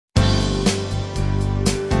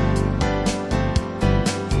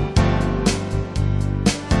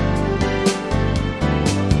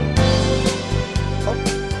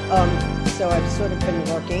sort of been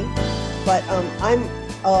working, but I'm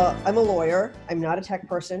a lawyer. I'm not a tech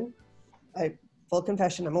person. Full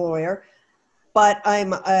confession, I'm a lawyer, but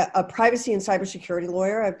I'm a privacy and cybersecurity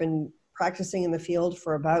lawyer. I've been practicing in the field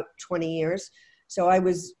for about 20 years. So I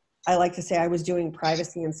like to say I was doing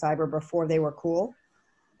privacy and cyber before they were cool.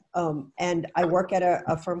 And I work at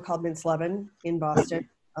a firm called Mintz Levin in Boston.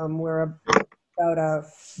 We're about a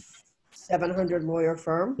 700 lawyer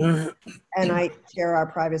firm, and I chair our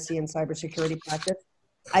privacy and cybersecurity practice.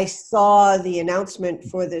 I saw the announcement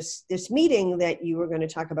for this meeting that you were going to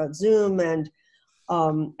talk about Zoom and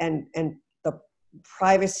the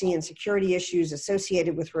privacy and security issues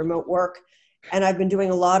associated with remote work. And I've been doing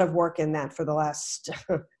a lot of work in that for the last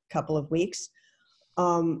couple of weeks.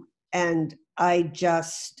 And I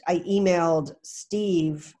emailed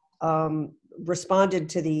Steve, responded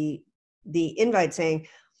to the invite saying,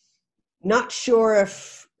 not sure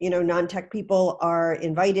if, non-tech people are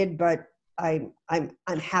invited, but I'm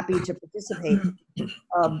happy to participate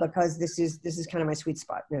because this is kind of my sweet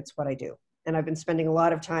spot, and it's what I do. And I've been spending a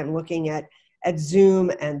lot of time looking at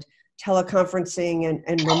Zoom and teleconferencing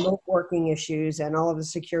and remote working issues and all of the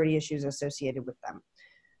security issues associated with them.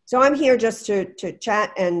 So I'm here just to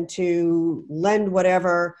chat and to lend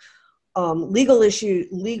whatever legal,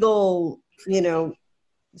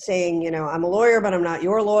 saying, I'm a lawyer, but I'm not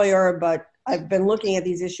your lawyer, but I've been looking at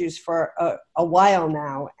these issues for a while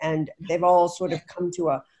now, and they've all sort of come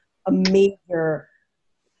to a major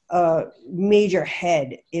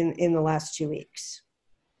head in the last 2 weeks.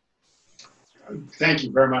 Thank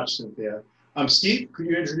you very much, Cynthia. Steve, could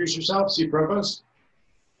you introduce yourself? Steve Provost.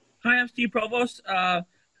 Hi, I'm Steve Provost.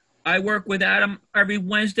 I work with Adam every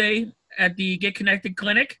Wednesday at the Get Connected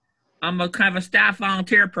Clinic. I'm a kind of a staff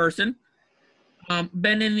volunteer person.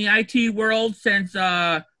 Been in the IT world since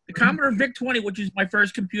the Commodore VIC-20, which is my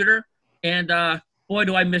first computer, and boy,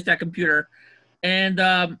 do I miss that computer. And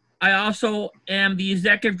I also am the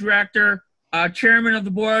executive director, chairman of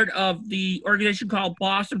the board of the organization called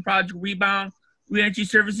Boston Project Rebound Reentry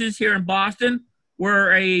Services here in Boston.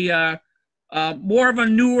 We're a more of a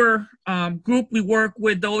newer group. We work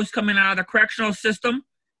with those coming out of the correctional system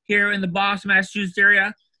here in the Boston, Massachusetts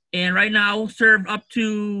area, and right now serve up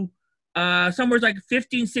to somewhere like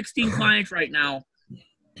 15, 16 clients right now.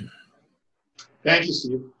 Thank you,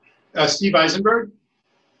 Steve. Steve Eisenberg?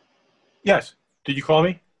 Yes. Did you call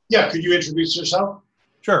me? Yeah, could you introduce yourself?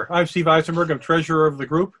 Sure. I'm Steve Eisenberg. I'm treasurer of the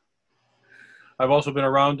group. I've also been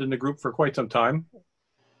around in the group for quite some time.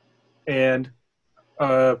 And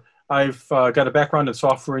I've got a background in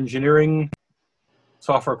software engineering,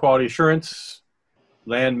 software quality assurance,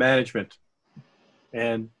 land management.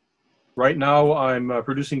 And right now I'm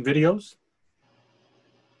producing videos.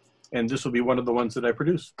 And this will be one of the ones that I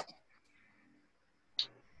produce.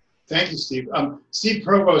 Thank you, Steve. Steve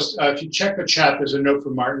Provost, if you check the chat, there's a note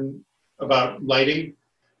from Martin about lighting.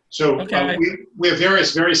 So okay. We have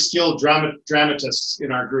various very skilled dramatists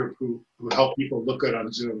in our group who help people look good on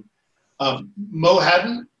Zoom. Mo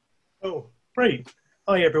Haddon? Oh, great.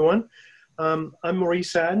 Hi, everyone. I'm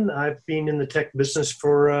Maurice Haddon. I've been in the tech business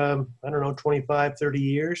for, 25, 30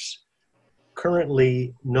 years.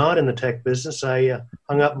 Currently not in the tech business. I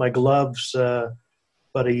hung up my gloves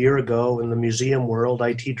about a year ago in the museum world,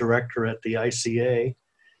 IT director at the ICA.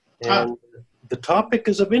 And the topic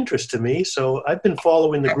is of interest to me. So I've been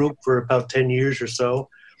following the group for about 10 years or so,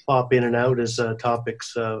 pop in and out as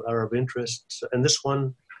topics are of interest. And this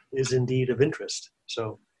one is indeed of interest.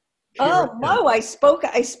 So. Mo, I spoke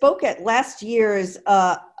at last year's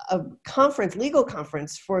legal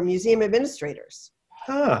conference for museum administrators.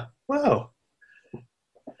 Ah, wow.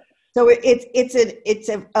 So it's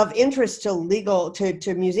of interest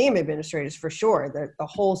to museum administrators for sure. The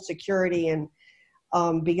whole security and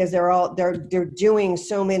because they're doing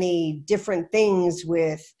so many different things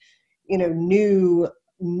with new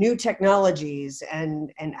technologies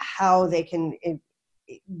and how they can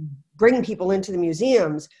bring people into the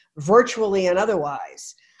museums virtually and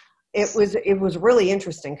otherwise. It was a really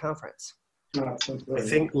interesting conference. I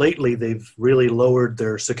think lately they've really lowered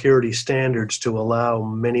their security standards to allow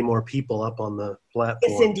many more people up on the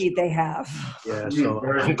platform. Yes, indeed, they have. Yeah, so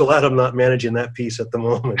I'm glad I'm not managing that piece at the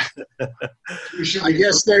moment. I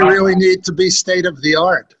guess they really need to be state of the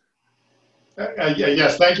art.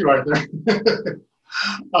 Yes, thank you, Arthur.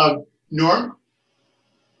 Norm?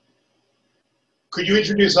 Could you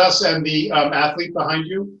introduce us and the athlete behind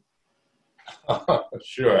you?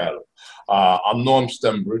 Sure, Adam. I'm Norm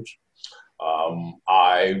Stembridge.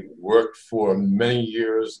 I worked for many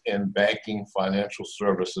years in banking, financial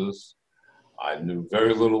services. I knew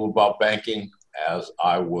very little about banking as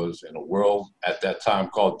I was in a world at that time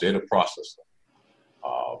called data processing.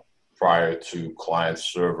 prior to client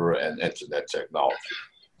server and internet technology.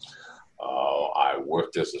 I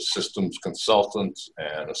worked as a systems consultant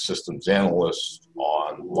and a systems analyst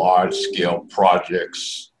on large-scale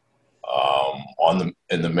projects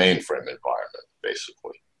in the mainframe environment,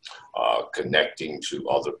 basically, connecting to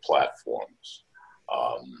other platforms.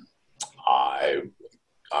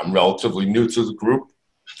 I'm relatively new to the group,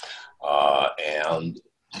 and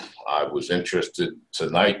I was interested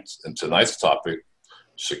in tonight's topic,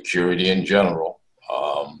 security in general.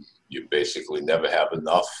 You basically never have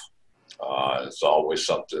enough. It's always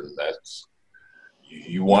something that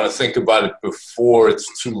you want to think about it before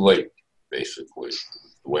it's too late, basically,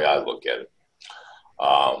 the way I look at it.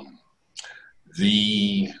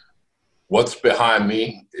 What's behind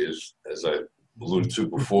me is, as I alluded to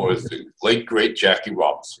before, is the late, great Jackie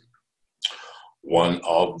Robinson, one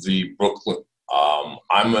of the Brooklyn.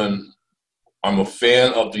 I'm a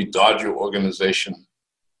fan of the Dodger organization.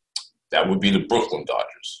 That would be the Brooklyn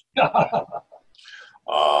Dodgers.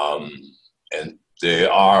 And they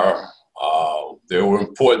were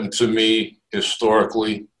important to me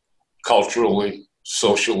historically, culturally,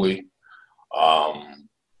 socially,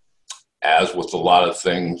 as with a lot of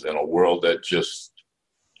things in a world that just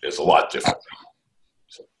is a lot different.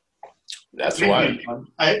 So that's why.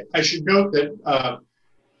 I should note that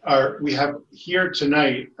we have here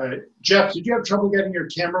tonight, Jeff, did you have trouble getting your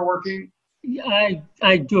camera working? Yeah,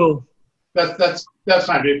 I do. That's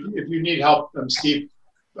fine. If you need help, Steve,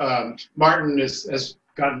 Martin has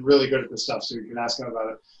gotten really good at this stuff, so you can ask him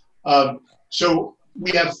about it. So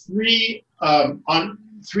we have three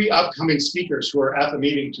upcoming speakers who are at the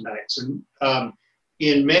meeting tonight. So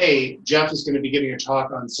in May, Jeff is going to be giving a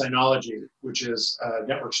talk on Synology, which is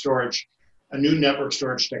network storage, a new network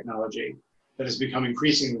storage technology that has become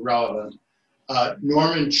increasingly relevant.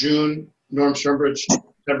 Norm Sternbridge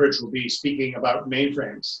will be speaking about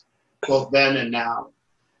mainframes, both then and now.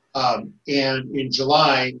 And in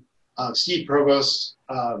July, Steve Provost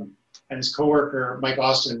and his coworker, Mike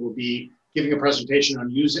Austin, will be giving a presentation on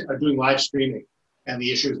doing live streaming and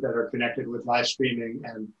the issues that are connected with live streaming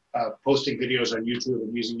and posting videos on YouTube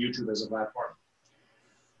and using YouTube as a platform.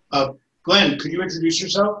 Glenn, could you introduce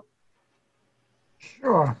yourself?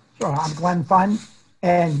 Sure. I'm Glenn Fun.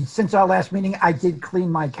 And since our last meeting, I did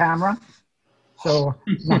clean my camera. So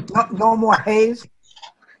no more haze.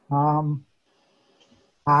 I've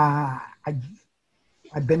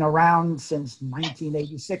been around since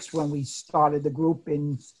 1986 when we started the group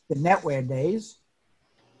in the NetWare days.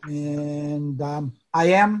 And I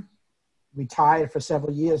am retired for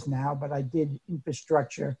several years now, but I did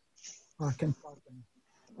infrastructure consulting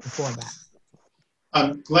before that.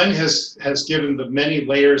 Glenn has given the many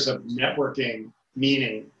layers of networking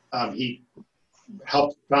meaning. He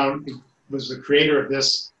was the creator of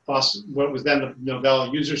this, what was then the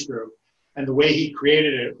Novell Users Group. And the way he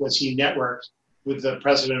created it was he networked with the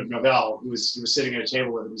president of Novell, he was sitting at a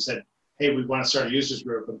table with him. He said, hey, we want to start a users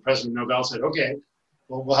group. And President Novell said, okay,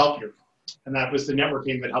 well, we'll help you. And that was the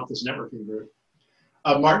networking that helped this networking group.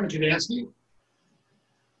 Martin Kadansky.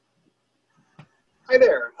 Hi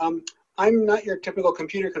there. I'm not your typical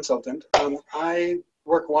computer consultant. I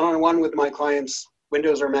work one-on-one with my clients,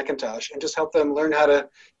 Windows or Macintosh, and just help them learn how to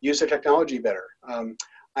use their technology better. I'm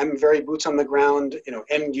very boots on the ground,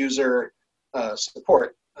 end user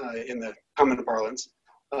support in the common parlance.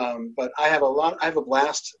 But I have a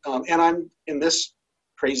blast, and I'm in this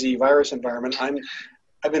crazy virus environment.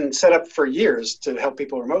 I've been set up for years to help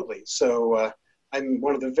people remotely. So I'm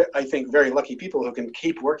one of the, I think, very lucky people who can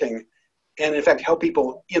keep working and in fact help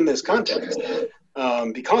people in this context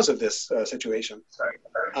because of this situation.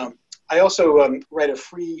 I also write a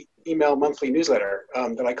free email monthly newsletter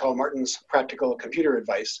that I call Martin's Practical Computer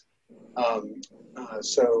Advice. And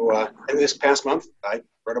this past month, I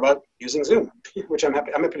wrote about using Zoom, which I'm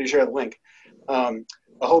happy to share the link. A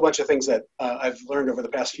whole bunch of things that I've learned over the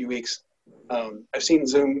past few weeks. I've seen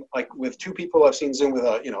Zoom, like with 2 people, I've seen Zoom with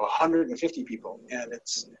 150 people, and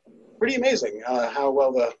it's pretty amazing how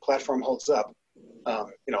well the platform holds up,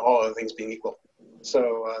 all other things being equal.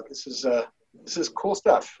 So this is cool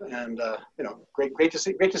stuff, and great to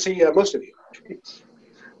see most of you.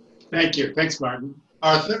 Thank you. Thanks, Martin.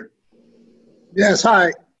 Arthur? Yes,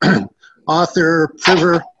 hi. Arthur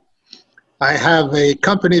Priver. I have a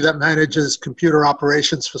company that manages computer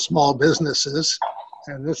operations for small businesses,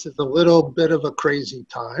 and this is a little bit of a crazy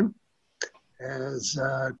time, as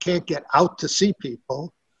can't get out to see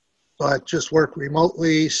people, but just work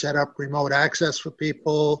remotely, set up remote access for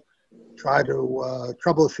people, try to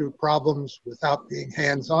troubleshoot problems without being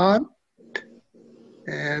hands-on.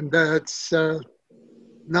 And it's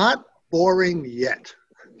not boring yet.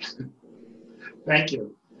 Thank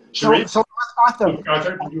you. Sharif? So Arthur,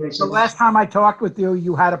 Arthur, did you want to say the last time I talked with you,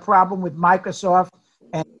 you had a problem with Microsoft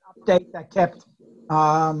and an update that kept,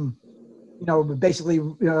 basically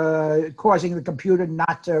causing the computer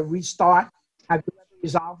not to restart. Have you ever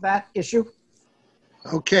resolved that issue?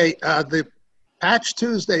 Okay, the Patch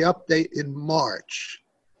Tuesday update in March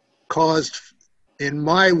caused, in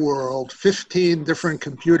my world, 15 different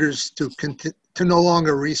computers to no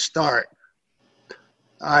longer restart.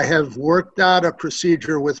 I have worked out a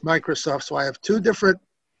procedure with Microsoft, so I have 2 different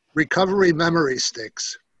recovery memory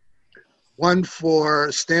sticks, one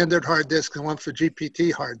for standard hard disk and one for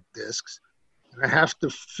GPT hard disks. And I have to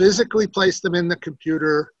physically place them in the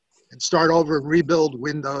computer and start over and rebuild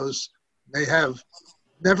Windows. They have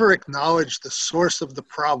never acknowledged the source of the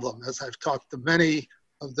problem, as I've talked to many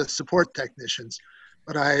of the support technicians.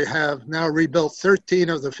 But I have now rebuilt 13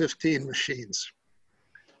 of the 15 machines.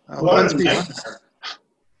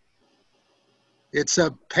 It's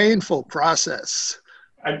a painful process.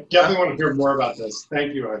 I definitely want to hear more about this.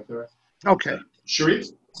 Thank you, Arthur. Okay. Sharif?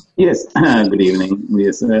 Yes, good evening.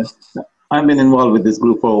 Yes, I've been involved with this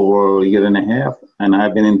group for over a year and a half, and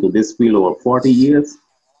I've been into this field over 40 years.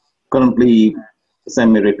 Currently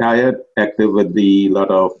semi-retired, active with the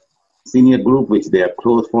lot of senior group, which they are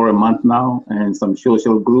closed for a month now, and some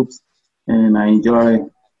social groups. And I enjoy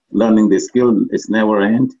learning this skill. It's never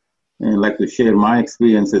end. And I'd like to share my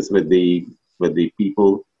experiences with the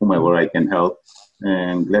people, whomever I can help.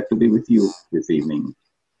 And glad to be with you this evening.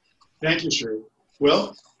 Thank you, Sharif.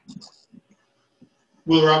 Will?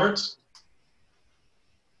 Will Roberts?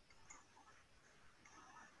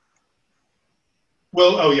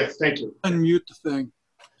 Will, oh yes, thank you. Unmute the thing.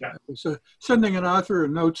 Yeah. So sending an author a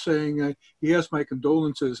note saying he has my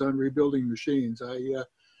condolences on rebuilding machines. I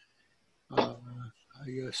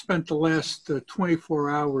spent the last 24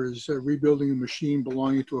 hours rebuilding a machine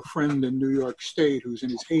belonging to a friend in New York State who's in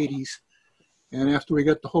his 80s. And after we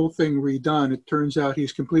got the whole thing redone, it turns out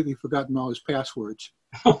he's completely forgotten all his passwords.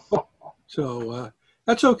 So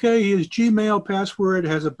that's okay. His Gmail password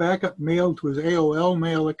has a backup mail to his AOL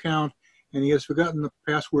mail account, and he has forgotten the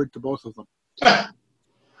password to both of them.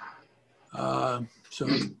 I'm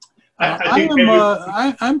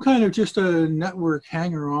kind of just a network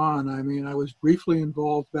hanger-on. I mean, I was briefly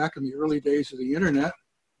involved back in the early days of the internet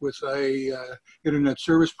with a internet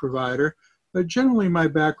service provider, but generally my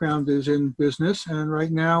background is in business, and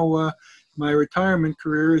right now my retirement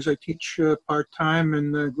career is I teach part-time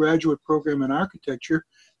in the graduate program in architecture,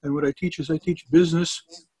 and what I teach is I teach business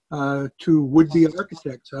to would-be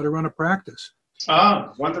architects how to run a practice.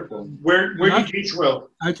 Ah, wonderful. Where do you teach, Will?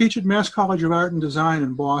 I teach at Mass College of Art and Design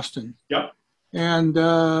in Boston. Yep. And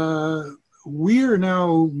we are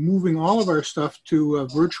now moving all of our stuff to a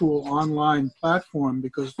virtual online platform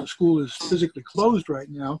because the school is physically closed right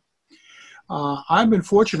now. I've been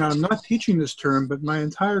fortunate. I'm not teaching this term, but my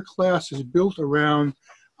entire class is built around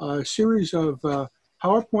a series of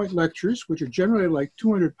PowerPoint lectures, which are generally like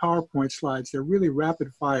 200 PowerPoint slides. They're really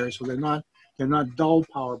rapid fire, so they're not dull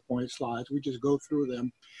PowerPoint slides. We just go through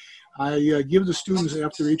them. I give the students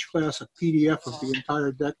after each class a PDF of the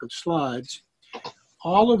entire deck of slides.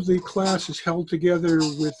 All of the class is held together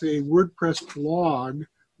with a WordPress blog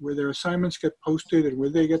where their assignments get posted and where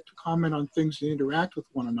they get to comment on things and interact with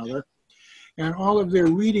one another. And all of their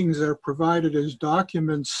readings are provided as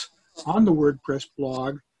documents on the WordPress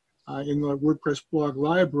blog, in the WordPress blog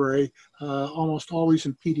library, almost always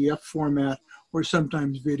in PDF format or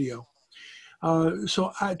sometimes video.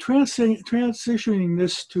 So transitioning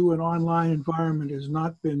this to an online environment has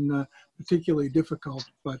not been particularly difficult,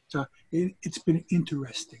 but it's been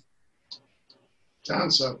interesting.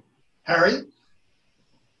 Sounds so. Harry?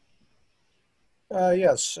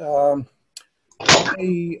 Yes.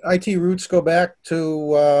 My IT roots go back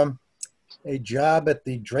to a job at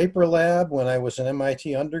the Draper Lab when I was an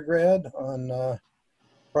MIT undergrad on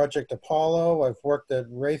Project Apollo. I've worked at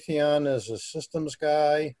Raytheon as a systems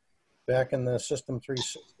guy back in the System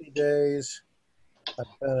 360 days.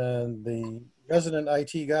 I've been the resident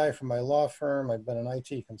IT guy for my law firm. I've been an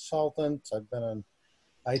IT consultant. I've been an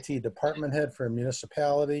IT department head for a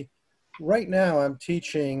municipality. Right now I'm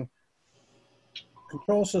teaching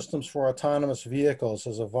control systems for autonomous vehicles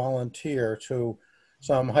as a volunteer to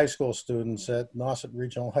some high school students at Nauset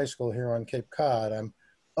Regional High School here on Cape Cod. I'm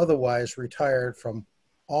otherwise retired from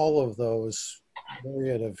all of those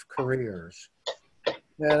myriad of careers.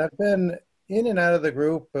 And I've been in and out of the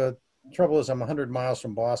group, but the trouble is I'm 100 miles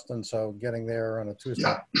from Boston, so getting there on a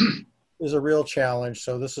Tuesday is a real challenge,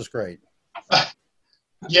 so this is great.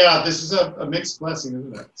 Yeah, this is a mixed blessing,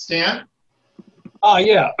 isn't it? Stan?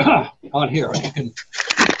 Yeah, on here. You can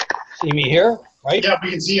see me here, right? Yeah,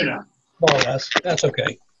 we can see you now. More or less. That's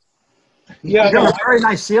okay. Yeah, You have a very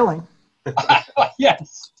nice ceiling.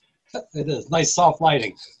 yes, it is. Nice soft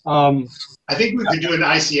lighting. I think we could do an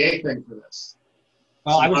ICA thing for this.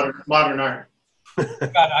 Well, I was, modern art.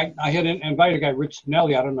 I had invited a guy, Rich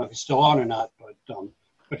Nelly. I don't know if he's still on or not, but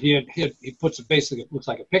he puts it basically, it looks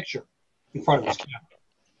like a picture in front of his camera,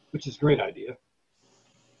 which is a great idea.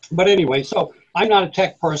 But anyway, so I'm not a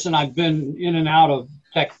tech person. I've been in and out of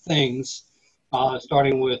tech things,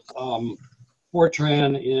 starting with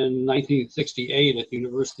Fortran in 1968 at the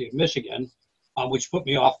University of Michigan, which put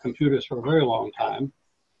me off computers for a very long time.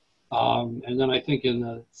 And then I think in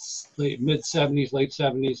the mid-70s, late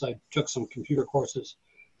 70s, I took some computer courses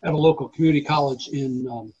at a local community college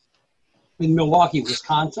in Milwaukee,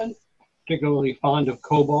 Wisconsin, particularly fond of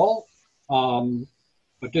COBOL,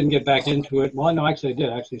 but didn't get back into it. Well, no, actually I did.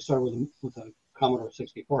 I actually started with a Commodore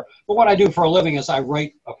 64. But what I do for a living is I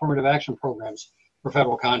write affirmative action programs for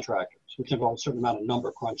federal contractors, which involve a certain amount of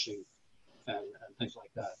number crunching and things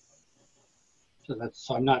like that.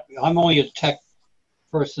 So I'm only a tech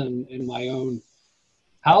person in my own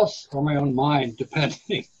house or my own mind,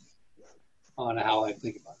 depending on how I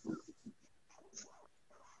think about it.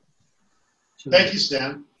 So, thank you,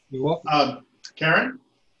 Stan. You're welcome. Karen?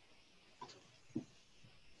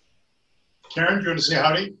 Karen, do you want to say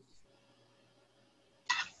howdy?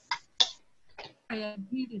 I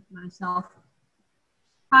muted myself.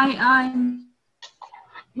 Hi, I'm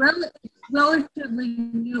relatively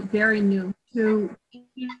new, very new to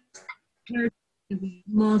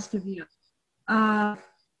most of you. I've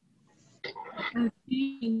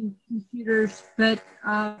been in computers, but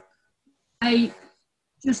I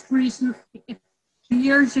just recently,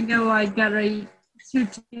 years ago, I got a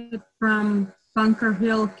certificate from Bunker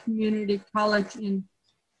Hill Community College in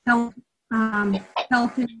health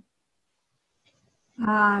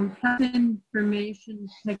information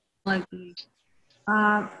technology.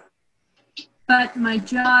 But my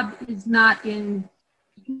job is not in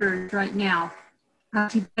computers right now.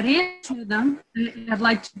 To get into them, I'd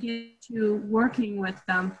like to get to working with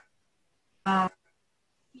them. A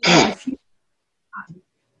few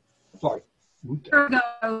Sorry. years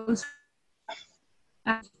ago,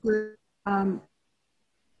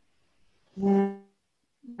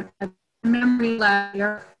 memory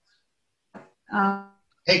lab.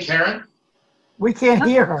 Hey, Karen? We can't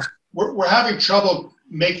hear her. We're having trouble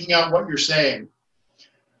making out what you're saying.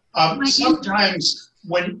 Sometimes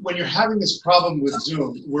when you're having this problem with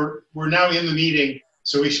Zoom, we're now in the meeting,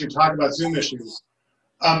 so we should talk about Zoom issues.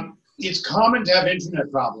 It's common to have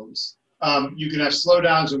internet problems. You can have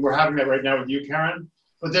slowdowns, and we're having that right now with you, Karen.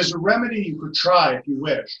 But there's a remedy you could try if you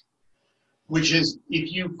wish, which is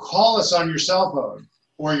if you call us on your cell phone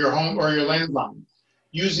or your home or your landline,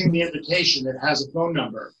 using the invitation that has a phone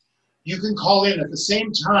number, you can call in at the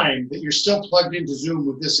same time that you're still plugged into Zoom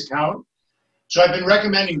with this account. So I've been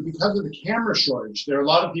recommending, because of the camera shortage, there are a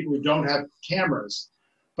lot of people who don't have cameras,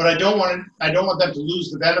 but I don't want them to lose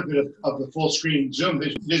the benefit of the full screen Zoom.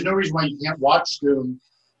 There's no reason why you can't watch Zoom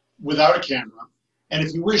without a camera. And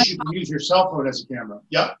if you wish, you can use your cell phone as a camera.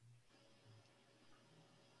 Yep.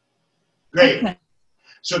 Great. Okay.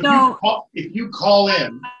 So if you call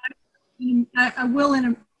in. I will in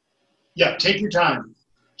a. Yeah, take your time.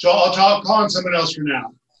 So I'll call on someone else for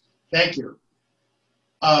now. Thank you.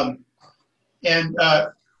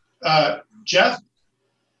 Jeff?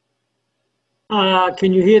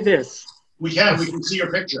 Can you hear this? We can see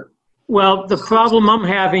your picture. Well, the problem I'm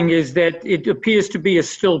having is that it appears to be a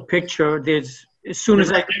still picture. There's, as soon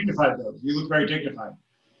as I... dignified though. You look very dignified.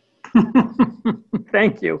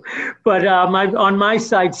 Thank you. But on my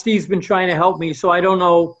side, Steve's been trying to help me, so I don't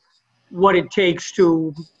know what it takes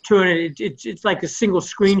to turn it. It's like a single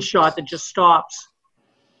screenshot that just stops.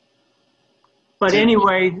 But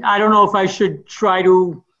anyway, I don't know if I should try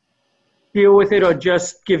to deal with it or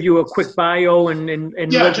just give you a quick bio and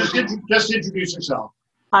yeah, just introduce yourself.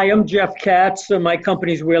 Hi, I'm Jeff Katz. My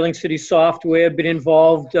company's Whaling City Software. Been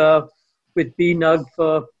involved with BNUG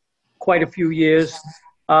for quite a few years.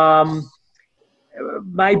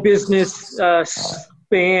 My business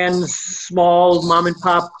spans small mom and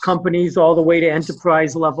pop companies all the way to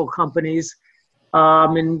enterprise level companies.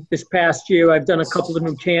 And this past year, I've done a couple of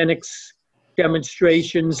Nutanix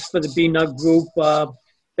demonstrations for the BNUG group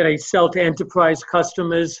that I sell to enterprise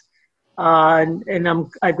customers. And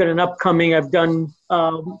I've got an upcoming, I've done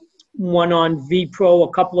one on vPro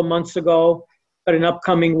a couple of months ago, but an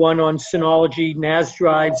upcoming one on Synology NAS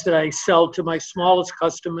drives that I sell to my smallest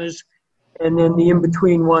customers. And then the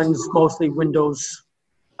in-between ones, mostly Windows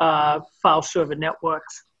file server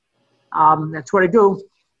networks. That's what I do,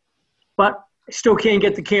 but I still can't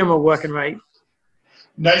get the camera working right.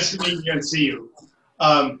 Nice to meet you and see you.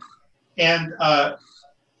 And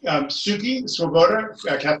Suki Swoboda,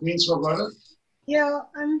 Kathleen Swoboda. Yeah,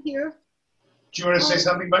 I'm here. Do you want to say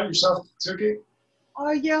something about yourself, Suki?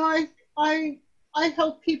 Yeah, I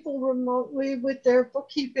help people remotely with their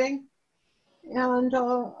bookkeeping, and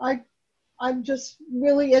I'm just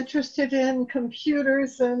really interested in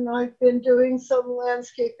computers, and I've been doing some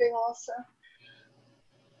landscaping also.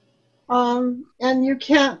 And you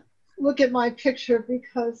can't look at my picture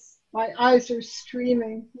because my eyes are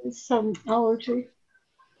streaming with some allergy.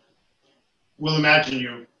 We'll imagine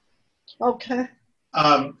you. Okay.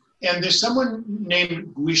 And there's someone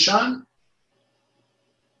named Guishan.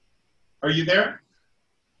 Are you there?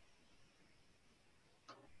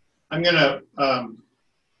 I'm going to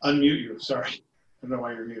unmute you. Sorry. I don't know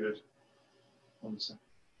why you're muted. Hold on a second.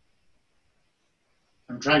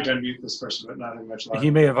 I'm trying to unmute this person, but not having much luck.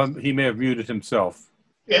 He may have muted himself.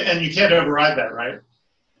 And you can't override that, right?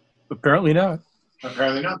 Apparently not.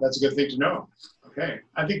 Apparently not. That's a good thing to know. Okay.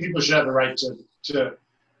 I think people should have the right to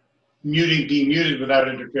be muted without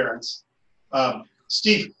interference.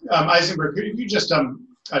 Steve Eisenberg, could you just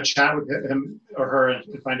chat with him or her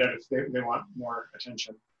and find out if they want more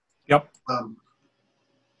attention? Yep.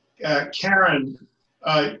 Karen,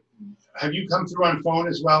 have you come through on phone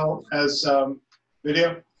as well as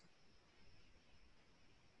video?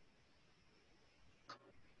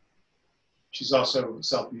 She's also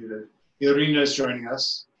self-muted. Irina is joining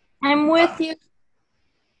us. I'm with you.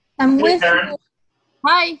 I'm Hey, with Karen. you.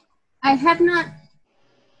 Hi. I have not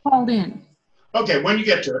called in. Okay, when you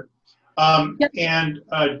get to it. Yep. And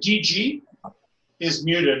DG is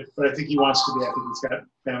muted, but I think he wants to be. I think he's got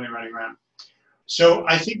family running around. So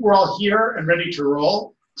I think we're all here and ready to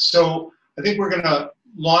roll. So I think we're going to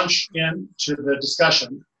launch into the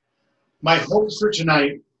discussion. My hopes for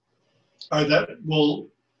tonight are that we'll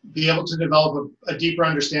be able to develop a deeper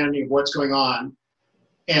understanding of what's going on.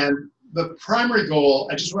 And the primary goal,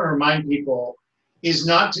 I just want to remind people, is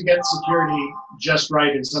not to get security just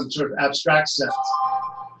right in some sort of abstract sense.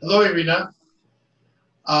 Hello, Irina.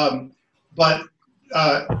 But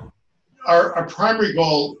our primary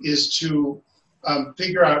goal is to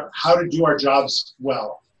figure out how to do our jobs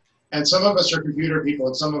well. And some of us are computer people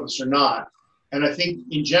and some of us are not. And I think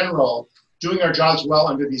in general, doing our jobs well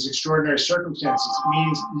under these extraordinary circumstances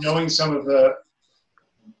means knowing some of the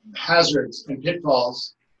hazards and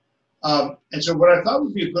pitfalls. And so what I thought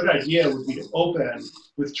would be a good idea would be to open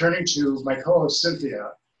with turning to my co-host,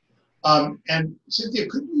 Cynthia. And Cynthia,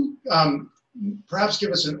 could you perhaps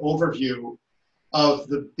give us an overview of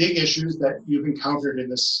the big issues that you've encountered in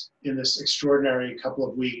this extraordinary couple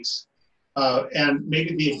of weeks, and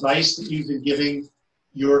maybe the advice that you've been giving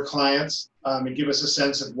your clients, and give us a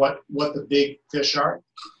sense of what the big fish are?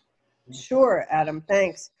 Sure, Adam,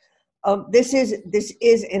 thanks. This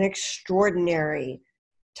is an extraordinary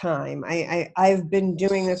time. I've been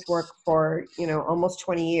doing this work for almost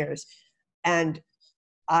 20 years, and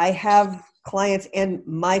I have clients, and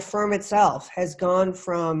my firm itself has gone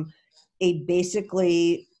from a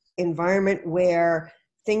basically environment where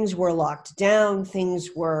things were locked down,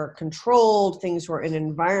 things were controlled, things were in an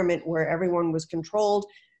environment where everyone was controlled,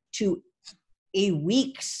 to a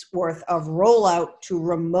week's worth of rollout to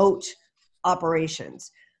remote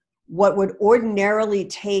operations. What would ordinarily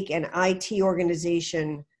take an IT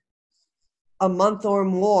organization a month or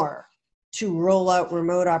more to roll out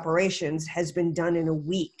remote operations has been done in a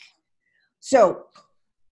week. So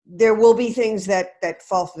there will be things that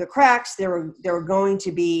fall through the cracks. There are going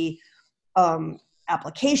to be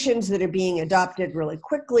applications that are being adopted really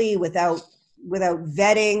quickly without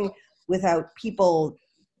vetting, without people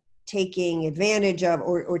taking advantage of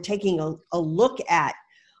or taking a look at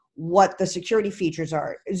what the security features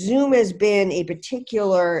are. Zoom has been a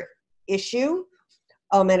particular issue,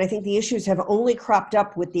 and I think the issues have only cropped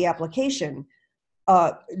up with the application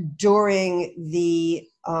during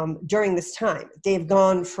this time. They've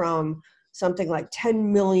gone from something like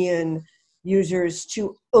 10 million users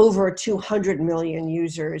to over 200 million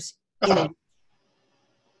users.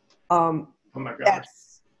 Oh my God.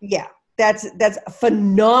 That's a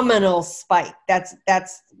phenomenal spike. That's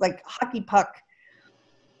like hockey puck.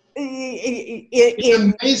 It's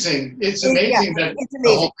amazing. It's amazing that it's amazing.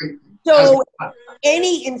 the whole thing. So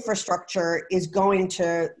any infrastructure is going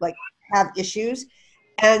to have issues,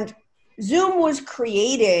 and Zoom was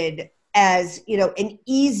created as an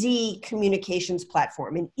easy communications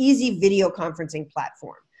platform, an easy video conferencing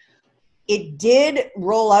platform. It did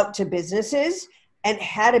roll out to businesses and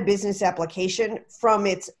had a business application from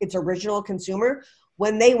its original consumer.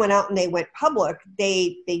 When they went out and they went public,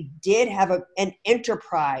 they did have an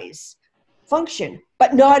enterprise function.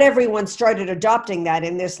 But not everyone started adopting that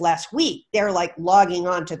in this last week. They're like logging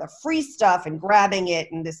on to the free stuff and grabbing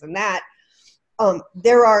it and this and that.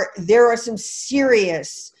 There are some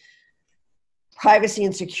serious privacy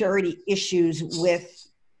and security issues with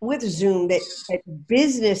Zoom that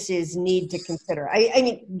businesses need to consider. I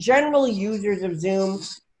mean, general users of Zoom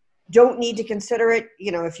don't need to consider it.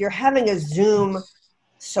 You know, if you're having a Zoom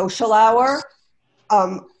social hour,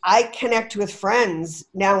 I connect with friends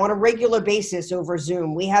now on a regular basis over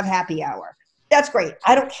Zoom. We have happy hour. That's great.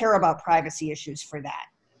 I don't care about privacy issues for that.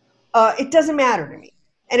 It doesn't matter to me.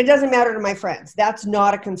 And it doesn't matter to my friends. That's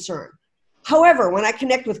not a concern. However, when I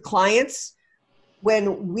connect with clients,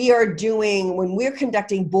 when we're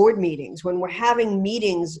conducting board meetings, when we're having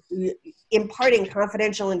meetings imparting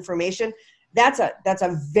confidential information, that's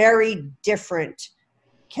a very different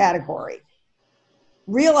category.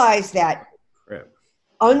 Realize that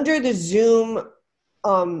under the Zoom,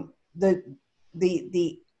 the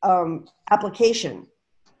application,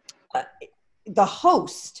 the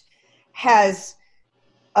host has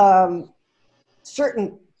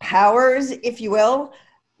certain powers, if you will,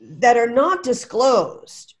 that are not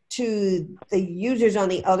disclosed to the users on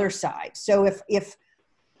the other side. So if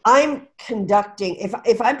I'm conducting,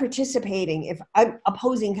 if I'm participating, if I'm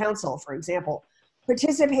opposing counsel, for example,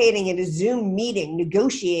 participating in a Zoom meeting,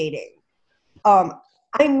 negotiating,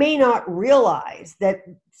 I may not realize that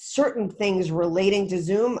certain things relating to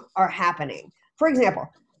Zoom are happening. For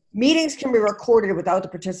example, meetings can be recorded without the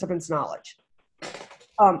participant's knowledge.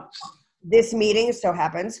 This meeting, so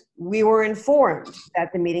happens, we were informed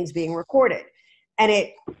that the meeting's being recorded.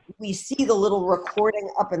 And we see the little recording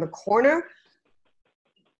up in the corner.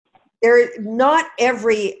 Not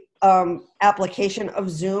every application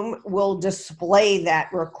of Zoom will display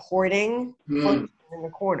that recording function in the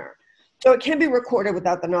corner. So it can be recorded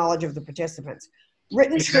without the knowledge of the participants.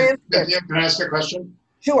 Written transcript. Can I ask a question?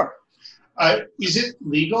 Sure. Is it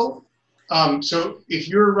legal? So if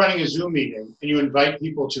you're running a Zoom meeting and you invite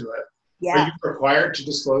people to it, are you required to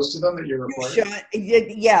disclose to them that you're recording?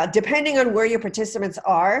 Yeah, depending on where your participants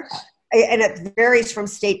are, and it varies from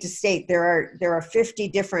state to state. There are 50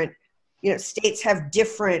 different, states have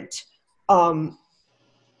different wiretapping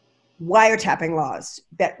laws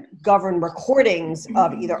that govern recordings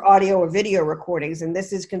of either audio or video recordings, and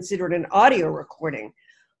this is considered an audio recording.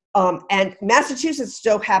 And Massachusetts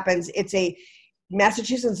still happens.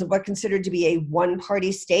 Massachusetts is what's considered to be a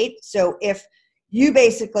one-party state. So if you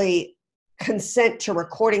basically consent to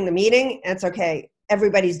recording the meeting, it's okay.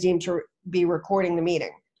 Everybody's deemed to be recording the meeting.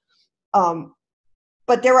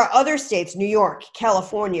 But there are other states, New York,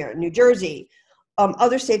 California, New Jersey,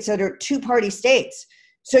 other states that are two-party states.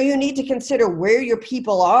 So you need to consider where your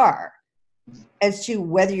people are as to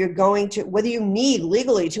whether you need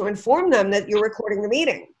legally to inform them that you're recording the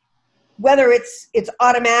meeting. Whether it's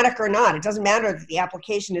automatic or not, it doesn't matter that the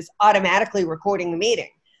application is automatically recording the meeting,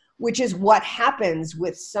 which is what happens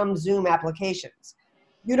with some Zoom applications.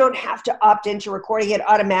 You don't have to opt into recording, it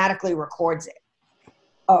automatically records it.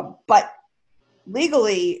 But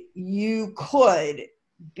legally, you could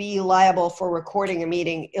be liable for recording a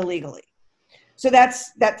meeting illegally. So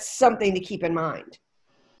that's something to keep in mind.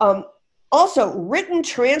 Also, written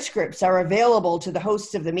transcripts are available to the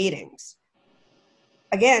hosts of the meetings.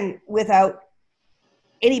 Again, without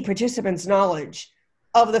any participant's knowledge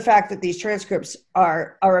of the fact that these transcripts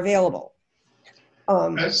are available.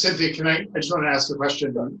 Cynthia, I just want to ask a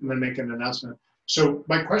question and then make an announcement. So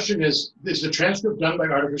my question is the transcript done by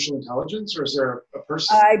artificial intelligence, or is there a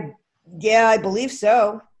person? I believe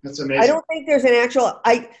so. That's amazing. I don't think there's an actual,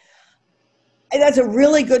 that's a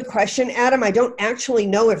really good question, Adam. I don't actually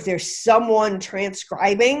know if there's someone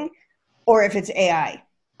transcribing or if it's AI.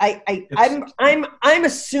 I'm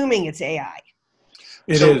assuming it's AI.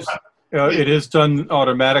 It is done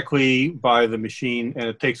automatically by the machine, and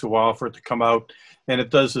it takes a while for it to come out, and it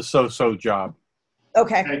does a so-so job.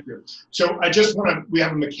 Okay. Thank you. So we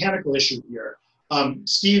have a mechanical issue here.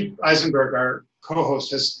 Steve Eisenberg, our co-host,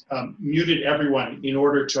 has muted everyone in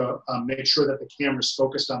order to make sure that the camera's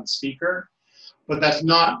focused on the speaker, but that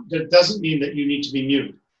doesn't mean that you need to be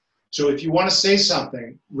muted. So if you want to say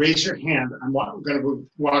something, raise your hand. I'm going to be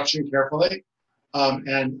watching carefully,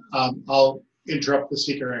 and I'll interrupt the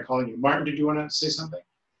speaker and call you. Martin, did you want to say something?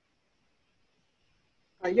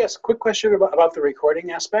 Yes, quick question about the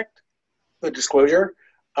recording aspect, the disclosure.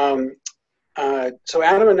 So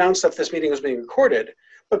Adam announced that this meeting was being recorded,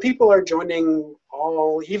 but people are joining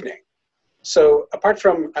all evening. So apart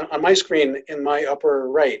from, on my screen in my upper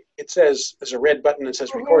right, it says, there's a red button that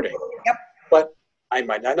says recording. Yep. But I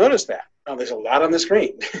might not notice that. There's a lot on the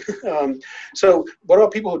screen. So what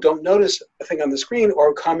about people who don't notice a thing on the screen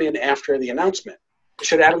or come in after the announcement?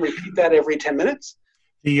 Should Adam repeat that every 10 minutes?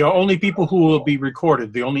 The only people who will be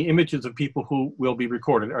recorded, the only images of people who will be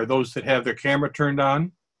recorded are those that have their camera turned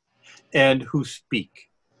on and who speak.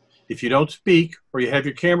 If you don't speak or you have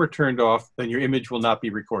your camera turned off, then your image will not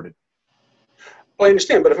be recorded. Well, I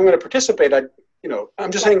understand, but if I'm going to participate, I'm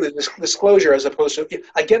just saying the disclosure as opposed to,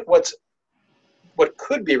 I get what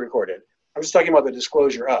could be recorded. I'm just talking about the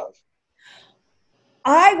disclosure of.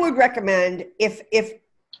 I would recommend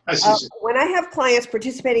when I have clients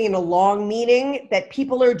participating in a long meeting that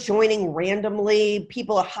people are joining randomly,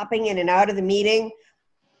 people are hopping in and out of the meeting,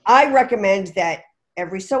 I recommend that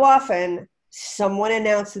every so often someone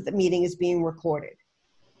announce that the meeting is being recorded.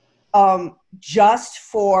 Just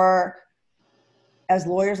for, as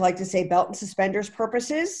lawyers like to say, belt and suspenders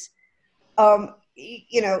purposes.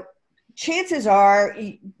 Chances are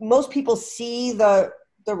most people see the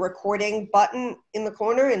recording button in the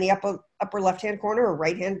corner, in the upper left-hand corner or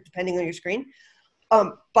right-hand, depending on your screen.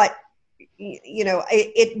 But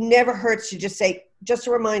it never hurts to just say, just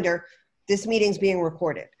a reminder, this meeting's being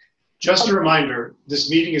recorded. Just a reminder, this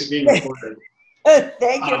meeting is being recorded.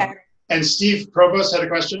 Thank you. And Steve Provost had a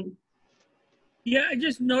question? Yeah, I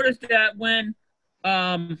just noticed that when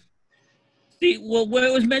when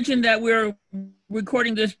it was mentioned that we're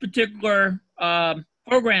recording this particular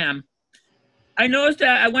program, I noticed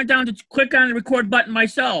that I went down to click on the record button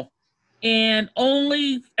myself, and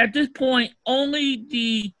only at this point, only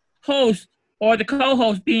the host or the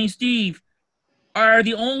co-host, being Steve, are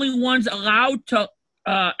the only ones allowed to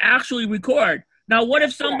actually record. Now, what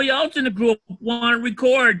if somebody else in the group want to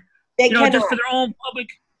record, just for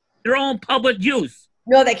their own public use?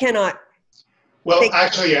 No, they cannot. Well,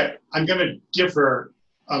 actually, I'm going to differ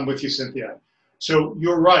with you, Cynthia. So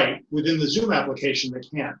you're right. Within the Zoom application, they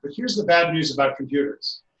can't. But here's the bad news about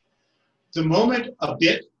computers. The moment a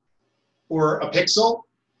bit or a pixel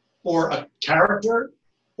or a character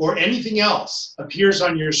or anything else appears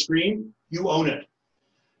on your screen, you own it.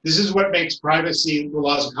 This is what makes privacy, the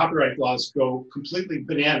laws and copyright laws go completely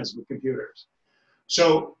bananas with computers.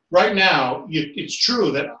 So right now, it's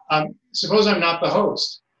true that suppose I'm not the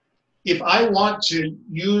host. If I want to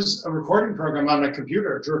use a recording program on my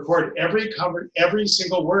computer to record every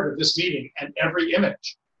single word of this meeting and every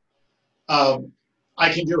image, I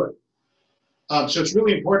can do it. So it's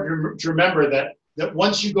really important to remember that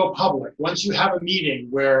once you go public, once you have a meeting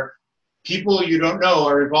where people you don't know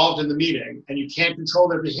are involved in the meeting and you can't control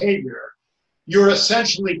their behavior, you're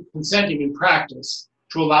essentially consenting in practice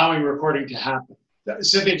to allowing recording to happen.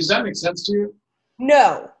 Cynthia, does that make sense to you?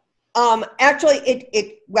 No. Actually,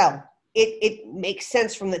 it makes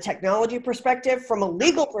sense from the technology perspective. From a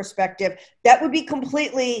legal perspective, that would be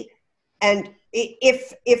completely, and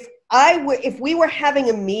if we were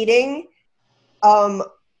having a meeting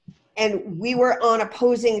and we were on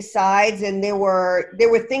opposing sides and there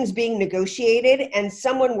were things being negotiated and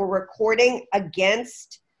someone were recording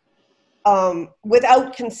against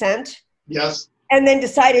without consent. Yes. And then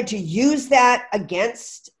decided to use that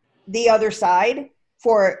against the other side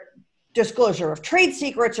for disclosure of trade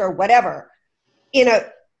secrets or whatever,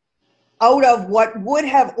 out of what would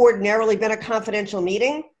have ordinarily been a confidential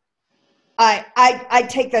meeting, I'd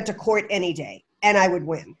take that to court any day and I would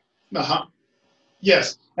win. Uh-huh.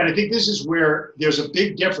 Yes, and I think this is where there's a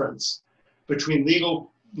big difference between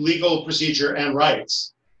legal procedure and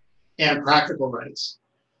rights and practical rights.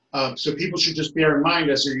 So people should just bear in mind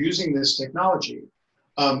as they're using this technology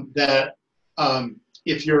that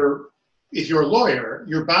if you're a lawyer,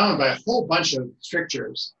 you're bound by a whole bunch of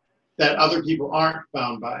strictures that other people aren't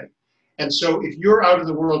bound by. And so if you're out in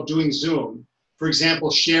the world doing Zoom, for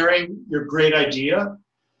example, sharing your great idea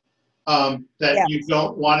that you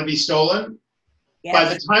don't want to be stolen, by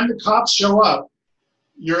the time the cops show up,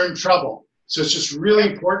 you're in trouble. So it's just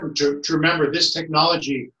really important to remember this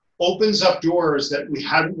technology opens up doors that we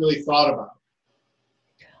hadn't really thought about.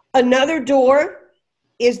 Another door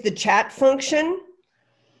is the chat function.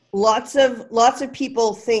 Lots of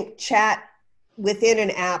people think chat within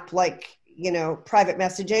an app like, private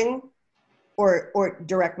messaging or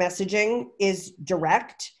direct messaging is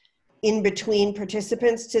direct in between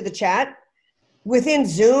participants to the chat. Within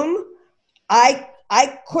Zoom,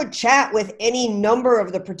 I could chat with any number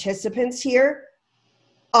of the participants here.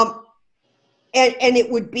 And it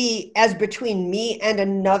would be as between me and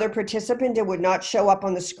another participant. It would not show up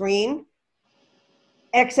on the screen,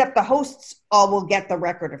 except the hosts all will get the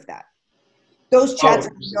record of that. Those chats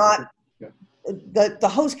are not, the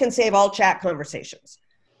host can save all chat conversations.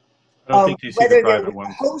 I don't think they see whether the they're private with ones.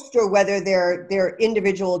 the host or whether they're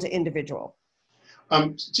individual to individual.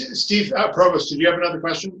 Steve Provost, did you have another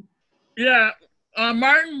question? Yeah,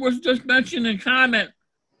 Martin was just mentioning comment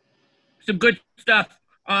some good stuff.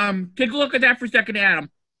 Take a look at that for a second, Adam.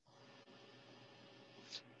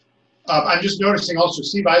 I'm just noticing also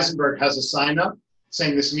Steve Eisenberg has a sign up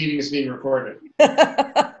saying this meeting is being recorded.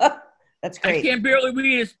 That's great. I can't barely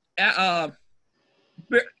read it.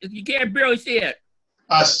 You can't barely see it.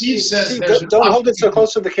 Steve says Steve, there's don't hold it so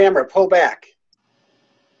close to the camera. Pull back.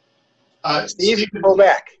 Steve, pull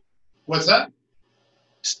back. What's that?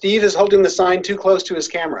 Steve is holding the sign too close to his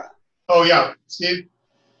camera. Oh yeah, Steve.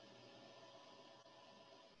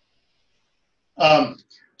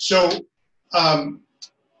 So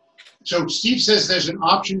Steve says there's an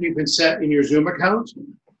option you can set in your Zoom account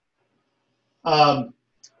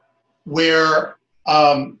where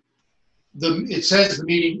it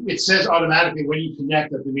says automatically when you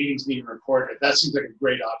connect that the meeting's being recorded. That seems like a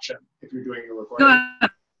great option if you're doing a recording.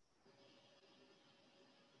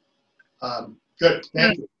 Good,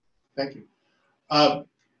 thank you. Thank you.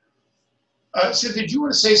 Cynthia, did you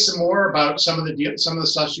want to say some more about some of the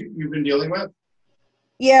stuff you've been dealing with?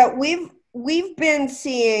 Yeah, we've been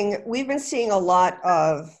seeing a lot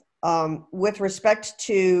of with respect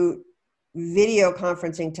to video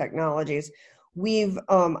conferencing technologies.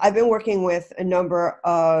 I've been working with a number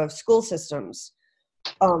of school systems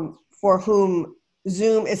for whom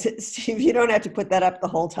Zoom is. Steve, you don't have to put that up the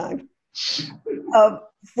whole time.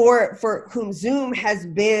 For whom Zoom has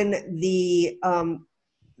been the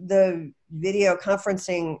video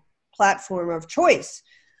conferencing platform of choice.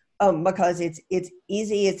 Because it's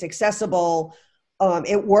easy, it's accessible,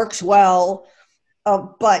 it works well,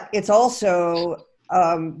 but it's also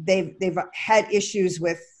they've had issues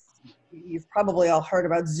with. You've probably all heard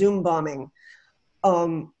about Zoom bombing.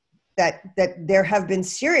 That there have been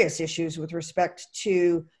serious issues with respect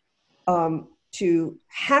to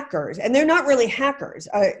hackers, and they're not really hackers.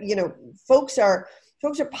 Folks are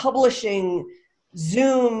publishing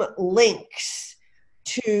Zoom links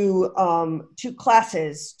to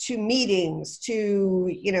classes, to meetings, to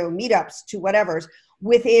meetups, to whatever's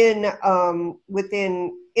within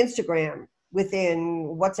Instagram,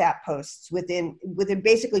 within WhatsApp posts, within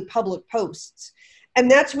basically public posts, and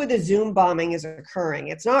that's where the Zoom bombing is occurring.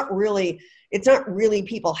 It's not really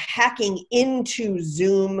people hacking into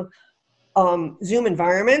Zoom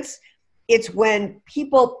environments. It's when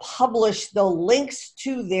people publish the links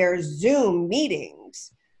to their Zoom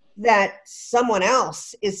meetings that someone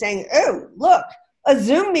else is saying, oh, look, a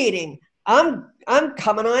Zoom meeting. I'm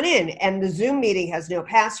coming on in. And the Zoom meeting has no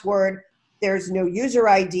password. There's no user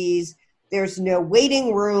IDs. There's no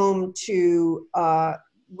waiting room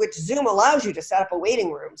which Zoom allows you to set up a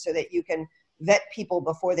waiting room so that you can vet people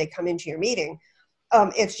before they come into your meeting.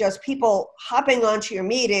 It's just people hopping onto your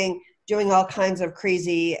meeting, doing all kinds of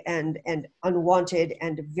crazy and unwanted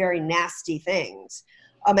and very nasty things.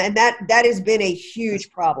 And that has been a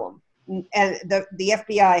huge problem. And the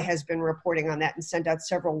FBI has been reporting on that and sent out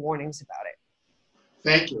several warnings about it.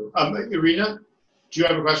 Thank you. Irina, do you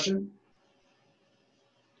have a question?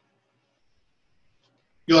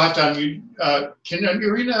 You'll have to unmute. Can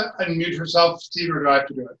Irina unmute herself, Steve, or do I have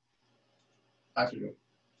to do it? I have to do it.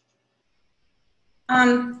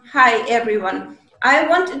 Hi, everyone. I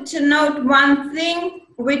wanted to note one thing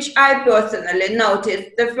which I personally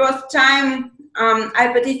noticed the first time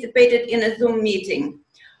I participated in a Zoom meeting.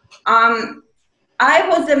 I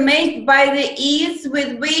was amazed by the ease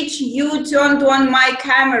with which you turned on my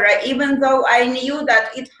camera, even though I knew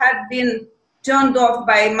that it had been turned off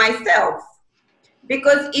by myself.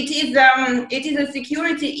 Because it is a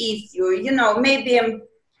security issue, maybe I'm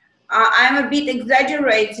a bit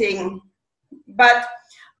exaggerating, but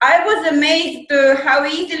I was amazed how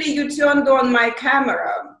easily you turned on my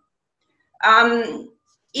camera.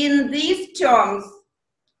 In these terms,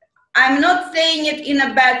 I'm not saying it in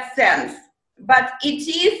a bad sense, but it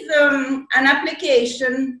is an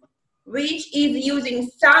application which is using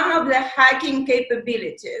some of the hacking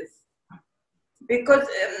capabilities. Because,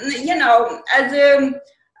 as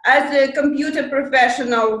a computer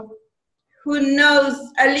professional who knows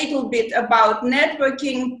a little bit about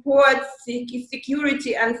networking, ports,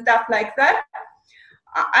 security, and stuff like that,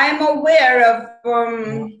 I'm aware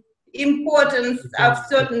of importance of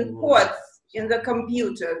certain ports in the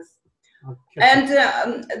computers. And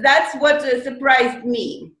that's what surprised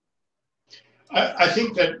me. I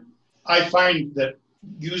think that I find that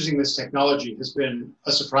using this technology has been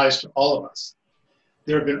a surprise to all of us.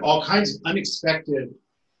 There have been all kinds of unexpected,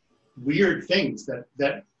 weird things that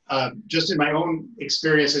just in my own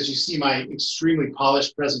experience, as you see my extremely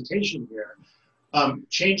polished presentation here,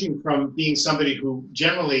 changing from being somebody who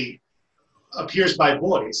generally appears by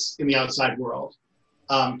voice in the outside world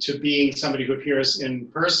to being somebody who appears in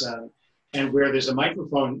person and where there's a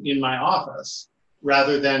microphone in my office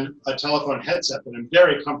rather than a telephone headset that I'm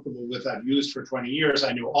very comfortable with, I've used for 20 years.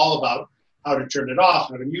 I know all about how to turn it off,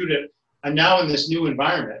 how to mute it. I'm now in this new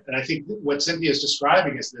environment. And I think what Cynthia is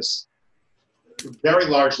describing is this very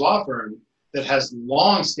large law firm that has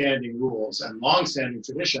long-standing rules and long-standing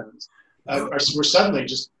traditions. We're suddenly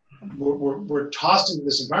just, we're tossed into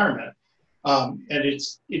this environment. And it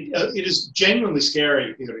is genuinely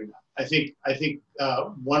scary. I think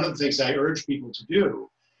one of the things I urge people to do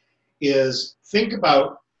is think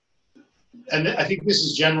about, and I think this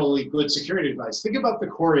is generally good security advice, think about the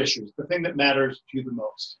core issues, the thing that matters to you the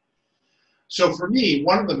most. So for me,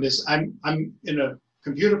 one of them is I'm in a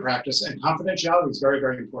computer practice, and confidentiality is very,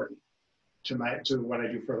 very important to what I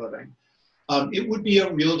do for a living. It would be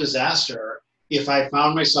a real disaster if I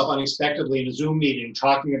found myself unexpectedly in a Zoom meeting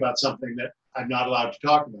talking about something that I'm not allowed to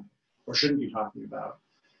talk about or shouldn't be talking about.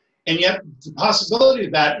 And yet the possibility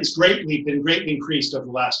of that is been greatly increased over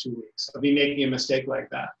the last 2 weeks of me making a mistake like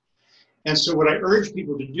that. And so what I urge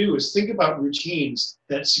people to do is think about routines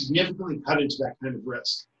that significantly cut into that kind of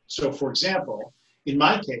risk. So for example, in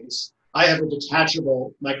my case, I have a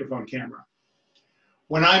detachable microphone camera.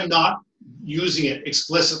 When I'm not using it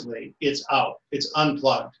explicitly, it's out, it's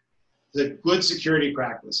unplugged. It's a good security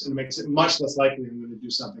practice and it makes it much less likely I'm going to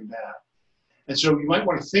do something bad. And so you might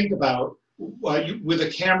want to think about, with a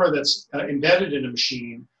camera that's embedded in a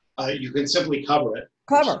machine, you can simply cover it.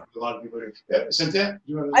 Cover. A lot of people do. Cynthia?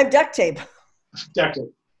 Do you want to... I have duct tape. Duct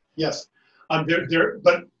tape, yes.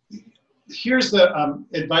 But here's the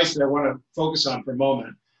advice that I want to focus on for a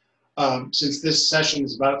moment, since this session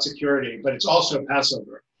is about security, but it's also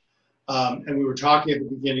Passover. And we were talking at the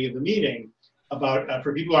beginning of the meeting about,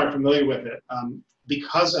 for people who aren't familiar with it,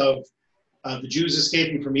 because of the Jews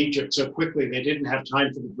escaping from Egypt so quickly, they didn't have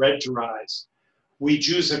time for the bread to rise. We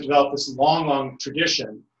Jews have developed this long, long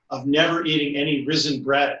tradition of never eating any risen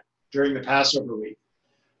bread during the Passover week.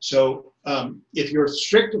 So if you're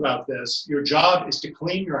strict about this, your job is to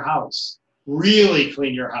clean your house, really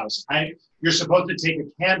clean your house. You're supposed to take a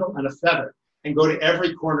candle and a feather and go to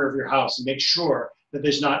every corner of your house and make sure that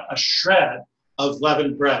there's not a shred of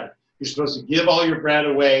leavened bread. You're supposed to give all your bread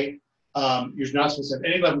away. You're not supposed to have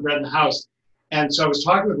any leavened bread in the house. And so I was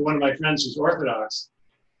talking with one of my friends who's Orthodox,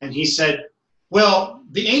 and he said, well,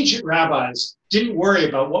 the ancient rabbis didn't worry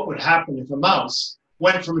about what would happen if a mouse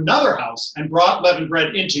went from another house and brought leavened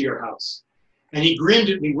bread into your house. And he grinned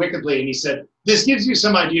at me wickedly and he said, this gives you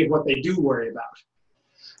some idea of what they do worry about.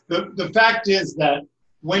 The fact is that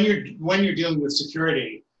when you're dealing with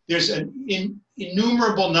security, there's an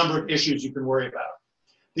innumerable number of issues you can worry about.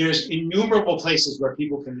 There's innumerable places where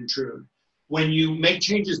people can intrude. When you make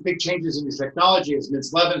changes, big changes in your technology, as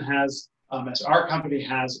Ms. Levin has, as our company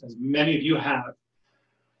has, as many of you have,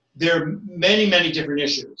 there are many, many different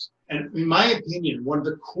issues. And in my opinion, one of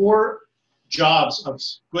the core jobs of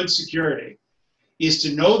good security is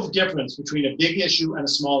to know the difference between a big issue and a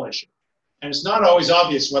small issue. And it's not always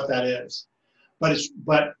obvious what that is.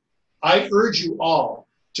 But I urge you all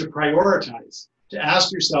to prioritize, to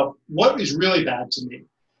ask yourself, what is really bad to me?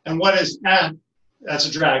 And what is, that's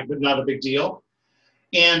a drag, but not a big deal.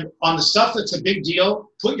 And on the stuff that's a big deal,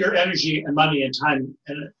 put your energy and money and time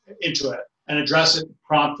into it and address it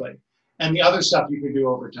promptly. And the other stuff you can do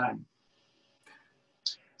over time.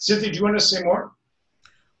 Cynthia, do you want to say more?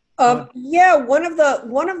 Yeah, one of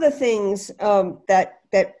the things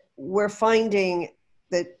that we're finding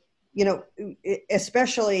that, you know,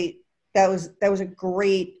 especially that was a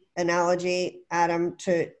great analogy, Adam,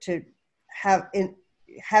 to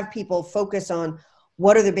have people focus on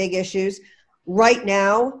what are the big issues. Right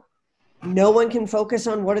now, no one can focus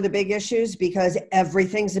on what are the big issues because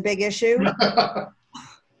everything's a big issue.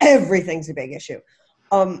 Everything's a big issue.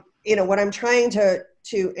 You know, what I'm trying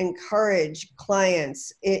to encourage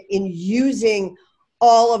clients in using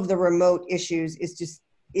all of the remote issues is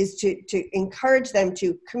to encourage them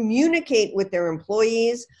to communicate with their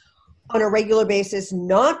employees on a regular basis,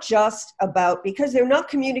 not just about, because they're not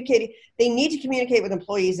communicating, they need to communicate with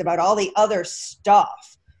employees about all the other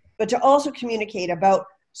stuff, but to also communicate about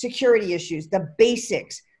security issues, the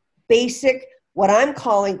basics, what I'm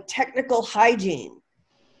calling technical hygiene.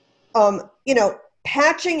 You know,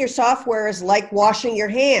 patching your software is like washing your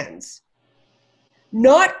hands.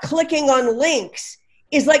 Not clicking on links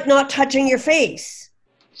is like not touching your face.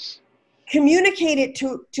 Communicate it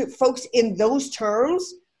to folks in those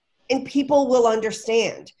terms, and people will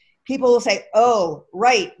understand. People will say, oh,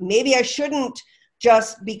 right, maybe I shouldn't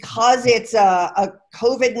just because it's a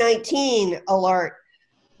COVID-19 alert,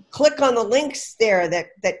 click on the links there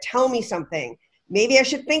that tell me something. Maybe I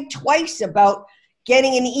should think twice about,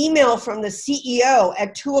 getting an email from the CEO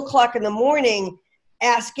at 2 o'clock in the morning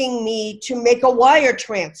asking me to make a wire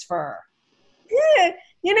transfer. Yeah,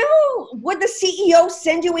 you know, would the CEO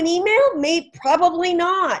send you an email? Maybe, probably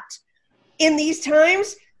not. In these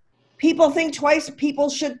times, people think twice, people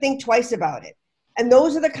should think twice about it. And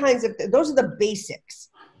those are the basics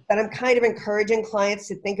that I'm kind of encouraging clients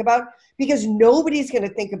to think about, because nobody's going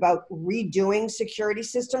to think about redoing security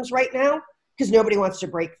systems right now because nobody wants to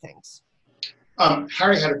break things.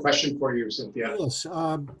 Harry had a question for you, Cynthia. Yes.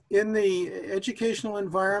 In the educational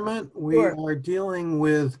environment, we are dealing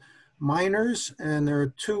with minors, and there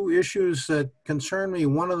are two issues that concern me.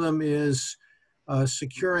 One of them is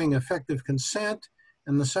securing effective consent,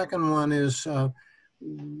 and the second one is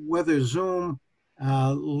whether Zoom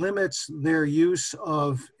limits their use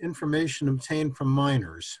of information obtained from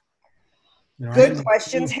minors. Good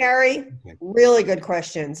questions, Harry. Really good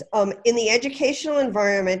questions. In the educational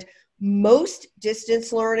environment, most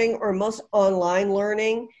distance learning or most online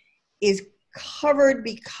learning is covered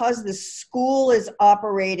because the school is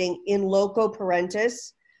operating in loco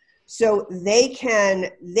parentis. So they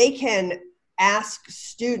can ask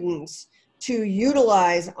students to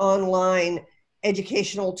utilize online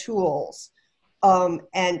educational tools.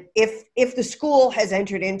 And if the school has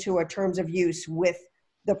entered into a terms of use with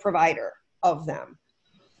the provider of them.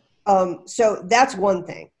 So that's one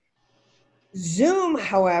thing. Zoom,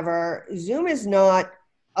 however, Zoom is not,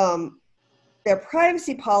 their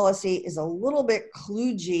privacy policy is a little bit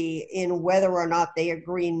kludgy in whether or not they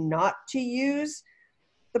agree not to use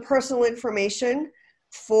the personal information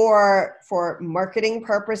for marketing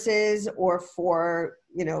purposes or for,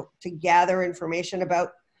 you know, to gather information about.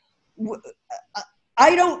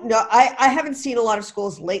 I don't know. I haven't seen a lot of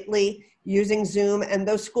schools lately using Zoom, and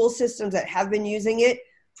those school systems that have been using it,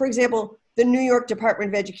 for example, the New York Department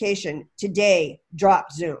of Education today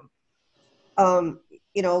dropped Zoom.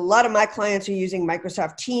 You know, a lot of my clients are using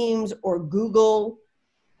Microsoft Teams or Google.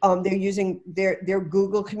 They're using their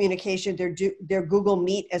Google communication, their Google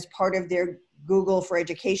Meet as part of their Google for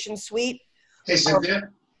Education suite. Hey, Cynthia.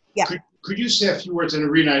 Yeah. Could you say a few words, and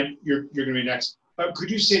Irina, you're going to be next.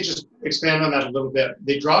 Could you say, just expand on that a little bit?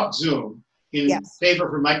 They dropped Zoom in favor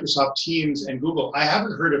for Microsoft Teams and Google. I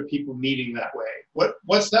haven't heard of people meeting that way.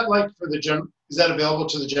 What's that like for the general? Is that available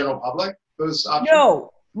to the general public? Those options?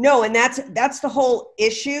 No, and that's the whole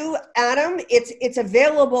issue, Adam. It's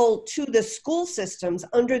available to the school systems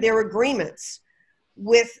under their agreements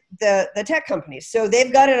with the tech companies. So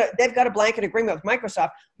they've got a blanket agreement with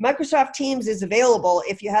Microsoft. Microsoft Teams is available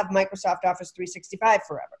if you have Microsoft Office 365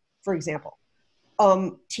 forever, for example.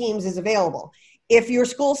 Teams is available. If your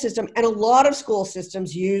school system, and a lot of school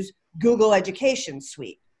systems use Google Education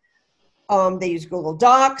Suite. They use Google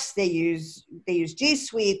Docs, they use G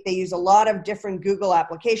Suite, they use a lot of different Google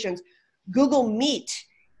applications. Google Meet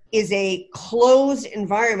is a closed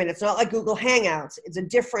environment. It's not like Google Hangouts. It's a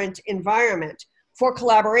different environment for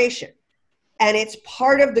collaboration. And it's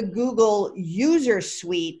part of the Google user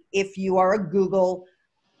suite if you are a Google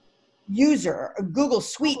user, a Google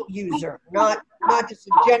Suite user, not just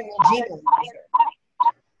a general Gmail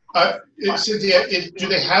user. Cynthia, do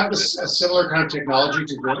they have a similar kind of technology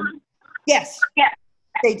to Zoom? Yes,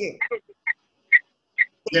 they do.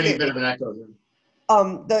 Getting a bit of an echo here.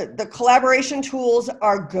 The collaboration tools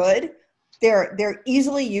are good. They're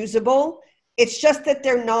easily usable. It's just that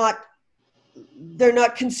they're not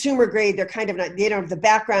consumer grade. They're kind of not. They don't have the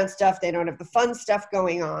background stuff. They don't have the fun stuff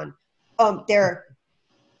going on. They're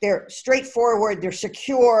straightforward. They're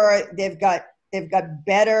secure. They've got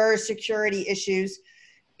better security issues.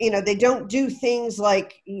 You know, they don't do things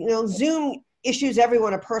like, you know, Zoom issues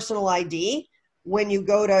everyone a personal ID when you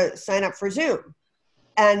go to sign up for Zoom.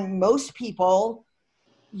 And most people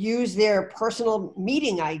use their personal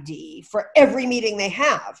meeting ID for every meeting they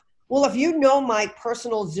have. Well, if you know my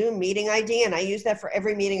personal Zoom meeting ID and I use that for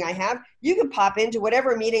every meeting I have, you can pop into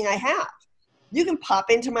whatever meeting I have. You can pop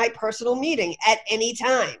into my personal meeting at any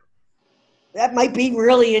time. That might be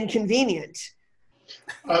really inconvenient.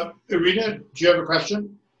 Irina, do you have a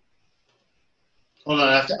question? Hold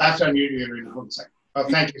on, after I mute you, Irina, hold on a second.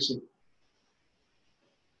 Thank you, Steve.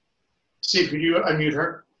 Steve, could you unmute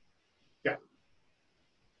her? Yeah.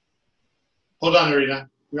 Hold on, Irina.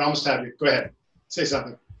 We almost have you. Go ahead. Say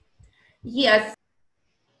something. Yes.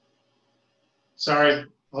 Sorry.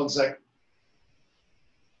 Hold on a second.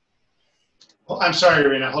 Oh, I'm sorry,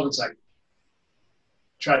 Irina. Hold on a second.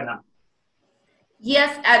 Try it now.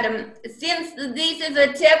 Yes, Adam. Since this is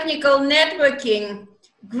a technical networking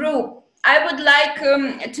group, I would like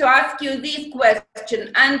to ask you this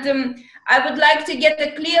question, and I would like to get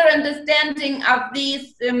a clear understanding of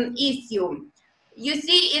this issue. You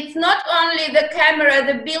see, it's not only the camera,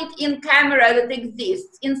 the built-in camera that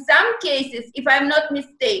exists. In some cases, if I'm not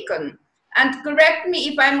mistaken, and correct me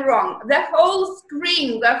if I'm wrong, the whole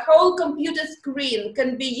screen, the whole computer screen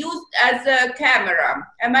can be used as a camera.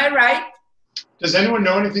 Am I right? Does anyone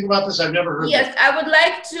know anything about this? I've never heard Yes, this. I would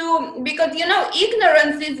like to, because you know,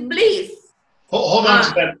 ignorance is bliss. Hold on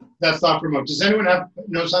to that thought for a moment. Does anyone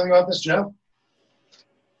know something about this, Jeff?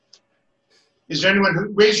 Is there anyone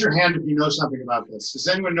who, raise your hand if you know something about this? Does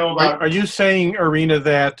anyone know about? Are you saying, Irina,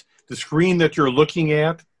 that the screen that you're looking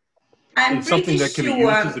at is something that can be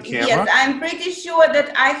used as a camera? Yes, I'm pretty sure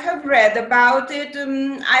that I have read about it.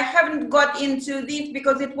 I haven't got into this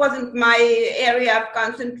because it wasn't my area of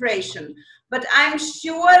concentration. But I'm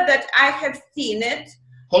sure that I have seen it.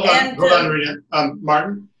 Hold on, Irina.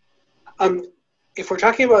 Martin? If we're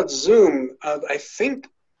talking about Zoom, I think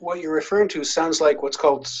what you're referring to sounds like what's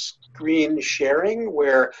called screen sharing,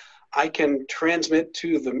 where I can transmit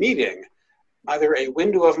to the meeting either a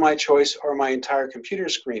window of my choice or my entire computer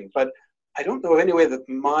screen. But I don't know of any way that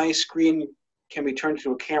my screen can be turned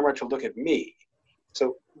into a camera to look at me.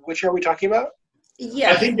 So which are we talking about?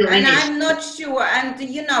 Yes, and I'm not sure. And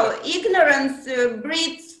you know, ignorance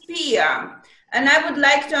breeds fear. And I would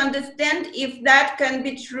like to understand if that can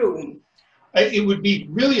be true. It would be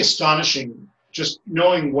really astonishing just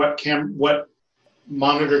knowing what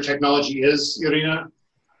monitor technology is, Irina.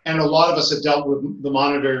 And a lot of us have dealt with the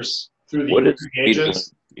monitors through the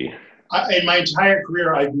ages. In my entire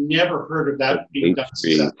career, I've never heard of that being done.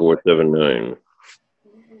 479.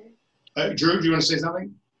 Drew, do you want to say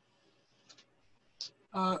something?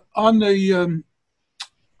 On the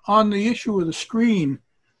issue of the screen,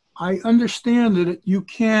 I understand that you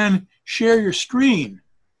can share your screen,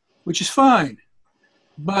 which is fine.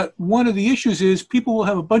 But one of the issues is people will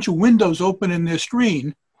have a bunch of windows open in their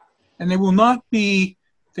screen, and they will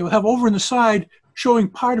have over on the side showing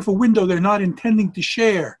part of a window they're not intending to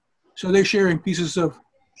share. So they're sharing pieces of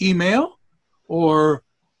email or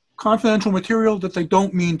confidential material that they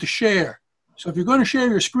don't mean to share. So if you're going to share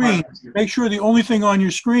your screen, make sure the only thing on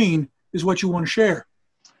your screen is what you want to share.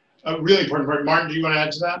 Really important part. Martin, do you want to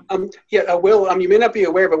add to that? Will, you may not be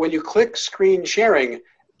aware, but when you click screen sharing,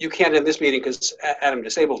 you can't in this meeting because Adam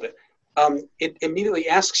disabled it. It immediately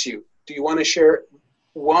asks you, do you want to share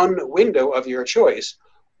one window of your choice,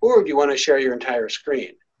 or do you want to share your entire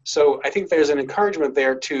screen? So I think there's an encouragement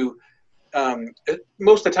there to,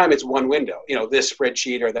 most of the time it's one window, you know, this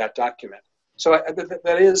spreadsheet or that document. So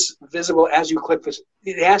that is visible as you click this.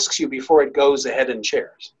 It asks you before it goes ahead and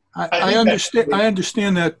shares. I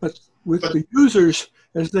understand that, but with the users,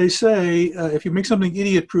 as they say, if you make something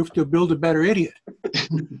idiot-proof, you'll build a better idiot.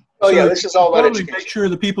 This is all about education. Make sure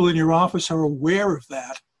the people in your office are aware of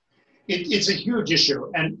that. It's a huge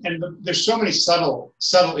issue, and there's so many subtle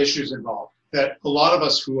issues involved that a lot of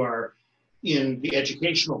us who are in the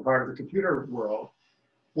educational part of the computer world,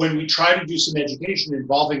 when we try to do some education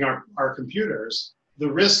involving our computers,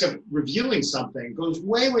 the risk of revealing something goes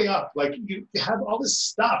way, way up. Like you have all this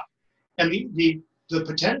stuff, and the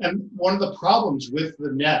potential. And one of the problems with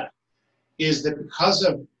the net is that because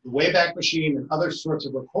of the Wayback Machine and other sorts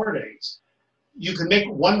of recordings, you can make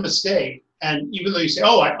one mistake, and even though you say,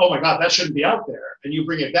 "Oh my God, that shouldn't be out there," and you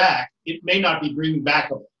bring it back, it may not be bringing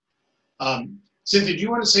backable. Cynthia, do you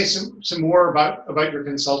want to say some more about your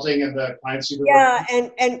consulting and the clients you've been working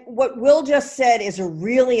with? and what Will just said is a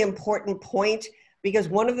really important point, because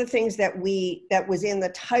one of the things that was in the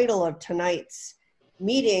title of tonight's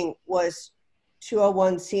meeting was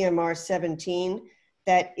 201 CMR 17.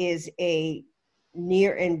 That is a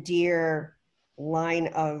near and dear line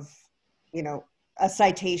of, a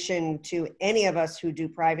citation to any of us who do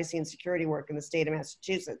privacy and security work in the state of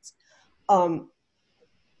Massachusetts.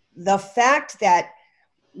 The fact that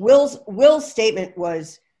Will's statement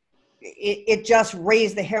was, it just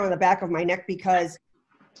raised the hair on the back of my neck, because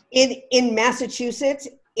in Massachusetts,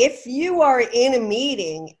 if you are in a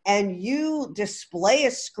meeting and you display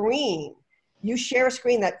a screen, you share a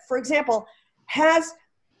screen that, for example, has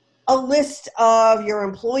a list of your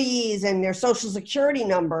employees and their social security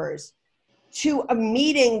numbers to a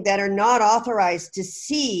meeting that are not authorized to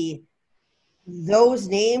see those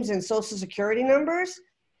names and social security numbers,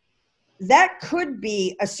 that could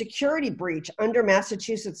be a security breach under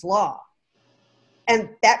Massachusetts law. And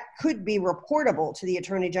that could be reportable to the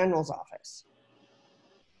Attorney General's office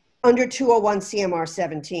under 201 CMR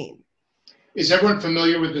 17. Is everyone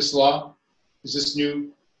familiar with this law? Is this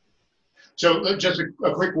new? So just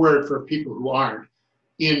a quick word for people who aren't.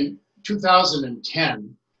 In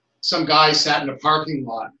 2010, some guy sat in a parking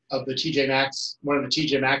lot of the TJ Maxx, one of the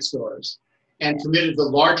TJ Maxx stores, and committed the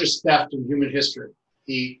largest theft in human history.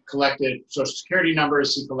 He collected social security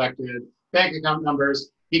numbers. He collected bank account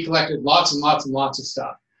numbers. He collected lots and lots and lots of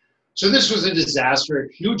stuff. So this was a disaster,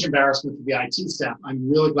 a huge embarrassment for the IT staff. I'm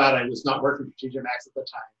really glad I was not working for TJ Maxx at the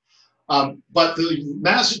time. But the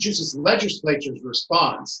Massachusetts legislature's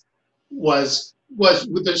response was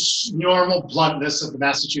with the normal bluntness of the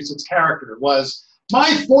Massachusetts character, was my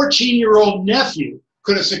 14-year-old nephew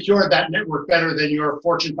could have secured that network better than your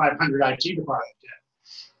Fortune 500 IT department did.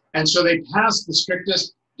 And so they passed the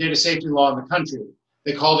strictest data safety law in the country.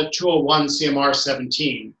 They called it 201 CMR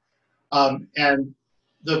 17. And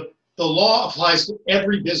the law applies to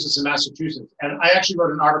every business in Massachusetts. And I actually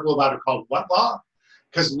wrote an article about it called What Law?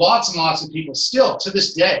 Because lots and lots of people still, to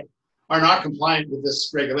this day, are not compliant with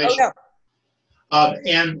this regulation. Oh, no.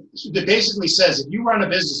 And it basically says if you run a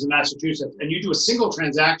business in Massachusetts and you do a single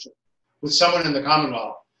transaction with someone in the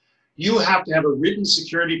Commonwealth, you have to have a written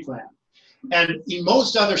security plan. And in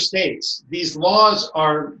most other states, these laws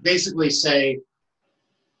are basically say,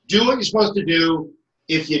 do what you're supposed to do.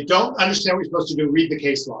 If you don't understand what you're supposed to do, read the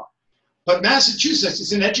case law. But Massachusetts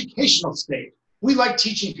is an educational state. We like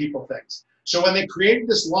teaching people things. So when they created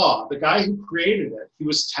this law, the guy who created it, he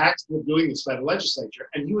was taxed with doing this by the legislature,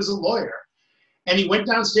 and he was a lawyer. And he went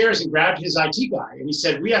downstairs and grabbed his IT guy, and he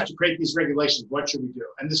said, we have to create these regulations. What should we do?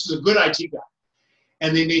 And this is a good IT guy.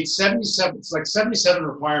 And they made 77, it's like 77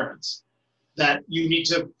 requirements that you need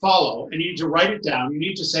to follow, and you need to write it down. You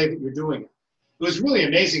need to say that you're doing it. It was really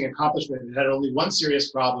amazing accomplishment. It had only one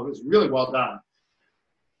serious problem. It was really well done.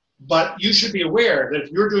 But you should be aware that if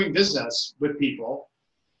you're doing business with people,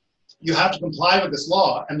 you have to comply with this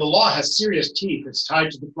law. And the law has serious teeth. It's tied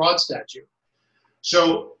to the fraud statute.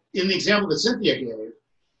 So in the example that Cynthia gave,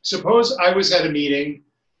 suppose I was at a meeting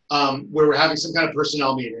where we're having some kind of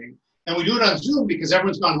personnel meeting, and we do it on Zoom because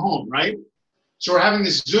everyone's gone home, right? So we're having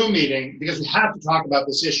this Zoom meeting because we have to talk about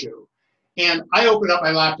this issue. And I open up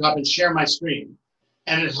my laptop and share my screen,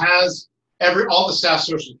 and it has all the staff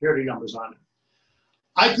social security numbers on it.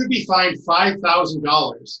 I could be fined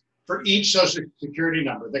 $5,000 for each social security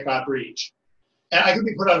number that got breached. And I could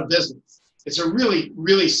be put out of business. It's a really,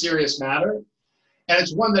 really serious matter. And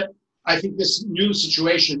it's one that I think this new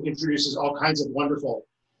situation introduces all kinds of wonderful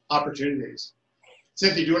opportunities.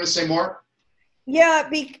 Cynthia, do you want to say more? Yeah,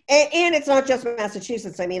 and it's not just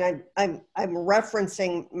Massachusetts. I mean, I'm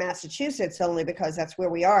referencing Massachusetts only because that's where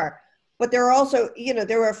we are. But there are also,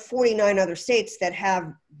 there are 49 other states that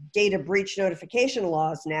have data breach notification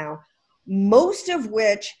laws now, most of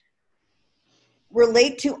which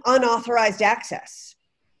relate to unauthorized access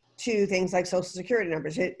to things like social security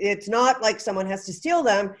numbers. It's not like someone has to steal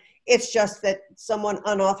them. It's just that someone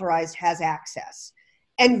unauthorized has access.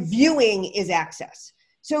 And viewing is access.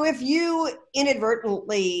 So if you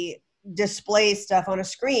inadvertently display stuff on a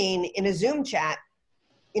screen in a Zoom chat,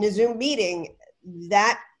 in a Zoom meeting,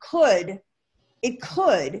 it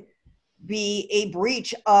could be a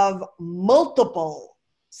breach of multiple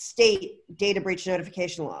state data breach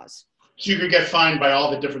notification laws. So you could get fined by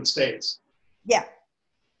all the different states. Yeah.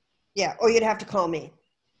 Yeah, or you'd have to call me.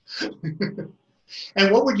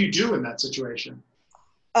 And what would you do in that situation?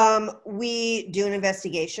 We do an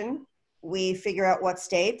investigation. We figure out what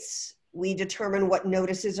states. We determine what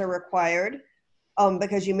notices are required,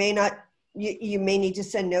 because you may need to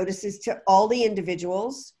send notices to all the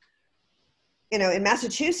individuals. In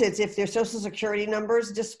Massachusetts, if their social security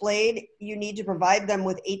numbers displayed, you need to provide them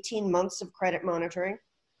with 18 months of credit monitoring.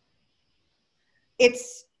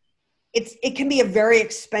 It can be a very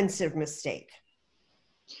expensive mistake.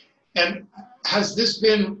 And has this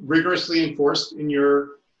been rigorously enforced in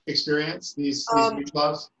your experience, these breach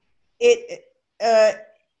laws? There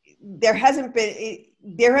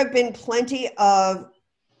have been plenty of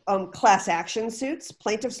class action suits.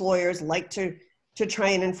 Plaintiffs' lawyers like to try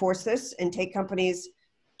and enforce this and take companies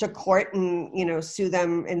to court and sue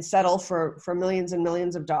them and settle for millions and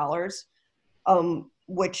millions of dollars,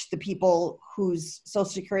 which the people whose social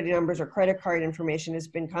security numbers or credit card information has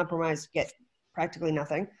been compromised get practically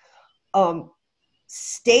nothing.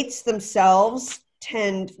 States themselves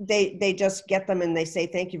they just get them and they say,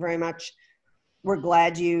 thank you very much. We're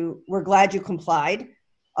glad you complied.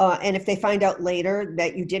 And if they find out later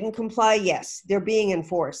that you didn't comply, yes, they're being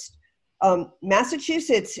enforced.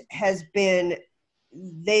 Massachusetts has been,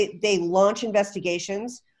 they launch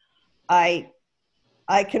investigations. I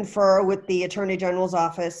confer with the Attorney General's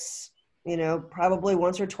office, probably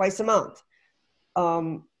once or twice a month.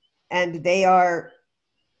 And they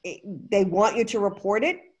want you to report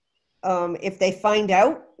it. If they find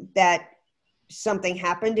out that something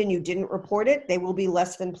happened and you didn't report it, they will be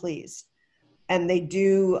less than pleased. And they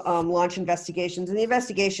do launch investigations, and the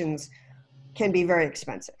investigations can be very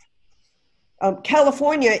expensive.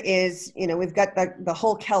 California is, you know, we've got the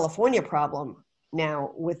whole California problem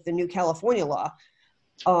now with the new California law.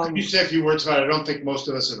 Could you say a few words about it? I don't think most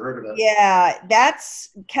of us have heard of it. Yeah,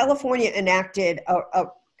 California enacted a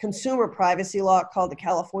consumer privacy law called the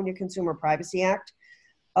California Consumer Privacy Act.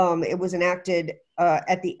 It was enacted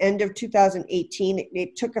at the end of 2018.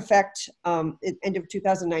 It took effect end of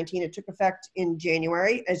 2019. It took effect in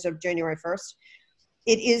January, as of January 1st.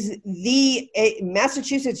 It is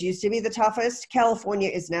Massachusetts used to be the toughest. California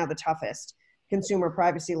is now the toughest consumer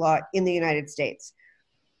privacy law in the United States.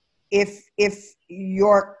 If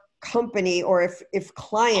your company or if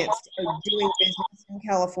clients are doing business in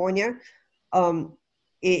California,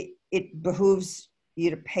 it behooves you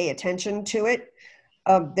to pay attention to it.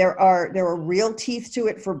 There are real teeth to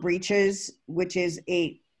it for breaches, which is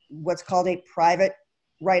what's called a private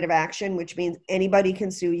right of action, which means anybody can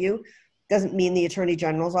sue you. Doesn't mean the Attorney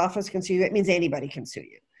General's office can sue you. It means anybody can sue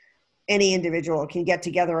you. Any individual can get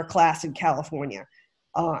together a class in California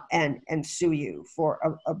and sue you for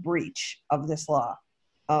a breach of this law.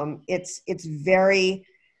 It's very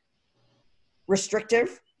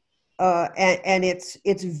restrictive and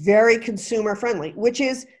it's very consumer friendly, which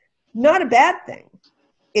is not a bad thing.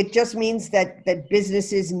 It just means that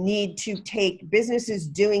businesses need to businesses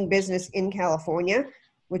doing business in California,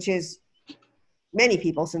 which is many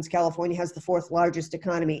people, since California has the 4th largest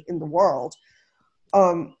economy in the world.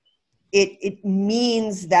 It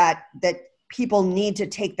means that people need to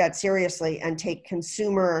take that seriously and take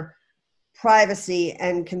consumer privacy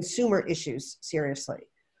and consumer issues seriously.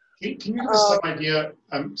 Can you give us some idea,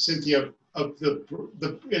 Cynthia, of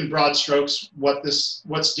the in broad strokes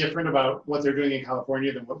what's different about what they're doing in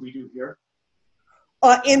California than what we do here?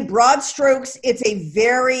 In broad strokes, it's a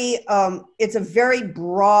very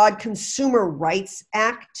broad consumer rights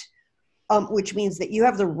act, which means that you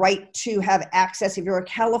have the right to have access. If you're a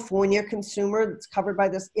California consumer that's covered by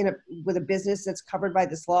this, with a business that's covered by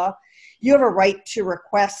this law, you have a right to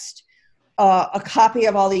request a copy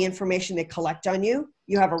of all the information they collect on you.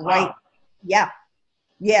 You have a right. Wow.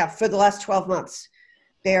 Yeah, for the last 12 months.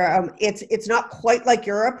 It's not quite like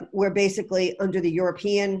Europe, where basically under the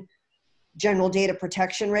European General Data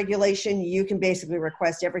Protection Regulation, you can basically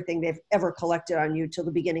request everything they've ever collected on you till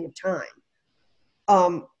the beginning of time.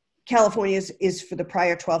 California is for the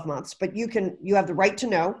prior 12 months, but you have the right to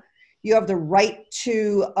know. You have the right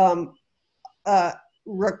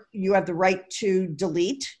to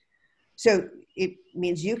delete. So it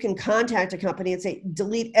means you can contact a company and say,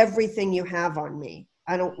 delete everything you have on me.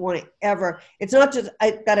 I don't want to ever, it's not just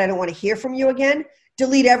that I don't want to hear from you again.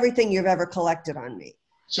 Delete everything you've ever collected on me.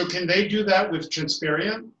 So can they do that with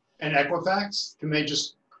Transperian and Equifax? Can they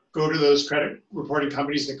just go to those credit reporting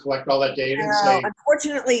companies that collect all that data and say?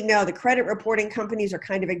 Unfortunately, no. The credit reporting companies are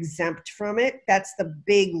kind of exempt from it. That's the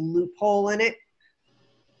big loophole in it.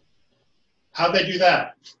 How'd they do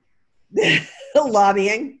that?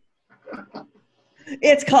 Lobbying.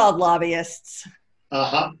 It's called lobbyists.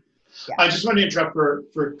 Uh-huh. Yeah. I just want to interrupt for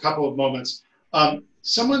a couple of moments.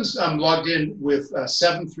 Someone's logged in with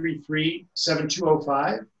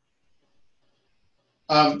 733-7205.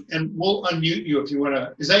 And we'll unmute you if you want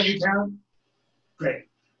to. Is that you, Karen? Great.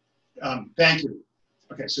 Thank you.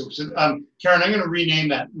 Okay, so Karen, I'm going to rename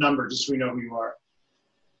that number just so we know who you are.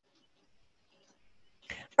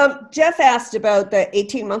 Jeff asked about the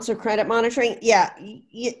 18 months of credit monitoring. Yeah,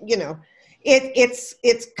 you know, it's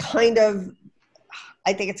kind of,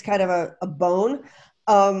 I think it's kind of a bone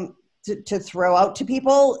to throw out to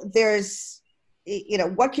people. There's, you know,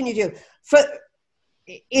 what can you do?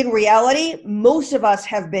 In reality, most of us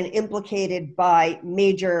have been implicated by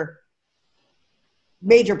major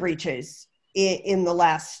breaches in the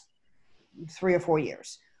last 3 or 4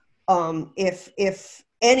 years. If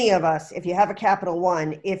any of us, if you have a Capital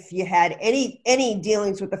One, if you had any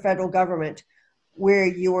dealings with the federal government where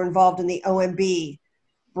you were involved in the OMB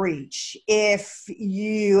breach, if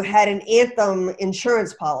you had an Anthem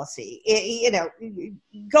insurance policy, you know,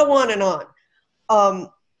 go on and on.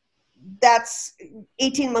 That's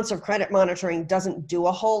 18 months of credit monitoring doesn't do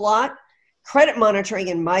a whole lot. Credit monitoring,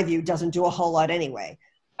 in my view, doesn't do a whole lot anyway.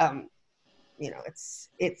 You know, that's.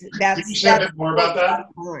 Can you say a bit more about that?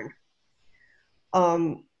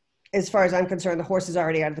 As far as I'm concerned, the horse is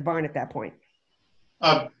already out of the barn at that point.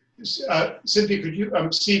 Cynthia, could you,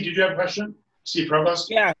 Steve, did you have a question? Steve Provost?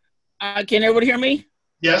 Yeah. Can everybody hear me?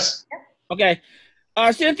 Yes. Okay.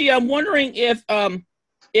 Cynthia, I'm wondering if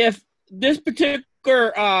this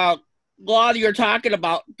particular law that you're talking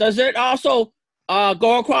about, does it also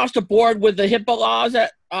go across the board with the HIPAA laws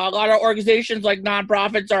that a lot of organizations like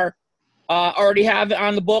nonprofits are already have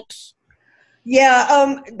on the books?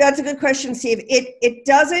 Yeah, that's a good question, Steve. It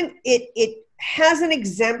doesn't. It has an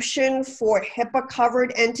exemption for HIPAA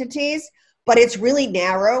covered entities, but it's really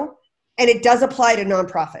narrow and it does apply to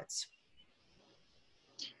nonprofits.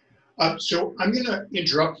 So I'm going to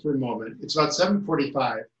interrupt for a moment. It's about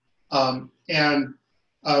 7:45, and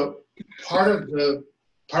part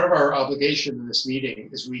of our obligation in this meeting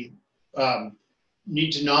is we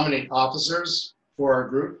need to nominate officers for our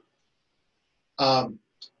group,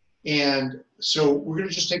 and so we're going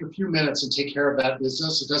to just take a few minutes and take care of that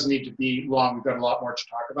business. It doesn't need to be long. We've got a lot more to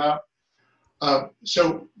talk about.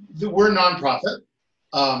 We're a nonprofit.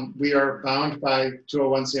 We are bound by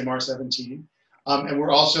 201 CMR 17. And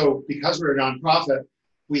we're also, because we're a nonprofit,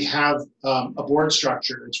 we have a board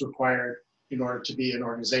structure that's required in order to be an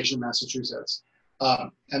organization in Massachusetts.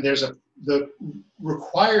 And there's the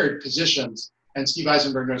required positions, and Steve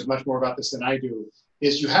Eisenberg knows much more about this than I do,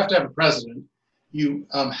 is you have to have a president, you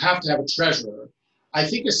have to have a treasurer. I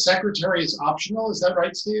think a secretary is optional, is that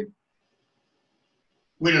right, Steve?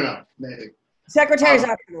 We don't know, maybe. Secretary is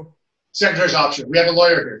optional. Secretary's optional. We have a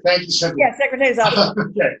lawyer here. Thank you, Cynthia. Yeah, secretary is optional.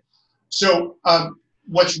 Okay. So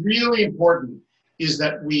what's really important is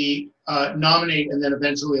that we nominate and then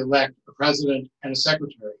eventually elect a president and a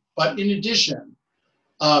secretary. But in addition,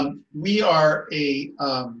 we are a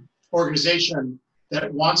organization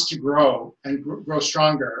that wants to grow and grow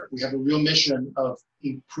stronger. We have a real mission of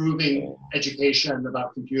improving education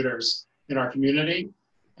about computers in our community.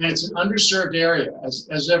 And it's an underserved area.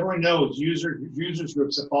 As everyone knows, users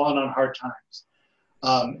groups have fallen on hard times.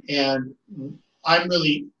 And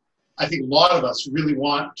I think a lot of us really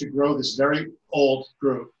want to grow this very old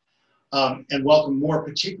group and welcome more,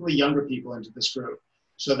 particularly younger people into this group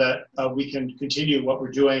so that we can continue what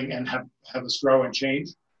we're doing and have us grow and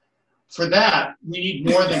change. For that, we need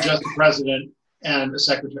more than just a president and a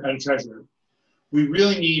secretary and a treasurer. We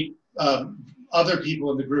really need other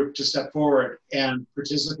people in the group to step forward and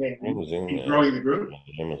participate in growing the group.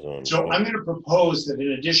 So I'm going to propose that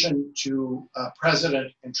in addition to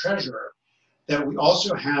president and treasurer, that we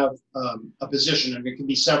also have a position, and it can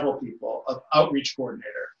be several people, of outreach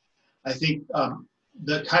coordinator. I think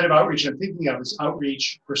the kind of outreach I'm thinking of is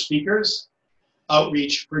outreach for speakers,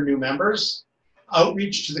 outreach for new members,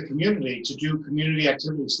 outreach to the community to do community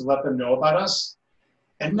activities to let them know about us.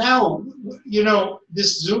 And now, you know,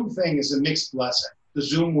 this Zoom thing is a mixed blessing. The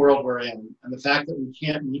Zoom world we're in and the fact that we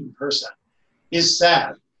can't meet in person is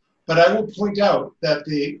sad. But I will point out that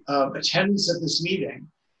the attendance at this meeting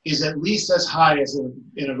is at least as high as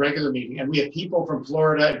in a regular meeting. And we have people from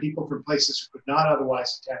Florida and people from places who could not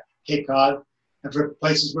otherwise attend, Cape Cod, and for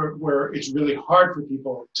places where it's really hard for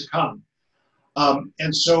people to come.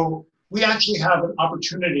 And so we actually have an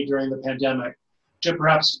opportunity during the pandemic to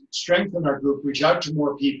perhaps strengthen our group, reach out to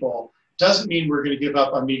more people. Doesn't mean we're going to give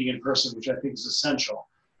up on meeting in person, which I think is essential,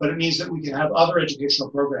 but it means that we can have other educational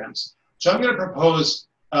programs. So I'm going to propose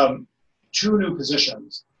 2 new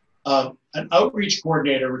positions. An outreach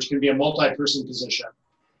coordinator, which can be a multi-person position,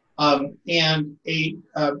 and a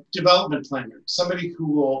development planner, somebody who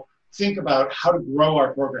will think about how to grow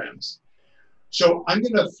our programs. So I'm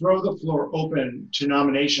going to throw the floor open to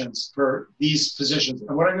nominations for these positions.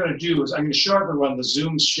 And what I'm going to do is I'm going to show everyone the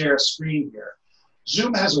Zoom share screen here.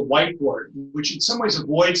 Zoom has a whiteboard, which in some ways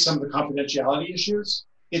avoids some of the confidentiality issues.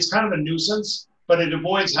 It's kind of a nuisance, but it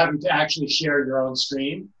avoids having to actually share your own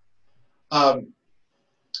screen.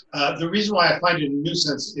 The reason why I find it a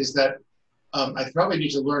nuisance is that I probably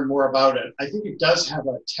need to learn more about it. I think it does have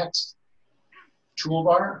a text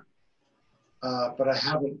toolbar, but I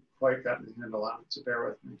haven't quite gotten the handle on it, so bear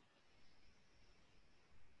with me.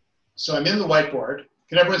 So I'm in the whiteboard.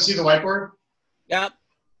 Can everyone see the whiteboard? Yep.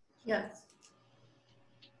 Yes.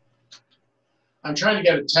 I'm trying to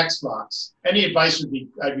get a text box. Any advice would be,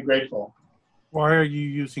 I'd be grateful. Why are you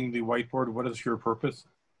using the whiteboard? What is your purpose?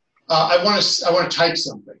 I want to type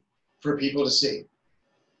something for people to see.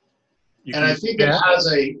 And I think it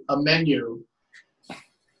has a menu.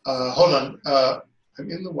 Hold on.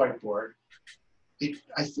 I'm in the whiteboard.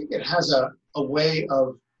 I think it has a way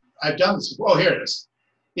of, I've done this before. Oh, here it is.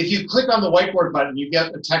 If you click on the whiteboard button, you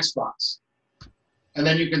get a text box. And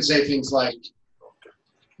then you can say things like,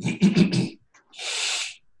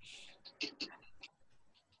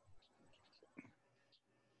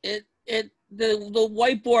 the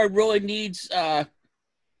whiteboard really needs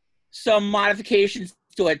some modifications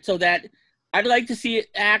to it, so that I'd like to see it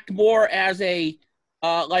act more as a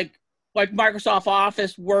like Microsoft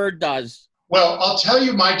Office Word does. Well, I'll tell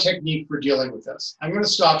you my technique for dealing with this. I'm going to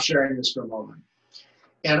stop sharing this for a moment.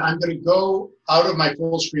 And I'm going to go out of my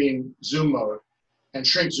full screen Zoom mode and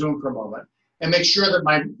shrink Zoom for a moment and make sure that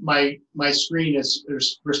my screen is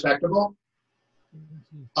respectable.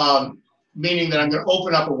 meaning that I'm going to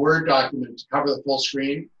open up a Word document to cover the full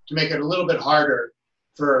screen to make it a little bit harder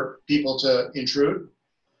for people to intrude.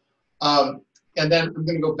 And then I'm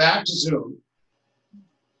going to go back to Zoom.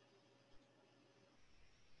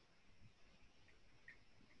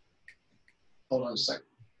 Hold on a second.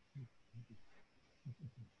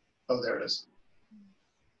 Oh, there it is.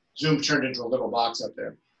 Zoom turned into a little box up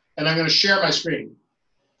there. And I'm going to share my screen.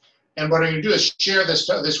 And what I'm going to do is share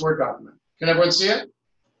this Word document. Can everyone see it?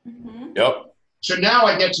 Mm-hmm. Yep. So now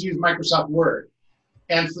I get to use Microsoft Word.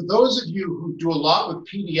 And for those of you who do a lot with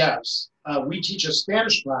PDFs, we teach a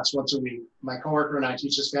Spanish class once a week. My coworker and I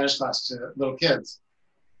teach a Spanish class to little kids.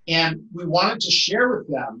 And we wanted to share with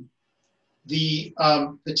them the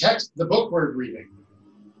text, the book we're reading.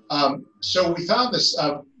 So we found this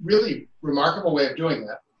really remarkable way of doing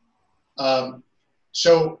that.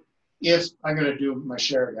 So if I'm going to do my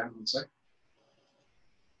share again, one sec.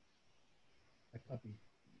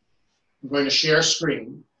 I'm going to share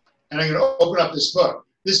screen, and I'm going to open up this book.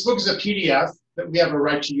 This book is a PDF that we have a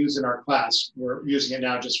right to use in our class. We're using it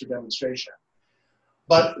now just for demonstration.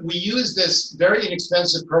 But we use this very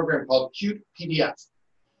inexpensive program called Qt PDF.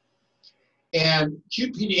 And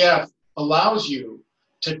Qt PDF allows you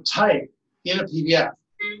to type in a PDF.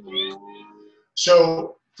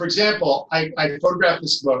 So, for example, I photographed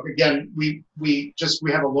this book. Again, we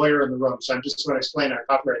have a lawyer in the room, so I'm just going to explain our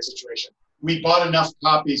copyright situation. We bought enough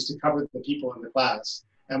copies to cover the people in the class,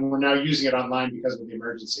 and we're now using it online because of the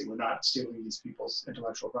emergency. We're not stealing these people's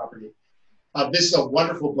intellectual property. This is a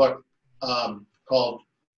wonderful book called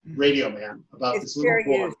Radio Man, about this little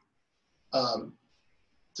boy.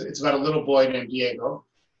 It's about a little boy named Diego,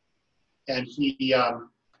 and he's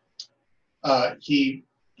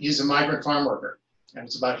a migrant farm worker, and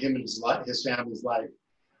it's about him and his family's life.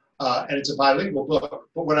 And it's a bilingual book.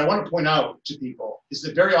 But what I want to point out to people is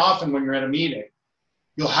that very often when you're at a meeting,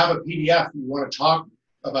 you'll have a PDF and you want to talk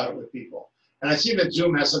about it with people. And I see that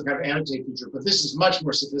Zoom has some kind of annotate feature, but this is much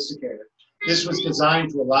more sophisticated. This was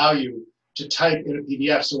designed to allow you to type in a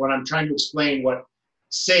PDF. So when I'm trying to explain what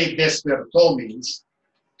 "se despertó" means,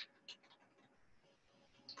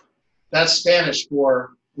 that's Spanish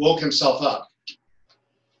for woke himself up.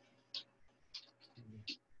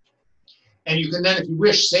 And you can then, if you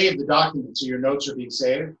wish, save the document so your notes are being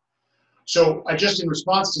saved. So in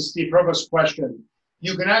response to Steve Provost's question,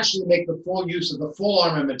 you can actually make the full use of the full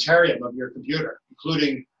armamentarium of your computer,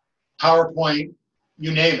 including PowerPoint,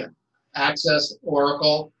 you name it, Access,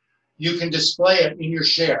 Oracle. You can display it in your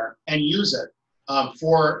share and use it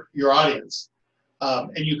for your audience.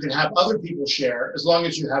 And you can have other people share as long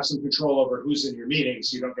as you have some control over who's in your meeting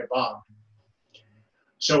so you don't get bombed.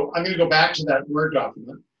 So I'm going to go back to that Word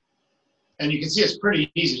document. And you can see it's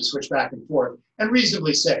pretty easy to switch back and forth and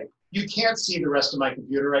reasonably safe. You can't see the rest of my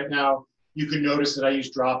computer right now. You can notice that I use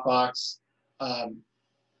Dropbox.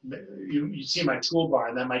 You see my toolbar,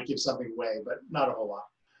 and that might give something away, but not a whole lot.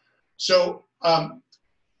 So,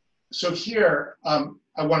 so here,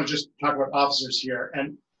 I want to just talk about officers here.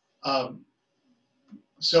 And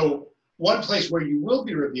so one place where you will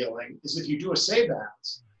be revealing is if you do a save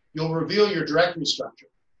as, you'll reveal your directory structure.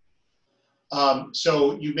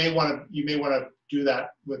 So you may want to do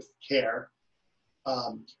that with care.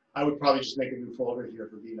 I would probably just make a new folder here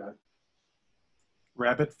for VNet.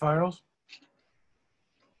 Rabbit files?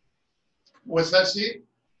 What's that, Steve?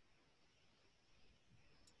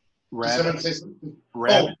 Rabbit. Did someone say something?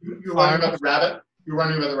 Rabbit. Oh, you're wondering about the rabbit? You're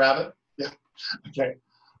wondering about the rabbit? Yeah. Okay.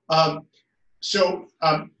 So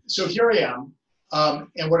here I am.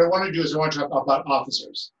 And what I want to do is I want to talk about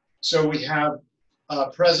officers. So we have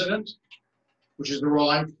president, which is the role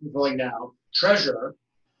I'm fulfilling now, treasurer,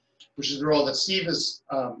 which is the role that Steve is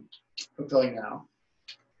fulfilling now.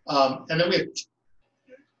 And then we have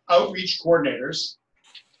outreach coordinators,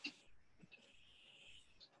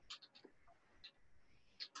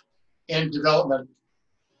 and development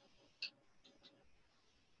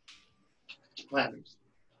planners.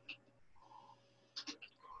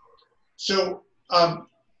 So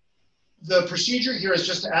the procedure here is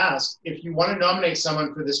just to ask, if you want to nominate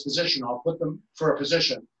someone for this position, I'll put them for a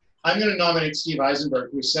position. I'm going to nominate Steve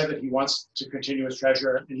Eisenberg, who said that he wants to continue as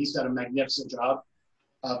treasurer, and he's done a magnificent job.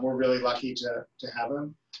 We're really lucky to have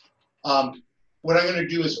him. What I'm going to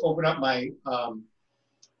do is open up my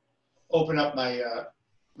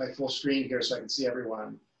my full screen here so I can see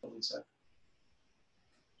everyone. Hold on a sec.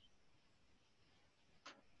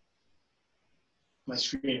 My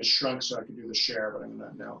screen is shrunk so I can do the share, but I'm going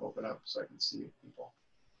to now open up so I can see people.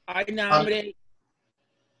 I nominate.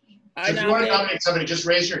 So if you want to nominate somebody, just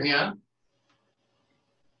raise your hand.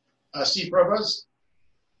 Steve Provost?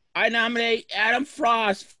 I nominate Adam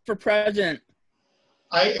Frost for president.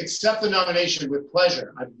 I accept the nomination with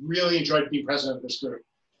pleasure. I've really enjoyed being president of this group.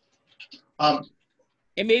 And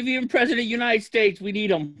maybe even president of the United States. We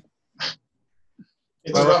need him.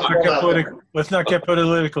 Well, let's not get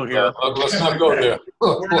political here. Let's not go there.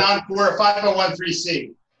 We're a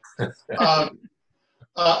 501(c)(3).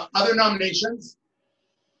 Other nominations?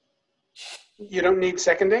 You don't need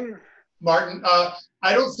seconding? Martin,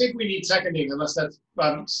 I don't think we need seconding unless that's,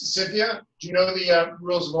 Cynthia, do you know the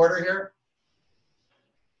rules of order here?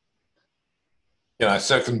 Can I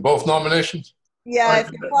second both nominations? Yeah,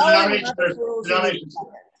 if you're following Robert's rules, you need a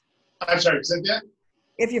second. I'm sorry, Cynthia?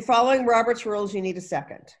 If you're following Robert's rules, you need a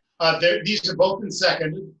second. These have both been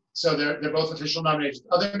seconded, so they're both official nominations.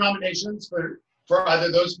 Other nominations for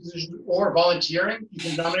either those positions or volunteering? You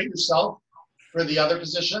can nominate yourself for the other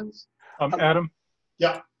positions. Adam?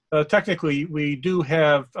 Yeah. Technically, we do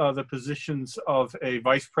have the positions of a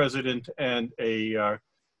vice president and a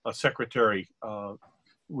secretary.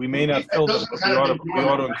 We may not fill them, but we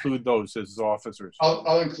ought to include those as officers.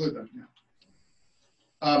 I'll include them.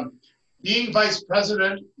 Yeah. Being vice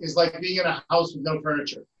president is like being in a house with no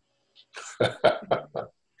furniture.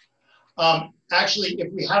 Actually,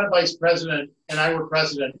 if we had a vice president and I were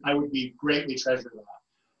president, I would be greatly treasured that.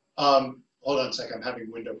 Hold on a second, I'm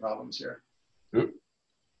having window problems here.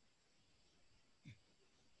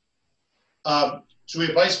 So we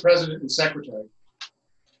have vice president and secretary.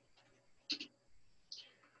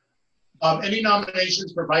 Any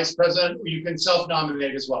nominations for vice president? You can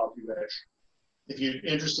self-nominate as well if you wish, if you're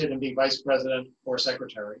interested in being vice president or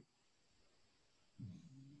secretary.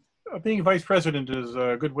 Being vice president is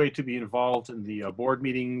a good way to be involved in the board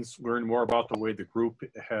meetings, learn more about the way the group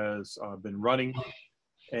has been running,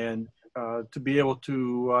 and to be able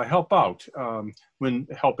to help out when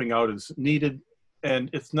helping out is needed.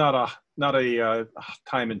 And it's not a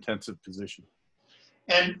time-intensive position.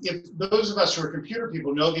 And if those of us who are computer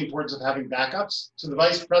people know the importance of having backups, so the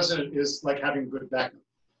vice president is like having good backup.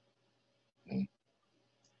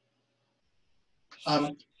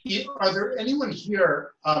 Are there anyone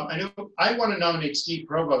here? I know I want to nominate Steve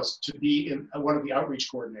Provost to be in one of the outreach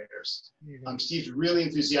coordinators. Steve's really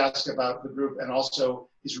enthusiastic about the group and also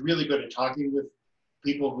is really good at talking with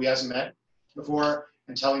people who he hasn't met before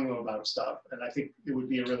and telling them about stuff. And I think it would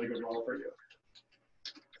be a really good role for you.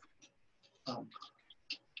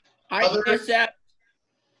 Are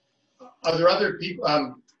there other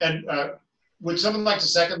people? Would someone like to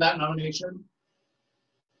second that nomination?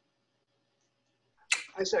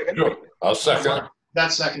 I second. Sure, I'll second.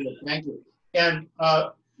 That's seconded. Thank you. And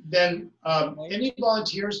then any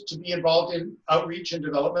volunteers to be involved in outreach and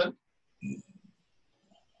development?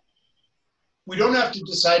 We don't have to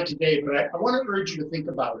decide today, but I want to urge you to think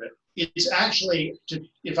about it. It's actually,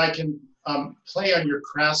 if I can play on your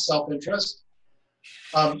crass self-interest,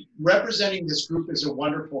 representing this group is a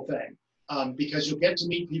wonderful thing because you'll get to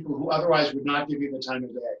meet people who otherwise would not give you the time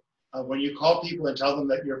of day. When you call people and tell them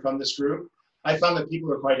that you're from this group, I found that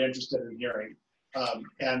people are quite interested in hearing.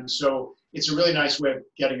 And so it's a really nice way of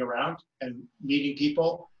getting around and meeting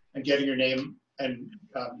people and getting your name and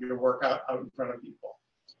your work out in front of people.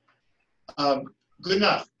 Good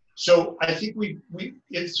enough. So I think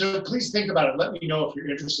so please think about it. Let me know if you're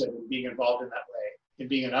interested in being involved in that way, in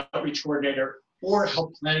being an outreach coordinator or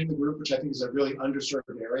help planning the group, which I think is a really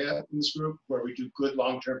underserved area in this group where we do good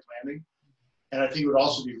long-term planning. And I think it would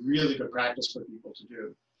also be really good practice for people to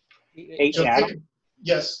do. Hey, so Adam.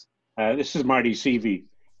 Yes. This is Marty Seavey.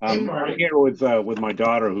 Hey, Marty. I'm here with my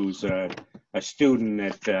daughter, who's a student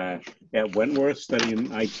at Wentworth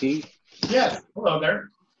studying IT. Yes. Hello there.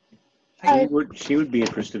 She would be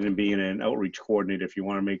interested in being an outreach coordinator if you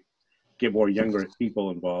want to get more younger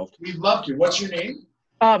people involved. We'd love to. What's your name?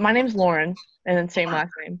 My name's Lauren, and then same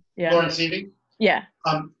last name. Yeah. Lauren Seavey? Yeah.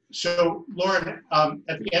 So Lauren,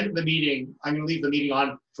 at the end of the meeting, I'm going to leave the meeting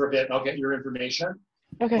on for a bit and I'll get your information.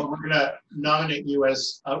 Okay. But we're going to nominate you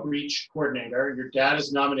as outreach coordinator. Your dad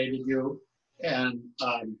has nominated you, and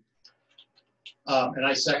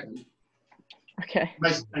I second. Okay.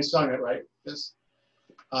 I sung it right. Yes.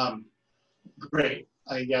 Great.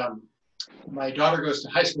 My daughter goes to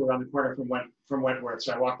high school around the corner from Wentworth,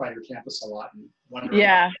 so I walk by your campus a lot and wonder.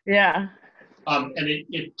 Yeah. Yeah. And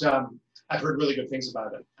I've heard really good things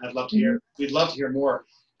about it. I'd love to hear. We'd love to hear more.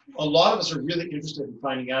 A lot of us are really interested in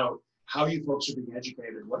finding out how you folks are being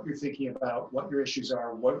educated, what you're thinking about, what your issues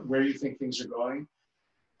are, where you think things are going.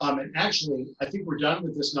 And actually, I think we're done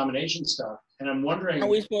with this nomination stuff. And I'm wondering. Are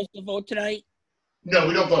we supposed to vote tonight? No,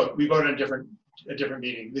 we don't vote. We vote on a different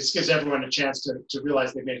meeting. This gives everyone a chance to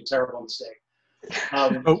realize they made a terrible mistake.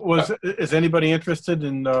 Is anybody interested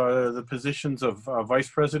in the positions of vice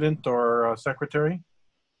president or secretary?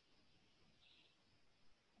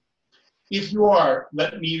 if you are,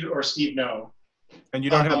 let me or Steve know. And you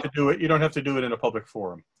don't have to do it. You don't have to do it in a public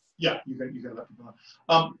forum. Yeah, you can let people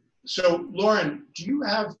know. So Lauren, do you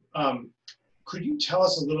have? Could you tell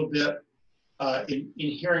us a little bit in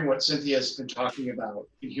hearing what Cynthia has been talking about,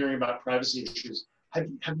 in hearing about privacy issues?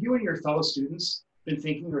 Have you and your fellow students been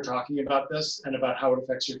thinking or talking about this and about how it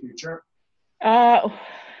affects your future?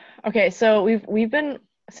 Okay, so we've been,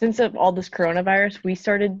 since all this coronavirus, we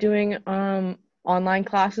started doing online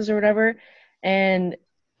classes or whatever, and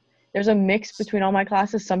there's a mix between all my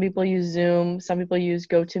classes. Some people use Zoom, some people use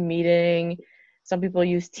GoToMeeting, some people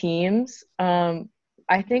use Teams.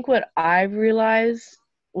 I think what I've realized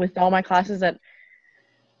with all my classes that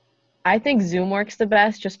I think Zoom works the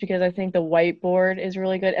best, just because I think the whiteboard is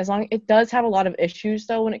really good. It does have a lot of issues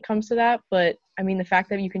though when it comes to that, but I mean the fact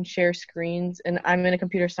that you can share screens, and I'm in a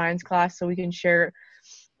computer science class, so we can share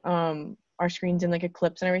our screens in like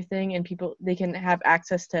Eclipse and everything, and they can have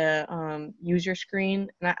access to use your screen,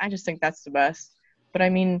 and I just think that's the best. But I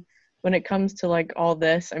mean, when it comes to like all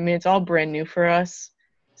this, I mean it's all brand new for us,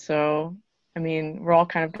 so I mean we're all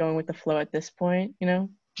kind of going with the flow at this point, you know.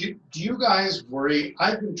 Do you guys worry?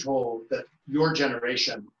 I've been told that your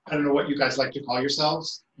generation, I don't know what you guys like to call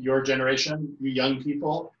yourselves, your generation, you young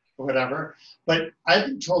people or whatever, but I've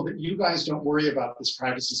been told that you guys don't worry about this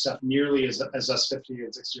privacy stuff nearly as us 50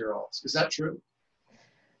 and 60-year-olds. Is that true?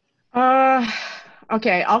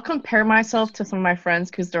 Okay, I'll compare myself to some of my friends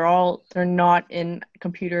because they're not in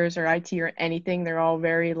computers or IT or anything. They're all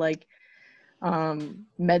very like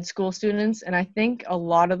med school students, and I think a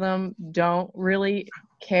lot of them don't really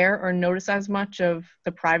care or notice as much of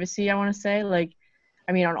the privacy, I want to say. Like,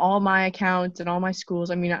 I mean, on all my accounts and all my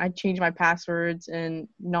schools, I mean, I change my passwords and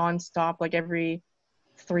nonstop, like every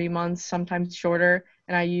 3 months, sometimes shorter.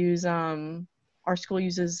 And I use, our school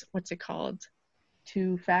uses, what's it called?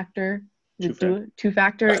 Two-factor?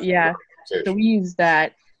 Two-factor, yeah. So we use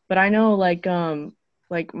that. But I know like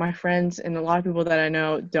my friends and a lot of people that I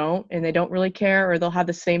know don't, and they don't really care, or they'll have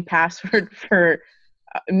the same password for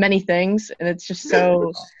many things, and it's just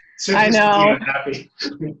so I know.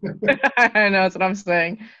 I know, that's what I'm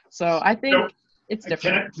saying. So I think it's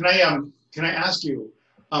different. Can I ask you,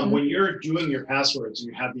 when you're doing your passwords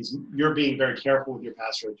and you have these, you're being very careful with your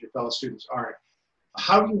passwords, your fellow students aren't.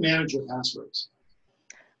 How do you manage your passwords?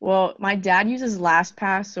 Well, my dad uses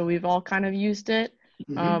LastPass, so we've all kind of used it.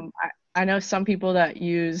 I know some people that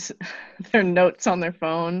use their notes on their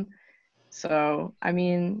phone. So, I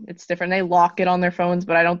mean, it's different. They lock it on their phones,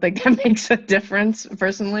 but I don't think that makes a difference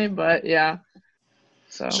personally, but yeah.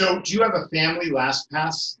 So do you have a family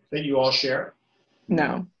LastPass that you all share?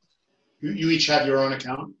 No. You each have your own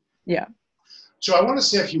account? Yeah. So I want to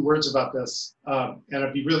say a few words about this, and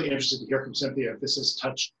I'd be really interested to hear from Cynthia if this has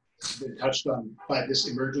been touched on by this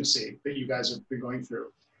emergency that you guys have been going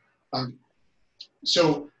through.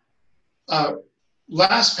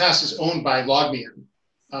 LastPass is owned by LogMeIn,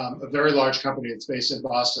 a very large company. It's based in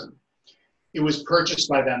Boston. It was purchased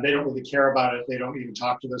by them. They don't really care about it. They don't even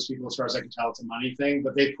talk to those people, as far as I can tell. It's a money thing,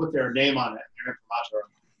 but they put their name on it, their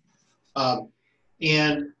imprimatur.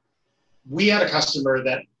 And we had a customer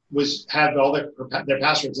that had all their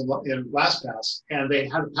passwords in LastPass, and they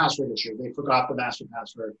had a password issue. They forgot the master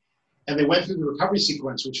password, and they went through the recovery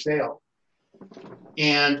sequence, which failed.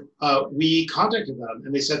 And we contacted them,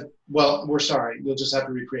 and they said, "Well, we're sorry. You'll just have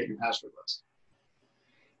to recreate your password list."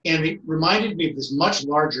 And it reminded me of this much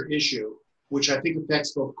larger issue, which I think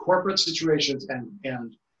affects both corporate situations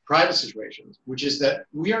and private situations, which is that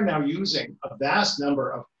we are now using a vast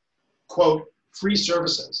number of, quote, free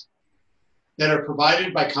services that are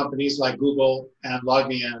provided by companies like Google and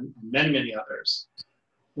LogMeIn and many, many others,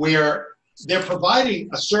 where they're providing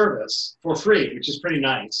a service for free, which is pretty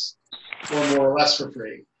nice, or more or less for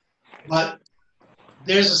free. But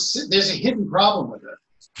there's a hidden problem with it.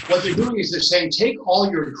 What they're doing is they're saying, take all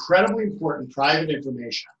your incredibly important private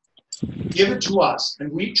information, give it to us,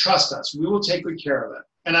 and we trust us. We will take good care of it.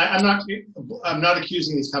 And I'm not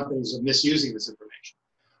accusing these companies of misusing this information.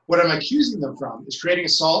 What I'm accusing them from is creating a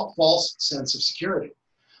false sense of security.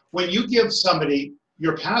 When you give somebody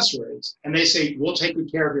your passwords and they say, we'll take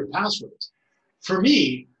good care of your passwords, for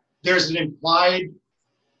me, there's an implied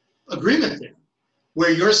agreement there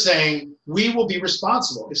where you're saying, we will be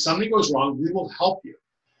responsible. If something goes wrong, we will help you.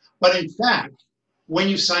 But in fact, when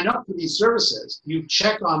you sign up for these services, you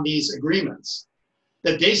check on these agreements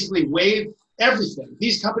that basically waive everything.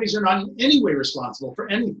 These companies are not in any way responsible for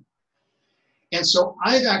anything. And so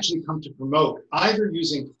I've actually come to promote either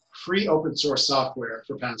using free open source software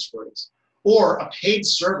for passwords or a paid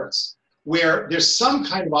service where there's some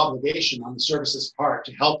kind of obligation on the service's part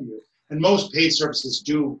to help you. And most paid services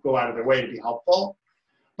do go out of their way to be helpful.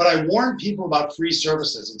 But I warn people about free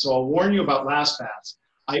services, and so I'll warn you about LastPass.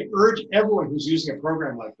 I urge everyone who's using a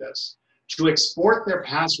program like this to export their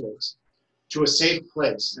passwords to a safe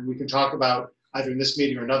place, and we can talk about either in this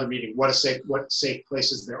meeting or another meeting what safe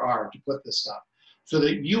places there are to put this stuff, so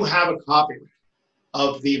that you have a copy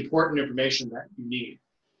of the important information that you need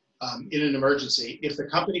in an emergency. If the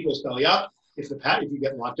company goes belly up, if you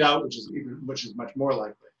get locked out, which is much more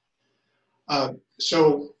likely.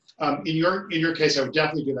 In your case, I would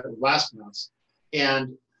definitely do that with LastPass,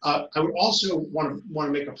 and I would also want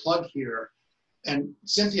to make a plug here. And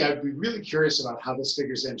Cynthia, I'd be really curious about how this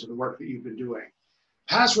figures into the work that you've been doing.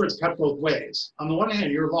 Passwords cut both ways. On the one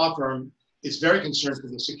hand, your law firm is very concerned for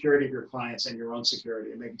the security of your clients and your own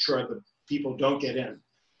security and making sure that people don't get in.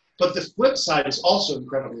 But the flip side is also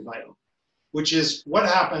incredibly vital, which is what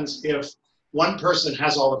happens if one person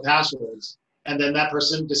has all the passwords and then that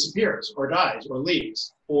person disappears or dies or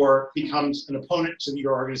leaves or becomes an opponent to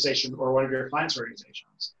your organization or one of your clients'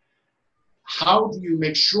 organizations. How do you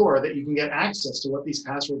make sure that you can get access to what these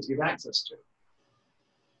passwords give access to?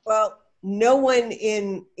 Well, no one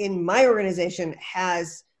in my organization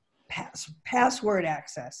has password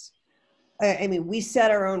access. I mean, we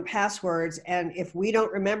set our own passwords, and if we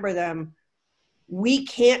don't remember them, we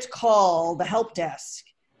can't call the help desk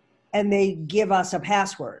and they give us a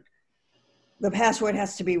password. The password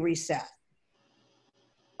has to be reset.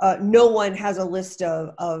 No one has a list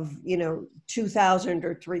of 2,000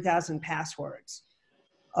 or 3,000 passwords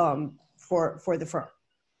for the firm.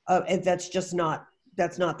 And that's not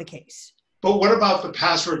the case. But what about the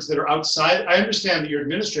passwords that are outside? I understand that your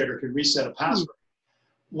administrator can reset a password.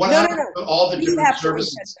 What happens with all the different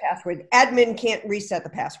services? Reset the password. Admin can't reset the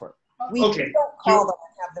password. We don't call them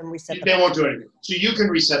and have them reset the password. They won't do anything. So you can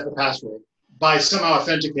reset the password by somehow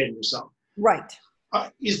authenticating yourself. Right.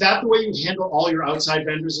 Is that the way you handle all your outside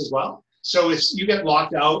vendors as well? So if you get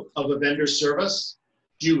locked out of a vendor's service,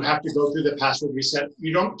 do you have to go through the password reset?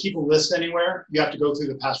 You don't keep a list anywhere. You have to go through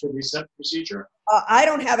the password reset procedure. I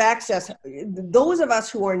don't have access. Those of us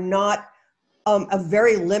who are not a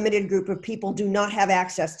very limited group of people do not have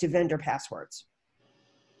access to vendor passwords.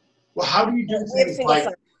 Well, how do you do things like,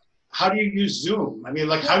 how do you use Zoom? I mean,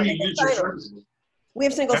 like, how do you use your services? We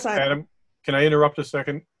have single sign-on. Adam, can I interrupt a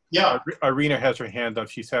second? Yeah. Irina has her hand up.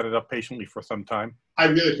 She's had it up patiently for some time. I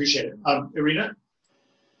really appreciate it. Irina?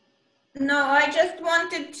 No, I just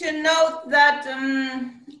wanted to note that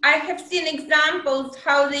I have seen examples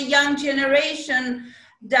how the young generation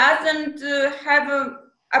doesn't have a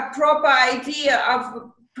proper idea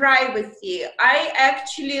of privacy. I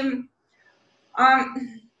actually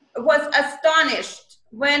was astonished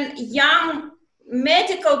when young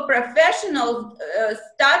medical professionals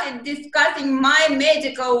started discussing my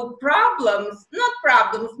medical problems, not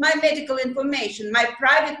problems, my medical information, my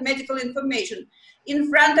private medical information, in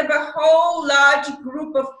front of a whole large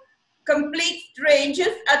group of complete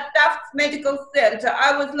strangers at Tufts Medical Center.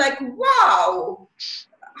 I was like, wow,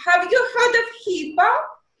 have you heard of HIPAA?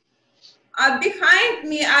 Behind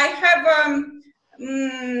me, I have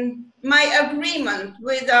my agreement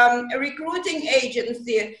with a recruiting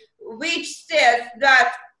agency, which says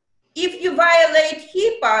that if you violate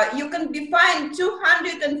HIPAA, you can be fined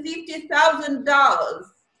 $250,000.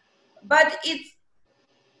 But it's,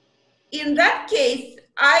 in that case,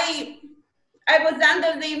 I was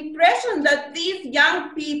under the impression that these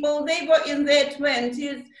young people, they were in their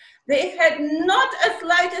 20s, they had not a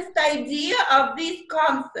slightest idea of this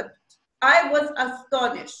concept. I was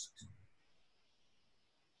astonished.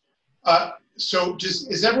 So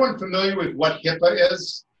is everyone familiar with what HIPAA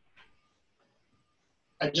is?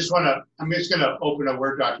 I'm just gonna open a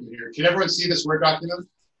Word document here. Can everyone see this Word document?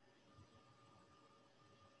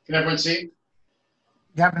 Can everyone see?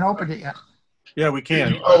 You haven't opened it yet. Yeah, we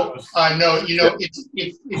can. No, it's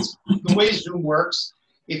the way Zoom works.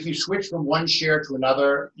 If you switch from one share to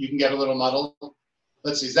another, you can get a little muddled.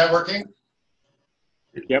 Let's see, is that working?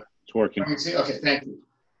 Yep, it's working. See? Okay, thank you.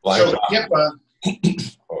 Like so HIPAA.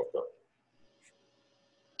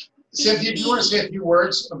 Cynthia, do you want to say a few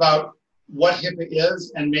words about what HIPAA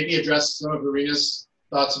is and maybe address some of Irina's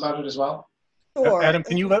thoughts about it as well? Sure. Adam,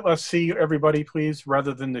 can you let us see everybody, please,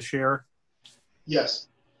 rather than the share? Yes.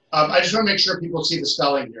 I just want to make sure people see the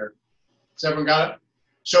spelling here. Has everyone got it?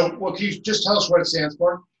 So, well, can you just tell us what it stands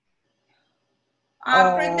for?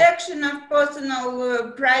 Protection of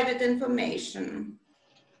personal private information.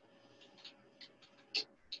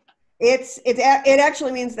 It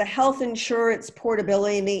actually means the Health Insurance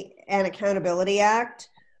Portability and Accountability Act,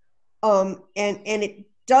 and it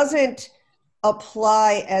doesn't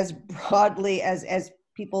apply as broadly as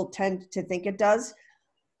people tend to think it does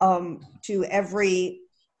to every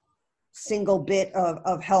single bit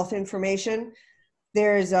of health information.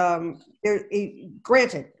 There's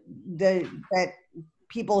granted that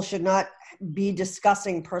people should not be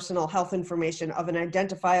discussing personal health information of an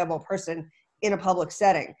identifiable person in a public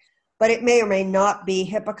setting, but it may or may not be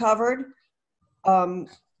HIPAA covered.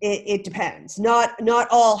 It depends. Not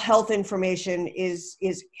all health information is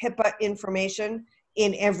HIPAA information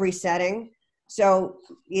in every setting. So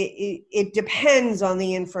it depends on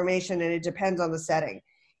the information and it depends on the setting.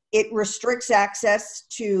 It restricts access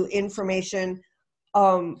to information,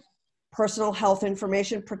 personal health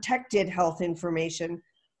information, protected health information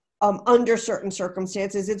under certain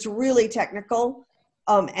circumstances. It's really technical,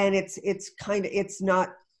 and it's not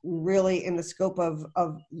really in the scope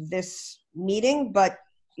of this meeting, but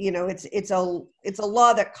it's a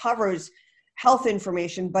law that covers health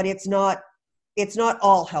information, but it's not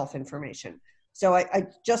all health information. So I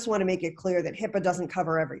just want to make it clear that HIPAA doesn't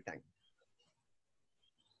cover everything.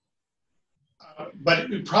 But it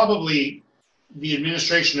would probably, the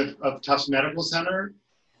administration of Tufts Medical Center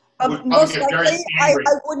would most probably get very likely, angry.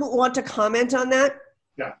 I wouldn't want to comment on that.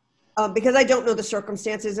 Yeah. Because I don't know the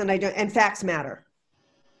circumstances, and facts matter.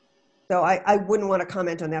 So I wouldn't want to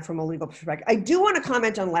comment on that from a legal perspective. I do want to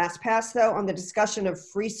comment on LastPass, though, on the discussion of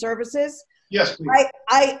free services. Yes, please.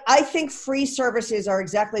 I think free services are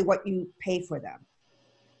exactly what you pay for them.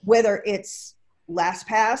 Whether it's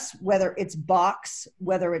LastPass, whether it's Box,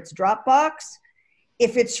 whether it's Dropbox.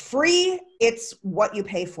 If it's free, it's what you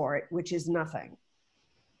pay for it, which is nothing.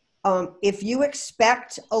 If you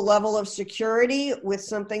expect a level of security with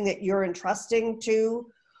something that you're entrusting to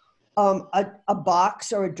a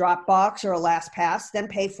Box or a Dropbox or a LastPass, then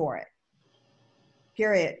pay for it.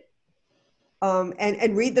 Period.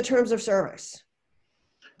 And read the terms of service.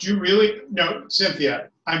 Do you really, no, Cynthia,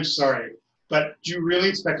 I'm sorry, but do you really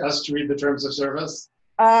expect us to read the terms of service?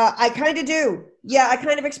 I kind of do. Yeah, I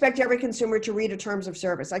kind of expect every consumer to read a terms of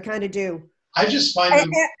service. I kind of do. I just find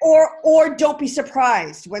them... Or don't be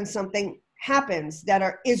surprised when something happens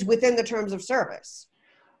that is within the terms of service.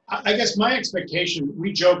 I guess my expectation,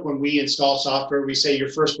 we joke when we install software, we say your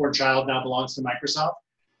firstborn child now belongs to Microsoft.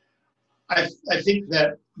 I think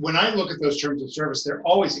that when I look at those terms of service, they're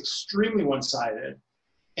always extremely one-sided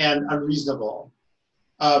and unreasonable.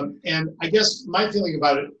 And I guess my feeling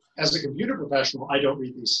about it, as a computer professional, I don't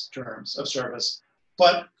read these terms of service,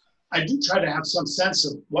 but I do try to have some sense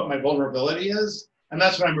of what my vulnerability is. And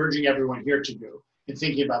that's what I'm urging everyone here to do in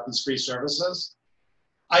thinking about these free services.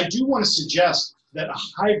 I do want to suggest that a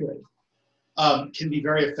hybrid can be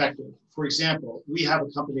very effective. For example, we have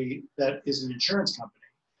a company that is an insurance company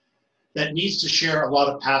that needs to share a lot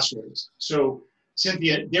of passwords. So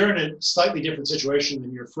Cynthia, they're in a slightly different situation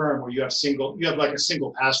than your firm, where you have like a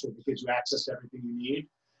single password that gives you access to everything you need.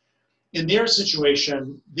 In their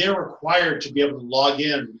situation, they're required to be able to log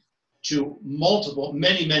in to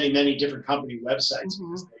many different company websites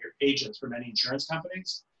because they're agents for many insurance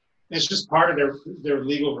companies. And it's just part of their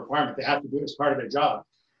legal requirement. They have to do it as part of their job.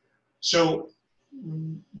 So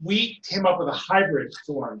we came up with a hybrid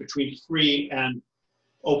form between free and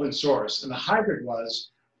open source. And the hybrid was,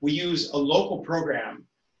 we use a local program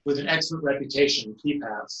with an excellent reputation,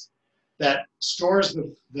 KeyPass, that stores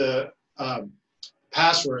the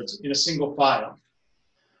passwords in a single file.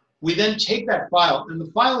 We then take that file, and the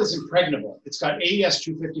file is impregnable. It's got AES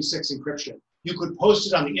 256 encryption. You could post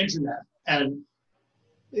it on the internet, and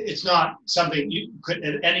it's not something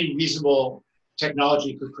any reasonable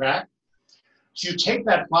technology could crack. So you take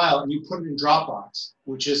that file and you put it in Dropbox,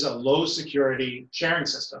 which is a low security sharing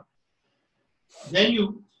system. Then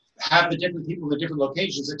you have the different people in the different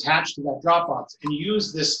locations attached to that Dropbox and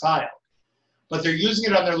use this file. But they're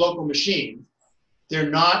using it on their local machine. They're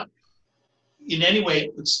not in any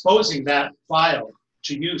way exposing that file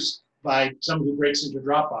to use by someone who breaks into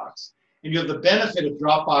Dropbox. And you have the benefit of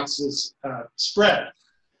Dropbox's spread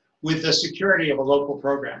with the security of a local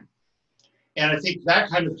program. And I think that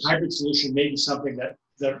kind of hybrid solution may be something that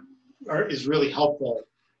is really helpful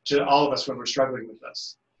to all of us when we're struggling with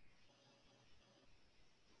this.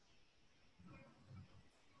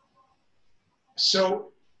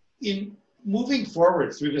 So in moving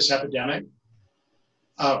forward through this pandemic,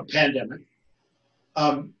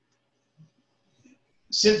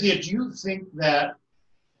 Cynthia, do you think that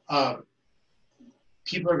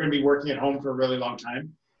people are going to be working at home for a really long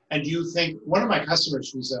time? And do you think, one of my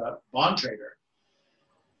customers who's a bond trader,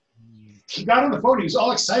 he got on the phone, he was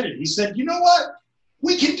all excited. He said, you know what?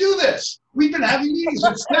 We can do this. We've been having meetings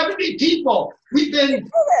with 70 people. We've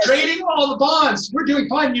been trading all the bonds. We're doing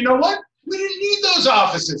fine. You know what? We didn't need those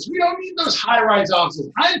offices. We don't need those high-rise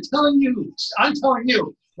offices. I'm telling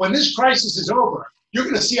you, when this crisis is over, you're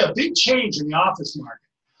going to see a big change in the office market.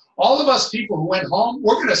 all of us people who went home,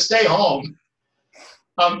 we're going to stay home.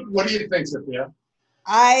 What do you think, Cynthia?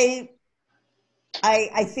 I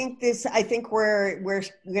think we're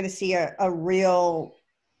going to see a real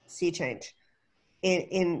sea change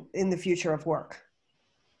in the future of work.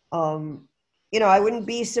 I wouldn't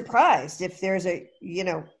be surprised if there's I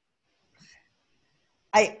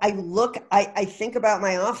think about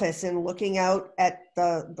my office and looking out at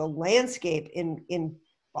the landscape in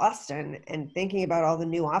Boston and thinking about all the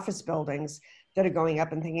new office buildings that are going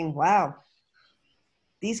up and thinking, wow,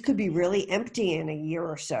 these could be really empty in a year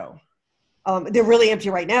or so. They're really empty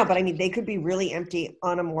right now, but I mean, they could be really empty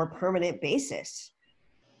on a more permanent basis.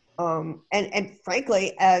 And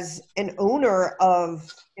frankly, as an owner of,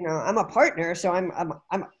 I'm a partner, so I'm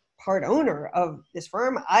a part owner of this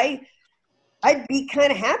firm. I'd be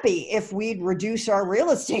kind of happy if we'd reduce our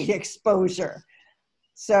real estate exposure.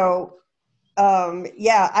 So,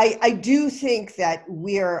 I do think that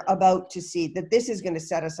we're about to see that this is going to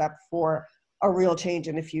set us up for a real change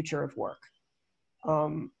in the future of work.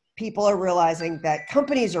 People are realizing that,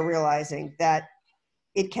 companies are realizing that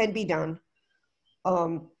it can be done.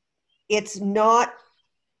 It's not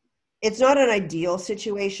an ideal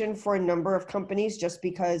situation for a number of companies just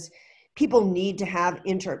because people need to have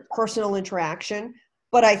personal interaction.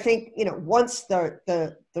 But I think, once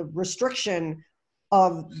the restriction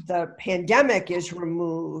of the pandemic is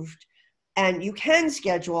removed and you can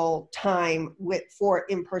schedule time for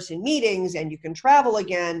in-person meetings and you can travel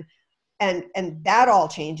again, and that all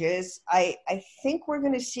changes, I think we're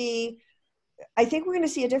going to see a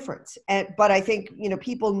difference. But I think,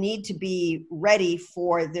 people need to be ready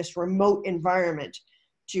for this remote environment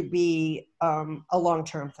to be a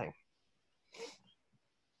long-term thing.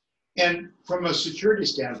 And from a security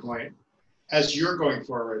standpoint, as you're going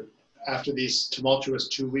forward after these tumultuous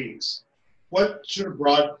 2 weeks, what sort of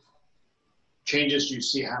broad changes do you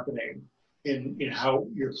see happening in how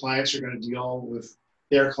your clients are going to deal with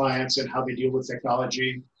their clients and how they deal with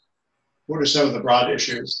technology? What are some of the broad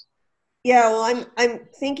issues? Yeah, well, I'm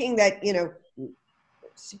thinking that,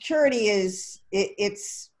 security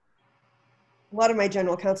it's a lot of my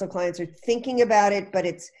general counsel clients are thinking about it, but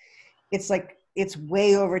it's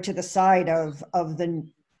way over to the side of the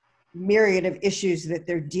myriad of issues that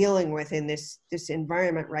they're dealing with in this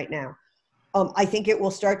environment right now. I think it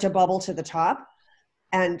will start to bubble to the top,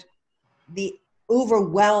 and the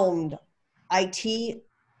overwhelmed IT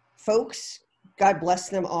folks, God bless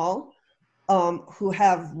them all, who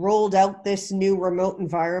have rolled out this new remote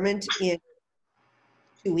environment in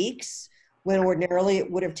 2 weeks, when ordinarily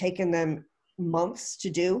it would have taken them months to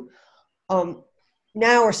do.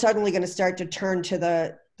 Now we're suddenly going to start to turn to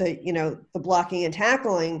the blocking and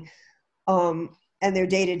tackling, and their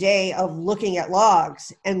day-to-day of looking at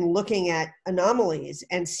logs and looking at anomalies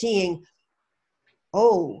and seeing,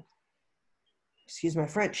 oh, excuse my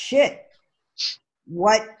French, shit,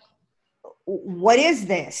 what is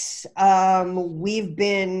this? We've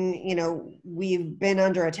been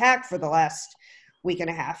under attack for the last week and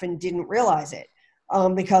a half and didn't realize it,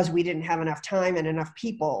 because we didn't have enough time and enough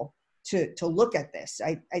people to look at this.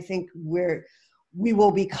 I think we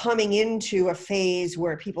will be coming into a phase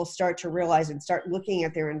where people start to realize and start looking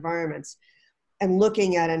at their environments and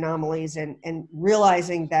looking at anomalies and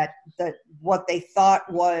realizing that what they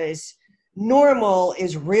thought was normal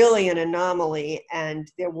is really an anomaly,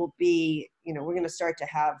 and there will be, we're going to start to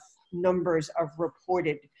have numbers of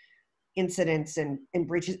reported incidents and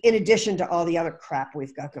breaches, in addition to all the other crap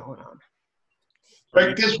we've got going on.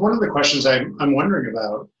 Right, because one of the questions I'm wondering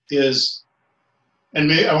about is, and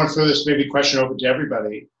maybe I want to throw this question over to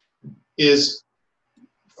everybody, is...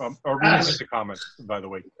 Irina has a comment, by the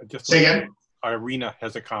way. Say again? Irina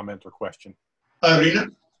has a comment or question. Irina?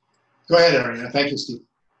 Go ahead, Irina. Thank you, Steve.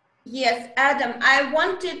 Yes, Adam, I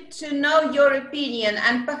wanted to know your opinion,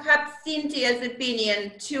 and perhaps Cynthia's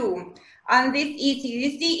opinion too, on this issue.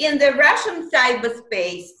 You see, in the Russian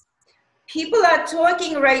cyberspace, people are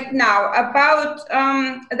talking right now about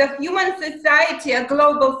the human society, a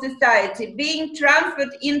global society, being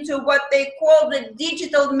transferred into what they call the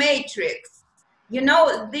digital matrix.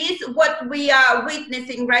 This, what we are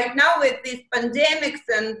witnessing right now with these pandemics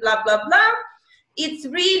and blah, blah, blah, it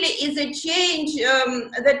really is a change,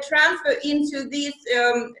 the transfer into this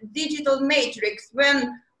digital matrix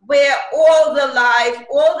where all the life,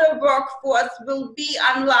 all the workforce will be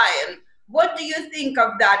online. What do you think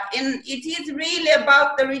of that? And it is really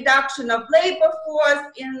about the reduction of labor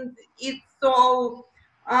force, and it's also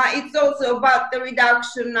about the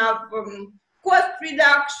reduction of cost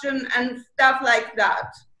reduction and stuff like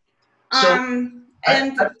that.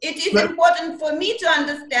 And it is important for me to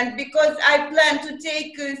understand, because I plan to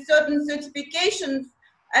take certain certifications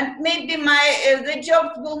and maybe the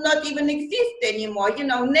jobs will not even exist anymore. You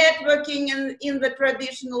know, networking in the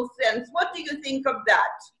traditional sense. What do you think of that?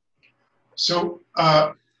 So,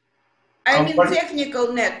 I mean, technical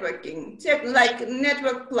networking, like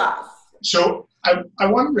Network Plus. So I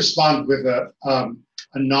want to respond with a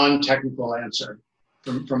non-technical answer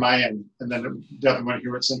from my end, and then definitely want to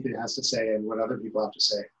hear what Cynthia has to say and what other people have to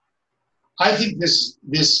say. I think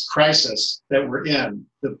this crisis that we're in,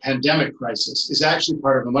 the pandemic crisis, is actually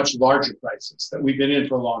part of a much larger crisis that we've been in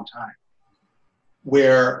for a long time,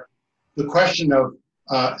 where the question of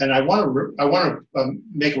and I want to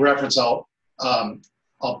make a reference. I'll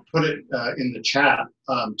put it in the chat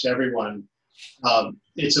to everyone.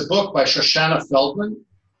 It's a book by Shoshana Feldman,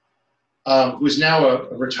 who's now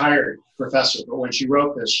a retired professor, but when she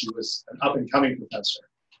wrote this, she was an up-and-coming professor.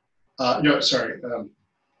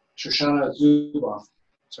 Shoshana Zuboff,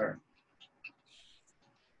 sorry.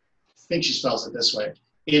 I think she spells it this way.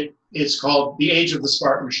 It's called The Age of the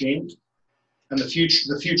Smart Machine and the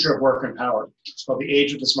Future of Work and Power. It's called The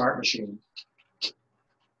Age of the Smart Machine.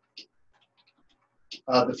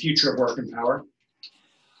 The Future of Work and Power.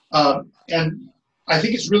 And I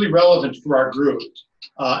think it's really relevant for our group.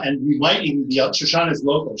 And we might even be, Shoshana is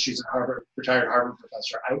local. She's a retired Harvard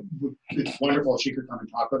professor. It's wonderful if she could come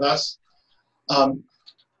and talk with us.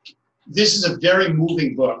 This is a very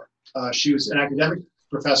moving book. She was an academic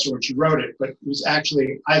professor when she wrote it, but it was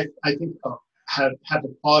actually, I think, had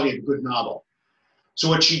the quality of a good novel. So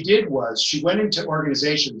what she did was she went into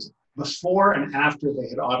organizations before and after they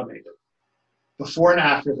had automated. Before and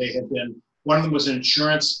after they had been, one of them was an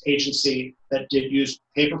insurance agency that did use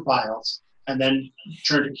paper files and then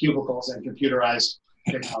turned to cubicles and computerized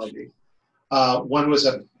technology. One was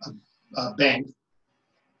a bank,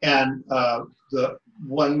 and the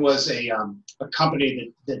one was a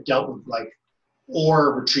company that dealt with like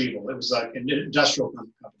ore retrieval. It was like an industrial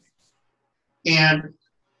company. And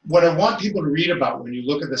what I want people to read about when you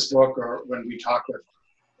look at this book or when we talk with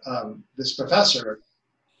this professor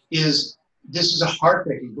is this is a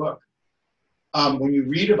heartbreaking book. When you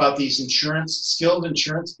read about these skilled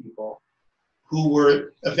insurance people who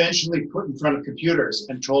were eventually put in front of computers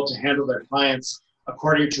and told to handle their clients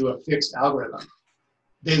according to a fixed algorithm,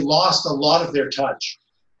 they lost a lot of their touch.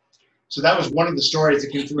 So that was one of the stories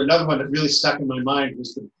that came through. Another one that really stuck in my mind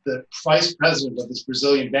was the vice president of this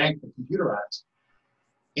Brazilian bank that computerized.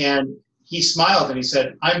 And he smiled and he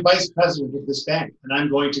said, I'm vice president of this bank and I'm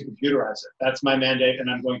going to computerize it. That's my mandate and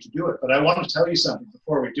I'm going to do it. But I want to tell you something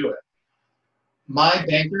before we do it. My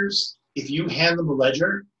bankers, if you hand them a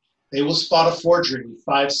ledger, they will spot a forgery in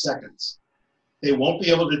 5 seconds. They won't be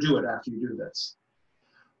able to do it after you do this.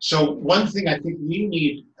 So one thing I think we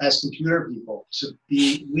need as computer people to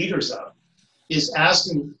be leaders of is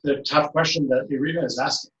asking the tough question that Irina is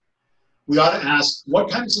asking. We ought to ask, what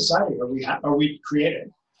kind of society are we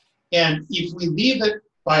creating? And if we leave it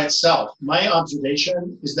by itself, my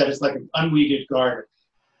observation is that it's like an unweeded garden,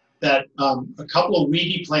 that a couple of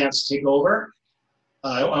weedy plants take over.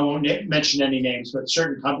 I won't mention any names, but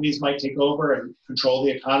certain companies might take over and control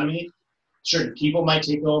the economy. Certain people might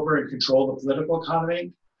take over and control the political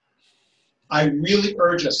economy. I really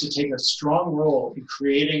urge us to take a strong role in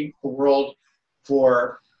creating a world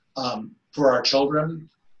for our children,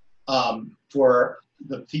 for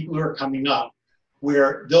the people who are coming up,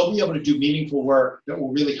 where they'll be able to do meaningful work that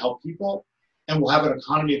will really help people, and we'll have an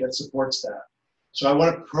economy that supports that. So I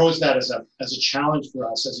want to pose that as a challenge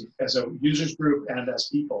for us as a users group and as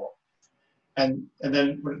people. And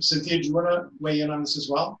then Cynthia, do you want to weigh in on this as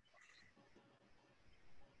well?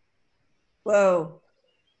 Whoa,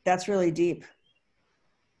 that's really deep.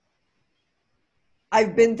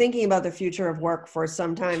 I've been thinking about the future of work for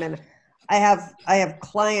some time, and I have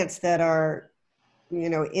clients that are,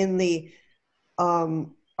 in the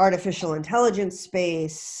artificial intelligence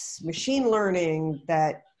space, machine learning,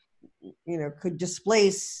 that could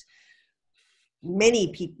displace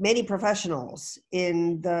many professionals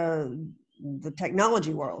in the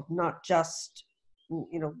technology world, not just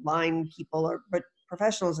line people, but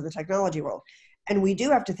professionals in the technology world. And we do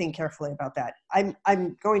have to think carefully about that.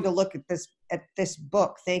 I'm going to look at this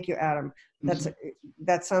book. Thank you, Adam.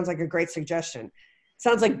 That sounds like a great suggestion.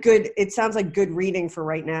 It sounds like good reading for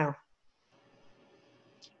right now.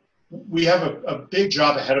 We have a big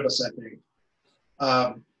job ahead of us, I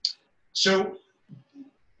think. So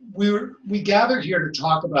we gathered here to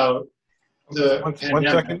talk about the pandemic. 1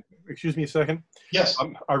 second. Excuse me a second. Yes.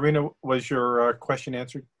 Irina, was your question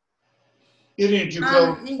answered? Did you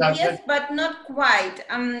feel yes, but not quite.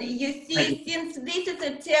 You see, since this is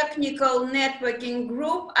a technical networking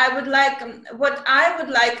group, I would like,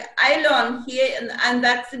 I learn here, and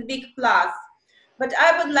that's a big plus. but I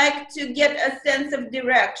would like to get a sense of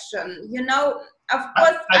direction. You know, of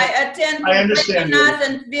course, I attend webinars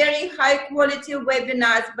and very high quality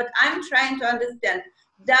webinars, but I'm trying to understand,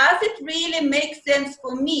 does it really make sense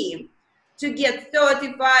for me to get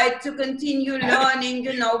certified, to continue learning?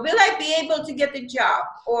 You know, will I be able to get a job?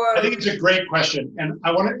 Or I think it's a great question, and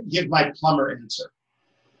I want to give my plumber answer.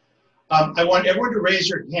 I want everyone to raise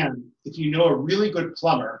your hand if you know a really good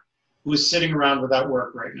plumber who is sitting around without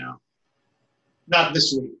work right now. Not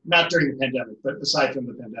this week, not during the pandemic, but aside from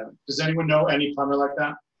the pandemic. Does anyone know any plumber like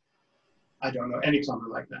that? I don't know any plumber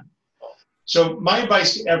like that. So my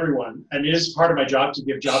advice to everyone, and it is part of my job to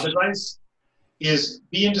give job advice, is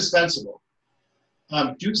be indispensable.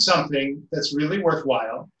 Do something that's really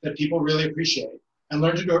worthwhile, that people really appreciate, and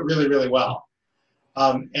learn to do it really, really well.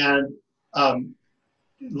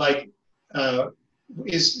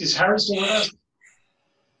 Is Harry still with us?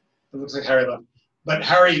 It looks like Harry left. But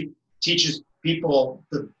Harry teaches people,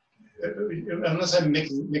 unless I'm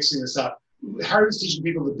mixing this up, Harry was teaching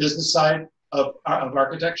people the business side of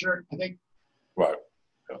architecture, I think. Right.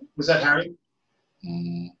 Was that Harry?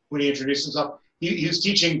 When he introduced himself? He was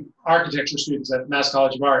teaching architecture students at Mass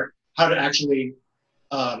College of Art how to actually,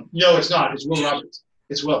 no, it's not, it's Will Roberts.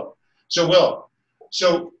 It's Will. So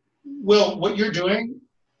Will, what you're doing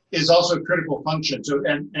is also a critical function. So,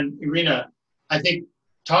 and Irina, I think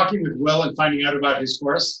talking with Will and finding out about his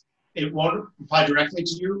course, it won't apply directly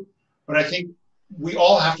to you, but I think we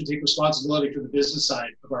all have to take responsibility for the business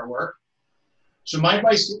side of our work. So my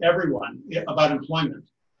advice to everyone about employment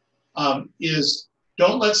is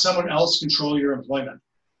don't let someone else control your employment.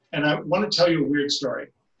 And I want to tell you a weird story.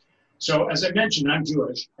 So as I mentioned, I'm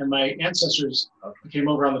Jewish, and my ancestors came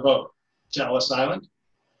over on the boat to Ellis Island.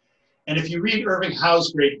 And if you read Irving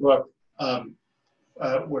Howe's great book,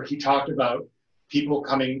 where he talked about people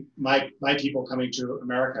coming, my people coming to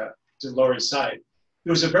America, to the Lower East Side, it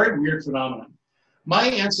was a very weird phenomenon. My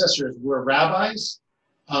ancestors were rabbis,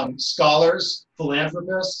 scholars,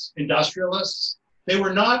 philanthropists, industrialists. They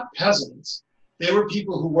were not peasants. They were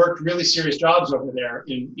people who worked really serious jobs over there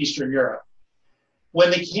in Eastern Europe. When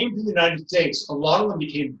they came to the United States, a lot of them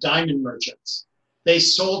became diamond merchants. They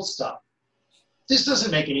sold stuff. This doesn't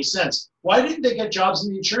make any sense. Why didn't they get jobs in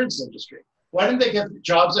the insurance industry? Why didn't they get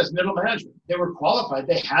jobs as middle management? They were qualified.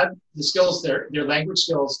 They had the skills. Their language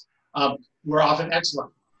skills were often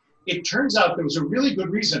excellent. It turns out there was a really good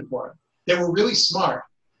reason for it. They were really smart,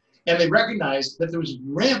 and they recognized that there was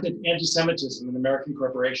rampant anti-Semitism in American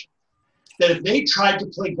corporations. That if they tried to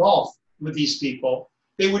play golf with these people,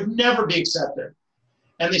 they would never be accepted.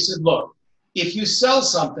 And they said, look, if you sell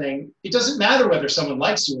something, it doesn't matter whether someone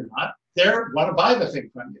likes you or not. They want to buy the thing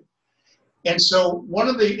from you. And so one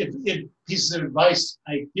of the pieces of advice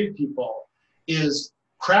I give people is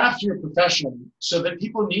craft your profession so that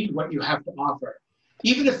people need what you have to offer,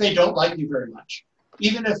 even if they don't like you very much,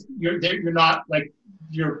 even if you're not like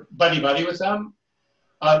you're buddy-buddy with them,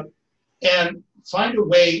 and find a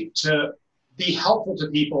way to be helpful to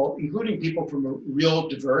people, including people from a real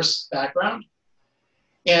diverse background,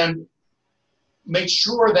 and make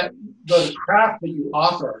sure that the craft that you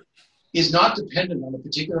offer is not dependent on a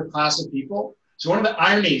particular class of people. So one of the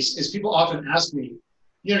ironies is people often ask me,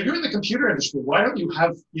 you know, you're in the computer industry, why don't you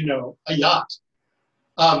have, you know, a yacht?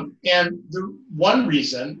 And the one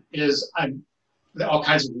reason is, there are all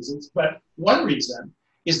kinds of reasons, but one reason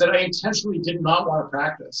is that I intentionally did not want to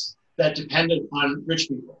practice that depended on rich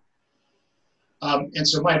people. And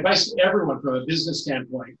so my advice to everyone from a business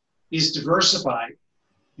standpoint is diversify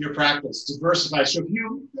your practice, diversify. So if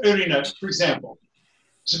you, Irina, for example,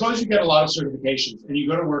 suppose you get a lot of certifications and you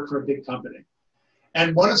go to work for a big company,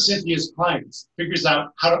 and one of Cynthia's clients figures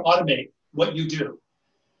out how to automate what you do.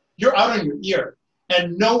 You're out on your ear,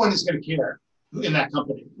 and no one is going to care in that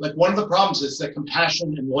company. Like, one of the problems is that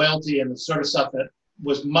compassion and loyalty and the sort of stuff that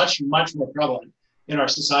was much, much more prevalent in our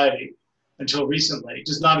society until recently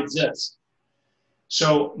does not exist.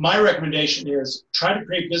 So my recommendation is try to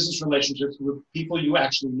create business relationships with people you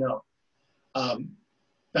actually know.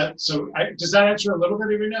 Does that answer a little bit,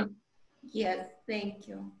 Irina? Yes, thank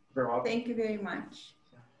you. Very well. Thank you very much.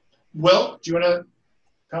 Will, do you want to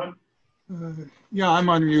comment? Yeah, I'm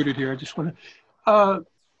unmuted here. I just want to, a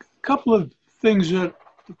couple of things that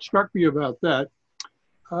struck me about that.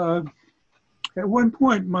 At one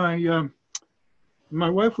point, my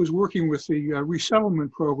wife was working with the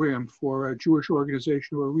resettlement program for a Jewish organization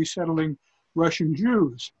who were resettling Russian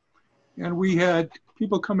Jews. And we had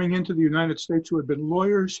people coming into the United States who had been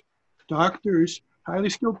lawyers, doctors, highly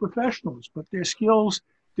skilled professionals, but their skills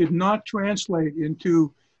did not translate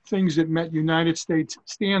into things that met United States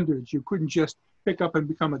standards. You couldn't just pick up and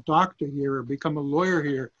become a doctor here or become a lawyer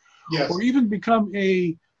here Yes. or even become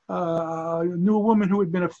a knew a woman who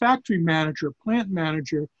had been a factory manager, plant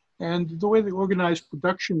manager, and the way they organized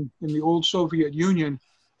production in the old Soviet Union,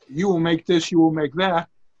 you will make this, you will make that,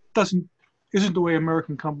 isn't the way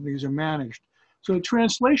American companies are managed. So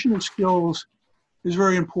translation of skills is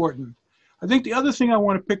very important. I think the other thing I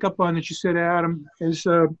want to pick up on that you said, Adam, is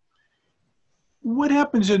what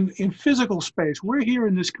happens in physical space. We're here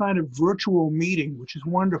in this kind of virtual meeting, which is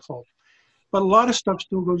wonderful, but a lot of stuff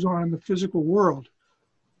still goes on in the physical world.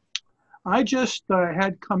 I just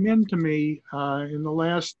had come into me in the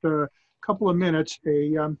last couple of minutes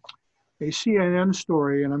a CNN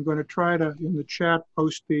story, and I'm going to try to, in the chat,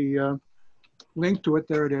 post the link to it.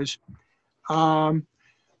 There it is.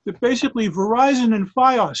 That basically Verizon and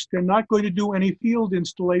Fios, they're not going to do any field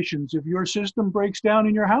installations. If your system breaks down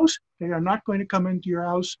in your house, they are not going to come into your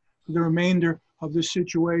house for the remainder of this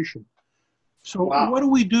situation. So what do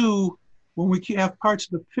we do when we have parts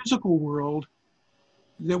of the physical world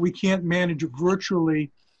that we can't manage virtually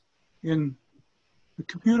in the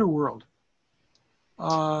computer world?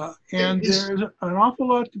 And there's an awful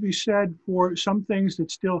lot to be said for some things that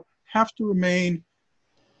still have to remain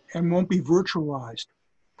and won't be virtualized.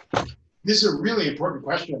 This is a really important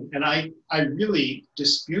question, and I really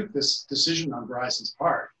dispute this decision on Verizon's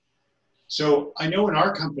part. So I know in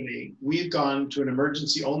our company, we've gone to an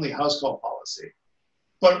emergency-only house call policy,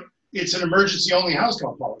 but it's an emergency-only house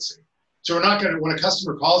call policy. So we're not going to, when a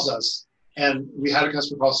customer calls us, and we had a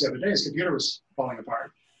customer call us the other day, his computer was falling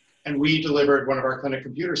apart, and we delivered one of our clinic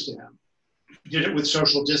computers to him. Did it with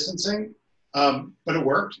social distancing, but it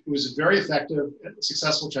worked. It was a very effective,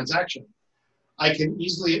 successful transaction. I can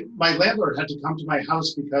easily, my landlord had to come to my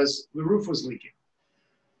house because the roof was leaking.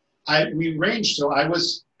 We ranged, so I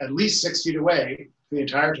was at least 6 feet away the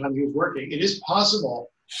entire time he was working. It is possible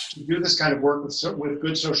to do this kind of work with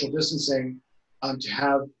good social distancing, to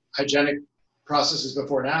have hygienic processes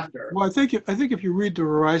before and after. Well, I think if you read the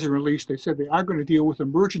Verizon release, they said they are going to deal with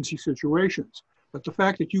emergency situations, but the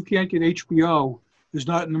fact that you can't get HBO is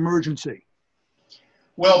not an emergency.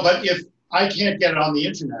 Well, but if I can't get it on the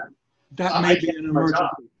internet, that may be an emergency.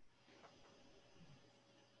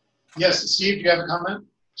 Yes, Steve, do you have a comment?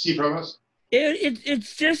 Steve Provost?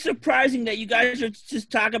 It's just surprising that you guys are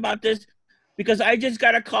just talking about this, because I just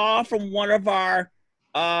got a call from one of our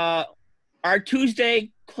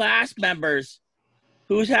Tuesday class members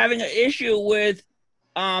who's having an issue with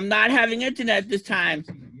not having internet this time.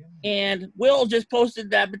 And Will just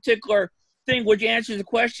posted that particular thing, which answers the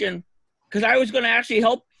question, because I was going to actually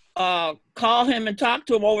help call him and talk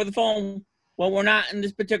to him over the phone when we're not in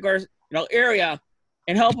this particular area,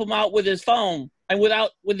 and help him out with his phone and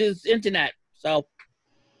with his internet. So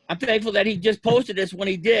I'm thankful that he just posted this when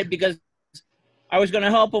he did, because I was going to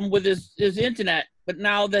help him with his internet. But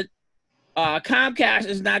now that Comcast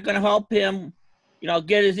is not going to help him,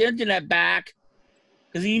 get his internet back,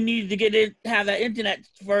 because he needed to get it, have that internet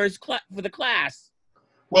for the class.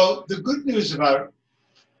 Well, the good news about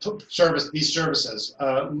these services,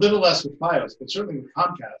 a little less with Fios, but certainly with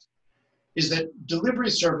Comcast, is that delivery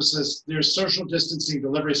services, there's social distancing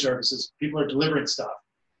delivery services, people are delivering stuff.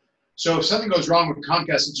 So if something goes wrong with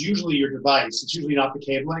Comcast, it's usually your device. It's usually not the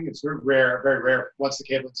cabling. It's very rare once the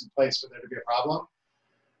cabling's in place for there to be a problem.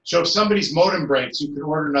 So if somebody's modem breaks, you can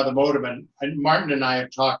order another modem. And Martin and I have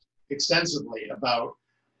talked extensively about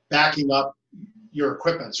backing up your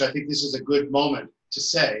equipment. So I think this is a good moment to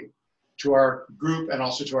say to our group and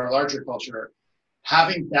also to our larger culture,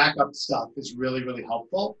 having backup stuff is really, really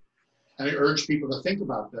helpful. And I urge people to think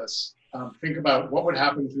about this. Think about what would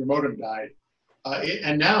happen if your modem died.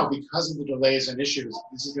 And now, because of the delays and issues,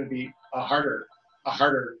 this is going to be a harder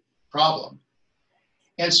problem.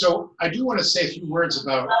 And so I do want to say a few words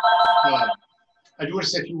about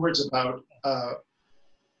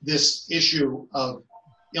this issue of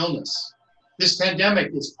illness. This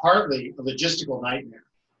pandemic is partly a logistical nightmare,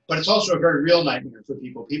 but it's also a very real nightmare for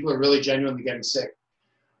people. People are really genuinely getting sick,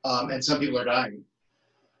 and some people are dying.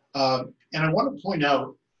 And I want to point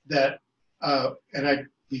out that, and I'd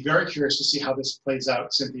be very curious to see how this plays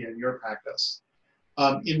out, Cynthia, in your practice.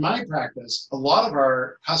 In my practice, a lot of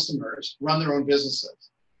our customers run their own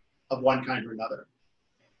businesses of one kind or another,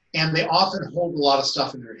 and they often hold a lot of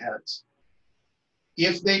stuff in their heads.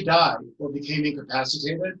 If they died or became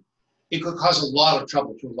incapacitated, it could cause a lot of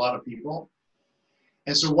trouble to a lot of people.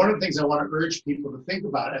 And so one of the things I want to urge people to think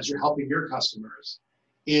about as you're helping your customers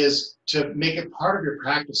is to make it part of your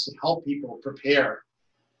practice to help people prepare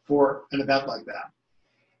for an event like that.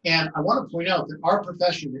 And I want to point out that our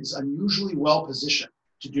profession is unusually well positioned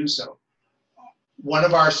to do so. One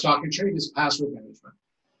of our stock and trade is password management.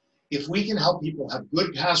 If we can help people have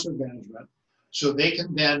good password management, so they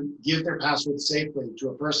can then give their password safely to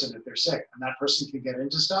a person if they're sick, and that person can get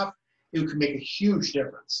into stuff. It can make a huge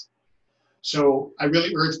difference. So I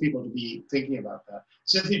really urge people to be thinking about that.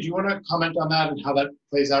 Cynthia, do you want to comment on that and how that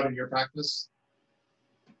plays out in your practice?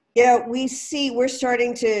 Yeah, we're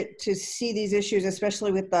starting to see these issues,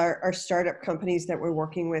 especially with our startup companies that we're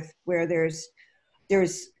working with, where there's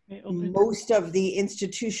most of the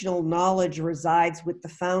institutional knowledge resides with the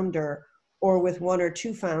founder or with one or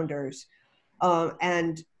two founders.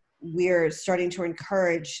 And we're starting to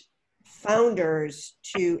encourage founders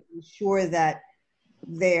to ensure that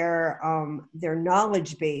their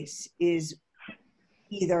knowledge base is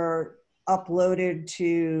either uploaded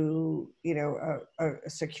to a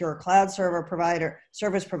secure cloud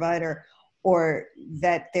service provider, or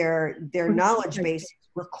that their knowledge base is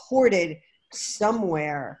recorded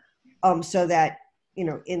somewhere, so that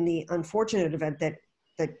in the unfortunate event that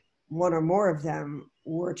one or more of them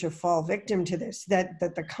were to fall victim to this, that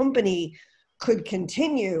the company could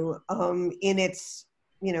continue in its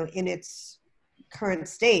current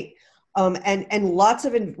state. And lots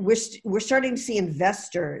of we're starting to see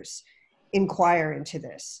investors inquire into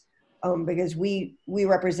this, because we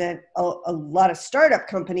represent a lot of startup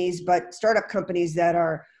companies, but startup companies that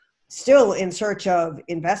are still in search of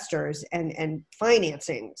investors and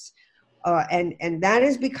financings. And that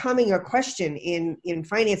is becoming a question in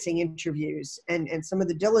financing interviews and some of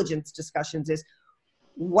the diligence discussions is,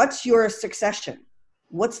 what's your succession?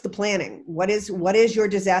 What's the planning? What is your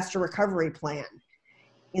disaster recovery plan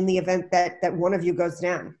in the event that one of you goes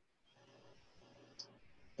down?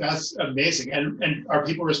 That's amazing. And are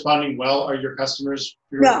people responding well? Are your customers,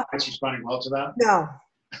 No. responding well to that? No.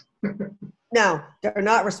 No, they're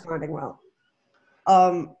not responding well.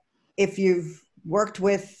 If you've worked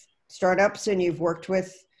with startups and you've worked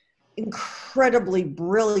with incredibly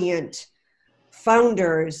brilliant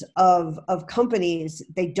founders of companies,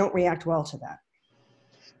 they don't react well to that.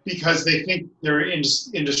 Because they think they're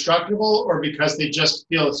indestructible, or because they just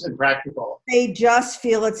feel it's impractical? They just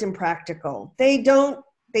feel it's impractical. They don't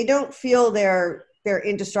feel they're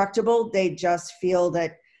indestructible. They just feel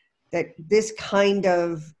that this kind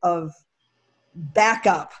of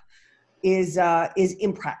backup is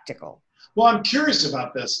impractical. Well, I'm curious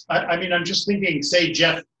about this. I mean, I'm just thinking, say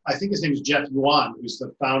Jeff, I think his name is Jeff Yuan, who's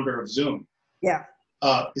the founder of Zoom. Yeah.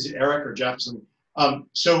 Is it Eric or Jefferson?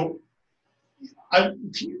 So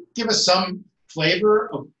can you give us some flavor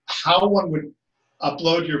of how one would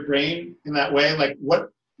upload your brain in that way? Like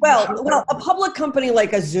what? Well, a public company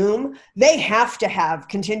like a Zoom, they have to have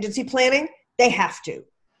contingency planning. They have to.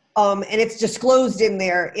 And it's disclosed in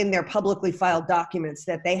their publicly filed documents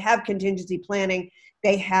that they have contingency planning.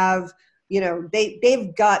 They have,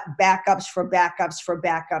 they've got backups for backups for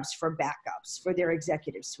backups for backups for their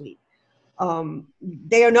executive suite.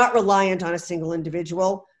 They are not reliant on a single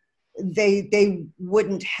individual. They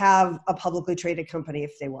wouldn't have a publicly traded company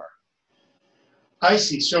if they were. I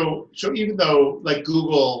see. So even though like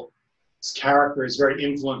Google's character is very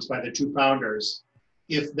influenced by the two founders,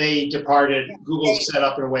 if they departed, Google's set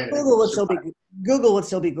up in a way that Google would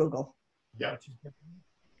still be Google. Yeah.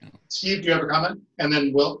 Steve, do you have a comment? And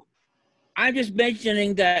then Will? I'm just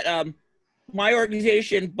mentioning that my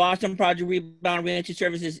organization, Boston Project Rebound Reentry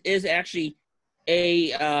Services, is actually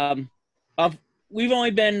we've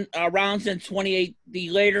only been around since the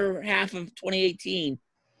later half of 2018,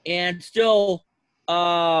 and still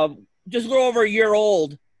just a little over a year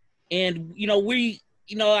old. And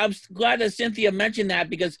I'm glad that Cynthia mentioned that,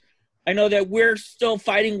 because I know that we're still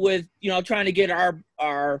fighting with trying to get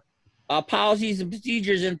our policies and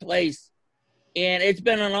procedures in place, and it's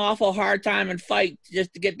been an awful hard time and fight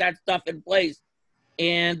just to get that stuff in place.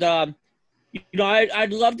 And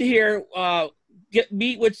I'd love to hear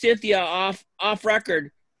meet with Cynthia off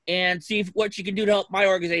record and see what she can do to help my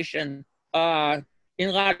organization in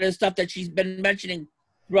a lot of the stuff that she's been mentioning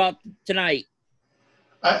throughout tonight.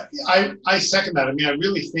 I second that. I mean, I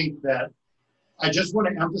really think that, I just want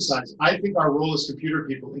to emphasize, I think our role as computer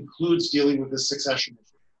people includes dealing with this succession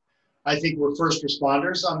issue. I think we're first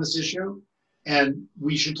responders on this issue, and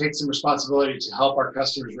we should take some responsibility to help our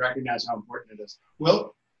customers recognize how important it is.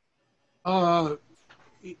 Will?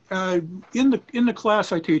 In the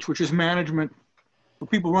class I teach, which is management for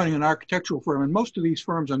people running an architectural firm, and most of these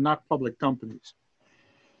firms are not public companies.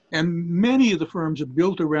 And many of the firms are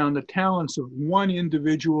built around the talents of one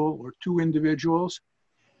individual or two individuals.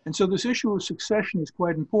 And so this issue of succession is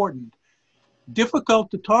quite important.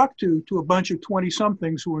 Difficult to talk to a bunch of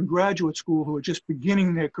 20-somethings who are in graduate school who are just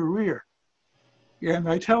beginning their career. And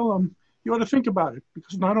I tell them, you ought to think about it,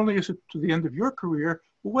 because not only is it to the end of your career,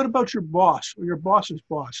 but what about your boss or your boss's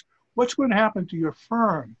boss? What's going to happen to your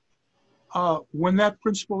firm when that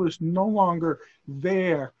principal is no longer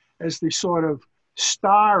there as the sort of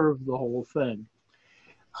star of the whole thing.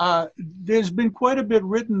 There's been quite a bit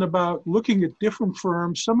written about looking at different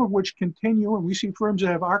firms, some of which continue, and we see firms that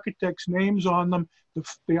have architects' names on them.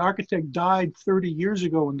 The architect died 30 years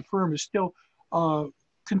ago, and the firm is still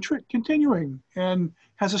continuing and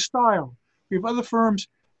has a style. We have other firms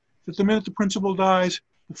that the minute the principal dies,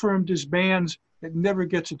 the firm disbands, it never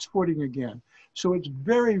gets its footing again. So it's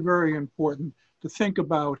very, very important to think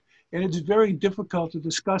about, and it's very difficult to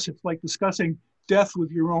discuss. It's like discussing death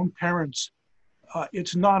with your own parents.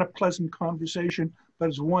 It's not a pleasant conversation, but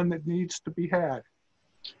it's one that needs to be had.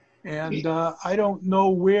 And I don't know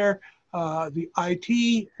where the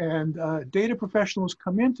IT and data professionals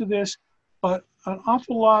come into this, but an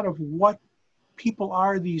awful lot of what people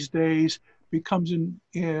are these days becomes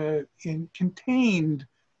contained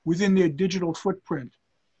within their digital footprint.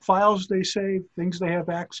 Files they save, things they have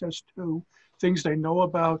access to, things they know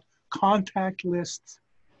about, contact lists,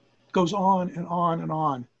 goes on and on and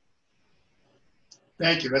on.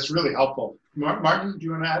 Thank you. That's really helpful. Martin, do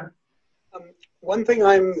you want to add? One thing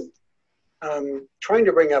I'm trying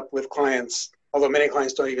to bring up with clients, although many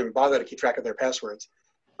clients don't even bother to keep track of their passwords,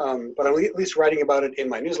 but I'm at least writing about it in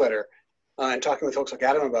my newsletter and talking with folks like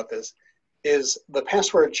Adam about this, is the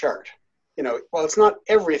password chart. You know, while it's not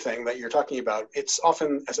everything that you're talking about, it's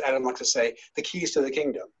often, as Adam likes to say, the keys to the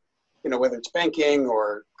kingdom. You know, whether it's banking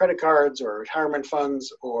or credit cards or retirement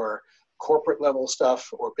funds or corporate level stuff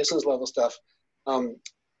or business level stuff. You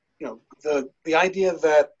know, the idea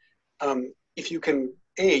that if you can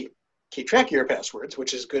keep track of your passwords,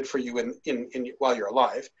 which is good for you while you're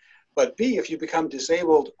alive, but B, if you become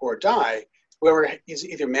disabled or die, whoever is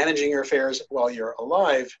either managing your affairs while you're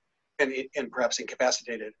alive and perhaps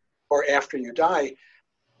incapacitated, or after you die,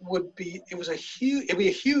 it'd be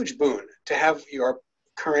a huge boon to have your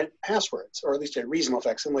current passwords, or at least a reasonable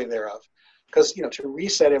facsimile thereof, because to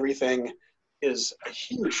reset everything is a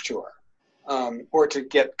huge chore. Or to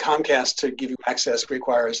get Comcast to give you access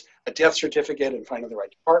requires a death certificate and finding the right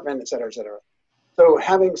department, et cetera, et cetera. So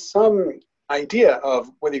having some idea of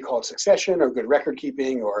whether you call it succession or good record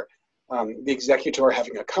keeping, or the executor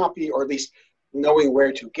having a copy, or at least knowing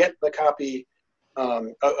where to get the copy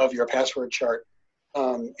of your password chart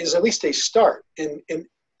is at least a start in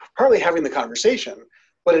partly having the conversation,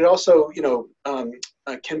 but it also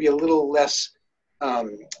can be a little less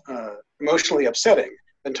emotionally upsetting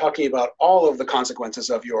than talking about all of the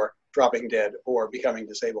consequences of your dropping dead or becoming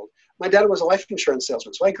disabled. My dad was a life insurance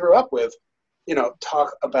salesman, so I grew up with,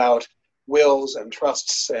 talk about wills and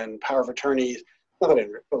trusts and power of attorney. Not that I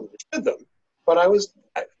really understood them, but I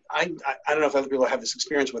don't know if other people have this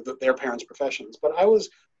experience with their parents' professions, but I was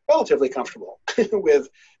relatively comfortable with,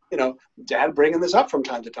 Dad bringing this up from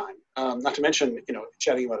time to time. Not to mention,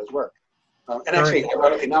 chatting about his work. And actually,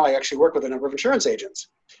 ironically, now I actually work with a number of insurance agents.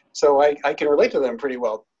 So I can relate to them pretty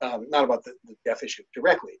well, not about the death issue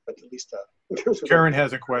directly, but at least in terms of... Karen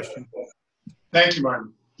has a question. Thank you,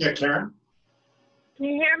 Martin. Yeah, Karen? Can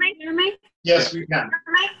you hear me? Yes, we can.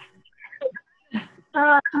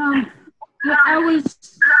 I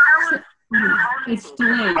was, it's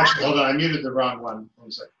delayed. Actually, hold on, I muted the wrong one.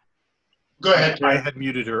 1 second. Go ahead, Karen. I had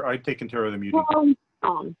muted her. I'd taken care of the muting.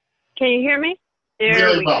 Can you hear me? There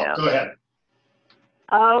really we well. Go ahead.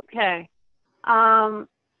 Okay.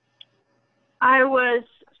 I was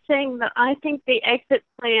saying that I think the exit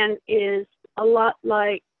plan is a lot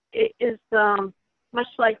like, it is much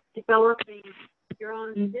like developing your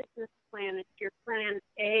own business plan. It's your plan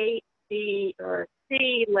A, B, or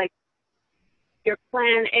C. Like your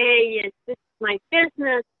plan A is, this is my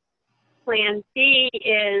business. Plan B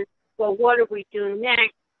is, well, what do we do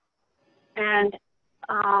next? And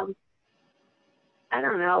I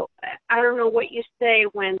don't know what you say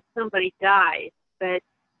when somebody dies, but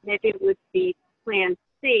maybe it would be plan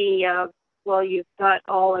C of, well, you've got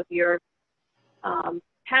all of your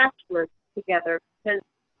passwords together, because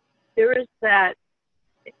there is that,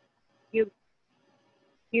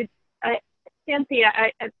 Cynthia,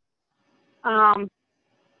 I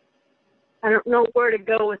don't know where to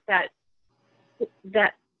go with that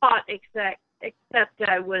thought, except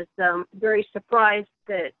I was very surprised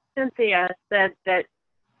that Cynthia said that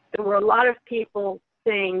there were a lot of people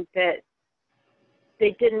saying that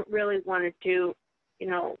they didn't really want to do,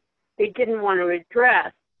 they didn't want to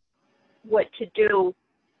address what to do,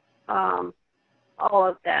 all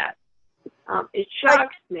of that. It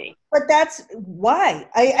shocks me. But that's why.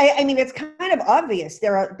 I mean, it's kind of obvious.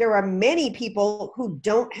 There are many people who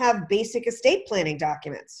don't have basic estate planning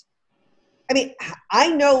documents. I mean, I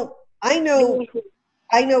know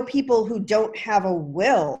people who don't have a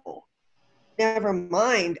will, never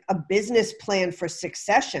mind a business plan for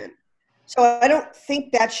succession. So I don't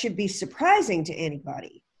think that should be surprising to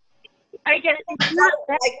anybody. I guess it's not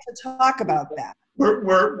that. I'd like to talk about that.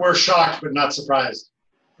 We're shocked but not surprised,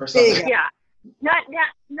 or something. Yeah, not.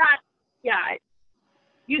 Yeah,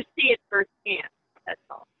 you see it firsthand. That's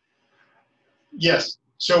all. Yes.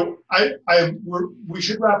 So we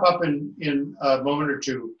should wrap up in a moment or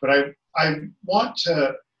two, but I want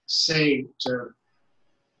to say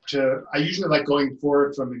I usually like going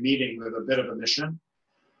forward from a meeting with a bit of a mission.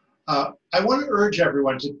 I want to urge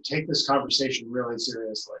everyone to take this conversation really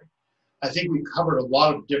seriously. I think we covered a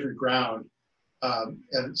lot of different ground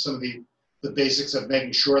and some of the basics of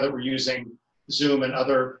making sure that we're using Zoom and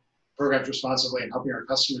other programs responsibly and helping our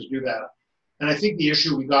customers do that. And I think the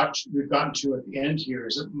issue we've gotten to at the end here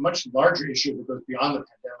is a much larger issue that goes beyond the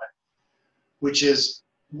pandemic, which is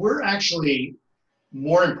we're actually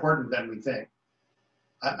more important than we think.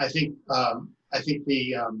 I think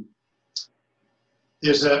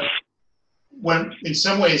when in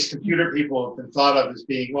some ways computer people have been thought of as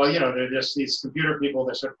being, well, they're just these computer people,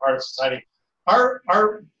 they're sort of part of society. Our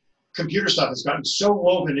computer stuff has gotten so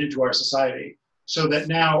woven into our society so that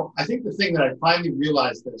now, I think the thing that I finally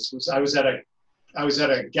realized this was I was at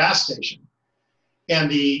a gas station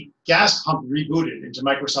and the gas pump rebooted into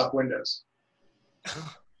Microsoft Windows.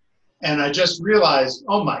 And I just realized,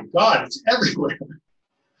 oh my God, it's everywhere.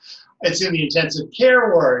 It's in the intensive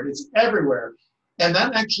care ward, it's everywhere. And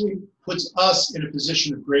that actually puts us in a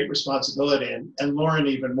position of great responsibility, and Lauren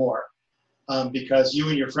even more, because you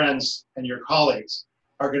and your friends and your colleagues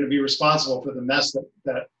are going to be responsible for the mess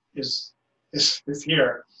that is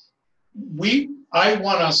here. I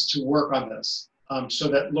want us to work on this so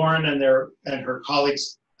that Lauren and her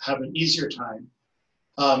colleagues have an easier time.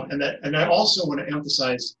 And I also want to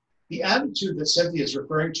emphasize the attitude that Cynthia is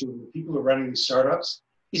referring to, and the people who are running these startups,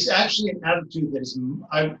 is actually an attitude that is,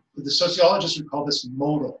 the sociologists would call this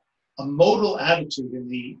modal, a modal attitude in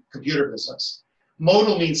the computer business.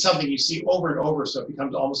 Modal means something you see over and over, so it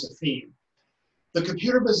becomes almost a theme. The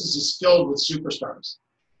computer business is filled with superstars,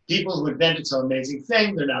 people who invented some amazing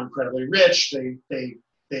thing. They're now incredibly rich.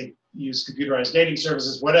 They use computerized dating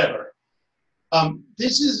services, whatever.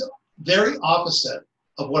 This is very opposite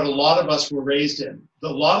of what a lot of us were raised in. A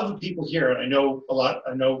lot of the people here, and I know a lot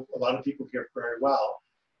of people here very well,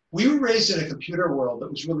 we were raised in a computer world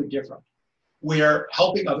that was really different, where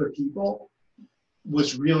helping other people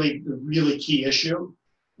was really the really key issue,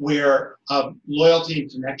 where loyalty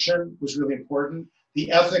and connection was really important.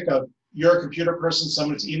 The ethic of you're a computer person,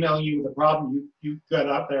 someone's emailing you with a problem, you get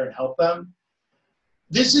out there and help them.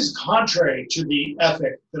 This is contrary to the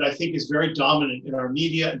ethic that I think is very dominant in our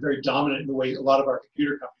media and very dominant in the way a lot of our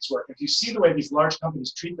computer companies work. If you see the way these large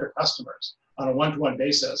companies treat their customers on a one-to-one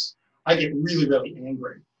basis, I get really, really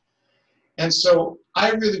angry. And so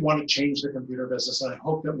I really want to change the computer business, and I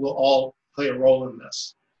hope that we'll all play a role in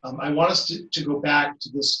this. I want us to go back to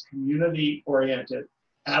this community-oriented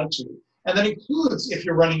attitude. And that includes if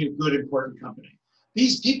you're running a good, important company.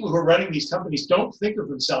 These people who are running these companies don't think of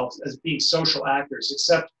themselves as being social actors,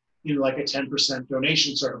 except in like a 10%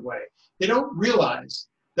 donation sort of way. They don't realize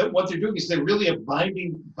that what they're doing is they're really a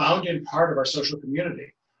bound-in part of our social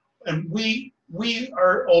community. And we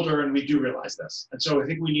are older and we do realize this. And so I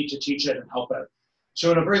think we need to teach it and help it.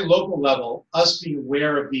 So on a very local level, us being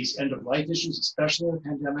aware of these end-of-life issues, especially in the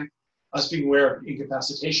pandemic, us being aware of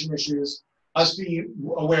incapacitation issues, us being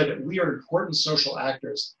aware that we are important social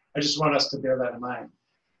actors. I just want us to bear that in mind.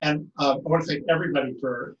 And I want to thank everybody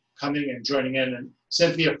for coming and joining in, and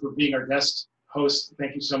Cynthia for being our guest host.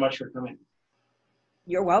 Thank you so much for coming.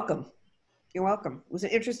 You're welcome. You're welcome. It was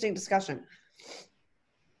an interesting discussion.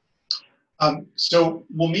 So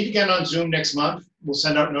we'll meet again on Zoom next month. We'll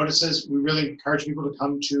send out notices. We really encourage people to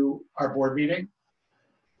come to our board meeting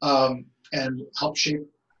and help shape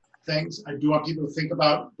things. I do want people to think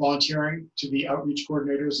about volunteering to be outreach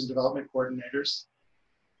coordinators and development coordinators.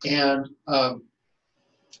 And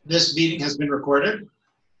this meeting has been recorded.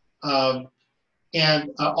 And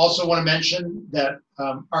also want to mention that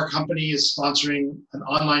our company is sponsoring an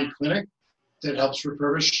online clinic that helps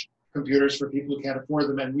refurbish computers for people who can't afford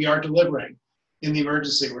them. And we are delivering in the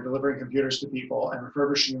emergency. We're delivering computers to people and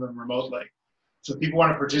refurbishing them remotely. So if people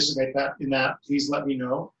want to participate in that, please let me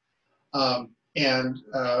know.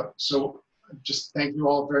 So just thank you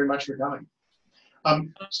all very much for coming.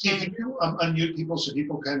 Steve, can you unmute people so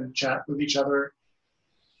people can chat with each other?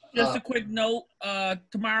 Just a quick note,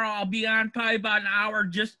 tomorrow I'll be on probably about an hour,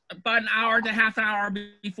 just about an hour to half an hour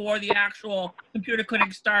before the actual computer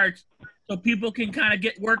clinic starts, so people can kind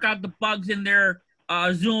of work out the bugs in their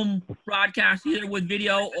Zoom broadcast, either with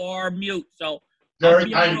video or mute. So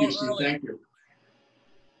Very kind of you, Steve. Thank you.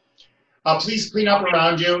 Please clean up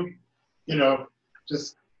around you. You know,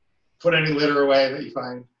 just put any litter away that you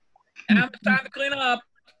find. Now it's time to clean up.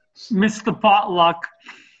 Miss the potluck.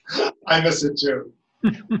 I miss it too.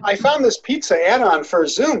 I found this pizza add-on for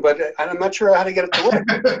Zoom, but I'm not sure how to get it to work.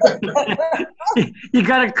 You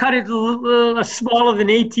got to cut it a little smaller than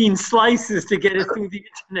 18 slices to get it through the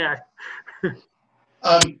internet.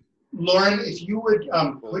 Lauren, if you would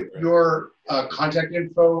put your contact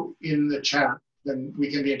info in the chat, then we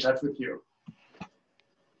can be in touch with you.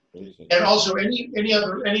 And also,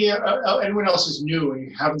 anyone else is new and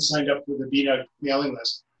you haven't signed up for the BNUG mailing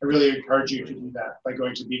list, I really encourage you to do that by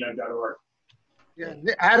going to bnug.org. Yeah,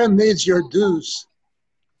 Adam needs your dues.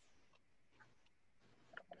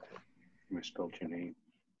 Misspelled your name.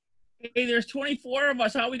 Hey, there's 24 of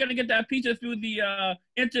us. How are we going to get that pizza through the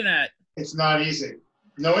internet? It's not easy.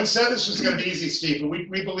 No one said this was going to be easy, Steve, but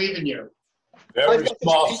we believe in you. Very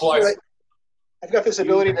small slice. I've got this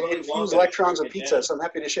ability to infuse electrons of pizza, so I'm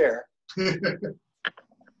happy to share.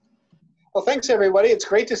 Well, thanks, everybody. It's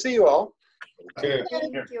great to see you all. Okay.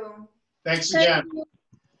 Thank you. Thanks again.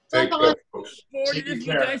 Take care, folks. Forward to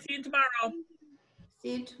you guys. See you tomorrow.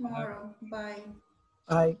 See you tomorrow. Bye.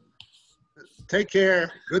 Bye. Take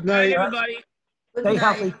care. Good Bye, night. everybody. Good Stay night.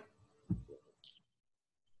 healthy.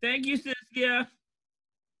 Thank you, Cynthia.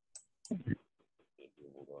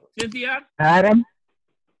 Cynthia? Adam?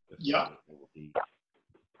 Yeah,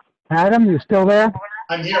 Adam, you still there?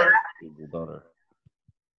 I'm here.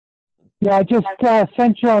 Yeah, I just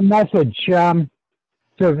sent you a message to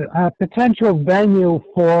a potential venue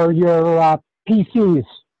for your PCs.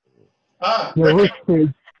 Your root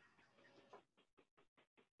speed.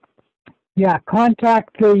 Yeah,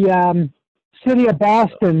 contact the City of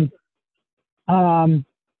Boston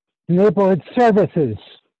Neighborhood Services.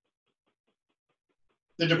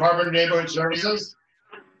 The Department of Neighborhood Services?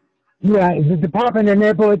 Yeah, the Department of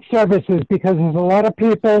Neighborhood Services, because there's a lot of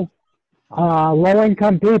people,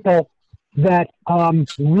 low-income people, that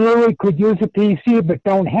really could use a PC but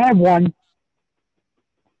don't have one,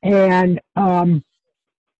 and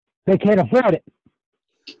they can't afford it.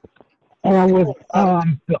 And with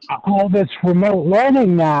all this remote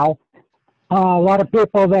learning now, a lot of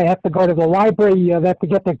people, they have to go to the library, they have to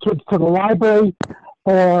get their kids to the library,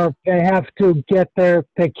 or they have to get their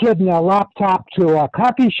kid and their laptop to a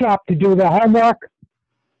coffee shop to do their homework.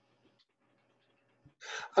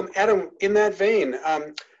 Adam, in that vein,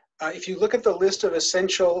 if you look at the list of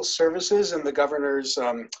essential services in the governor's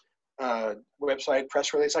website,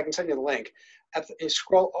 press release, I can send you the link. You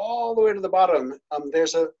scroll all the way to the bottom,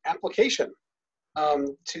 there's an application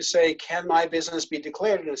to say, can my business be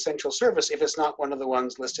declared an essential service if it's not one of the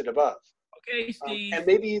ones listed above? Okay, Steve. And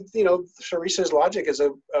maybe, you know, Teresa's logic is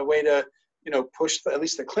a way to, you know, push at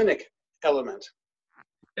least the clinic element.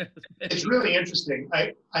 It's really interesting.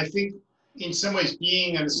 I think in some ways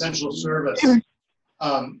being an essential service,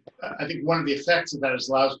 I think one of the effects of that is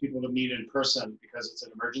allows people to meet in person because it's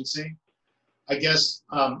an emergency. I guess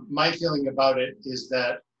my feeling about it is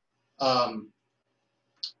that I'm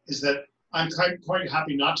quite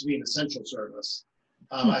happy not to be an essential service.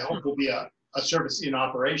 I hope we'll be a service in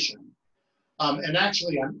operation. And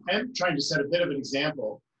actually, I'm trying to set a bit of an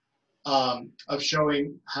example of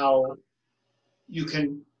showing how you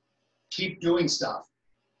can keep doing stuff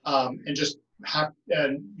and just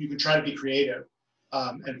and you can try to be creative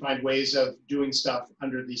and find ways of doing stuff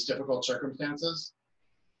under these difficult circumstances.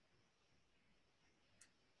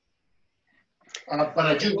 But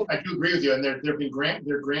I do agree with you, and there have been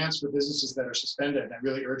grants for businesses that are suspended, and I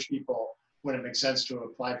really urge people when it makes sense to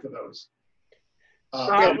apply for those.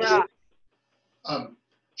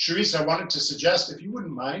 Charisse, I wanted to suggest, if you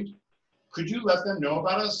wouldn't mind, could you let them know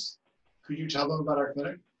about us? Could you tell them about our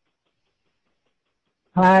clinic?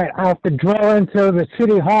 I have to drill into the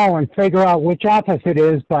city hall and figure out which office it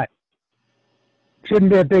is, but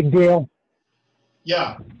shouldn't be a big deal.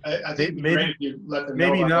 Yeah, I think it'd be great if you let them know.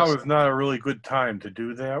 Maybe about now us. is not a really good time to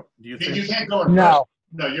do that. Do you think? You can't go in No.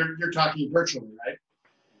 person. No, you're talking virtually, right?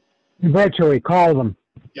 Virtually, call them.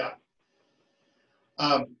 Yeah.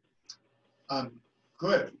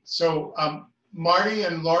 Good. So, Marty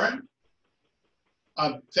and Lauren,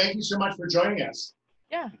 thank you so much for joining us.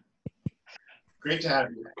 Yeah. Great to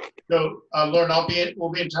have you. So, Lauren,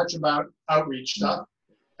 we'll be in touch about outreach stuff.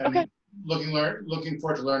 And okay. Looking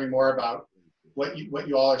forward to learning more about what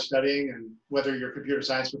you all are studying and whether your computer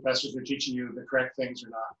science professors are teaching you the correct things or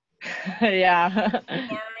not. Yeah.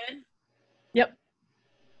 Lauren? Yep.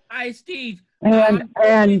 Hi, Steve. And the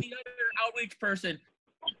other outreach person.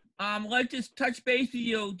 I'd like to touch base with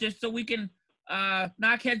you just so we can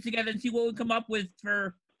knock heads together and see what we come up with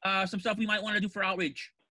for some stuff we might want to do for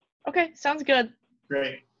outreach. Okay, sounds good.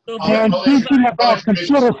 Great. So if And teaching about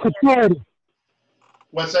computer security.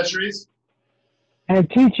 What's that, Sharice? And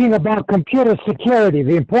teaching about computer security,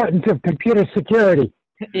 the importance of computer security.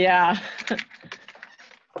 Yeah.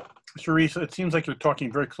 Sharice, it seems like you're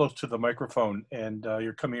talking very close to the microphone and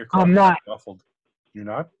you're coming across I'm not. muffled. You're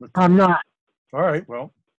not? I'm not. All right,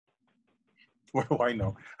 well, what do I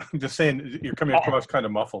know? I'm just saying you're coming across kind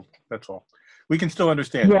of muffled. That's all. We can still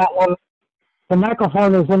understand. Yeah, well, the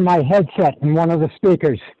microphone is in my headset in one of the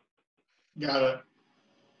speakers. Got it.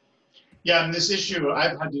 Yeah, and this issue,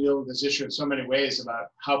 I've had to deal with this issue in so many ways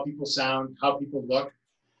about how people sound, how people look.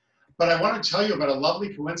 But I want to tell you about a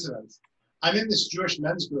lovely coincidence. I'm in this Jewish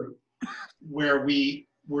men's group where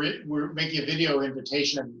we're making a video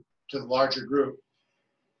invitation to the larger group.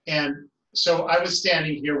 And so I was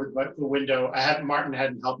standing here with the window. Martin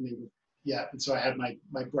hadn't helped me yet. And so I had my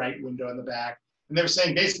bright window in the back. And they were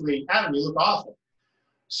saying basically, Adam, you look awful.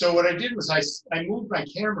 So what I did was I moved my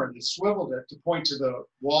camera and I swiveled it to point to the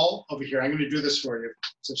wall over here. I'm going to do this for you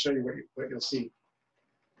to show you what you'll see.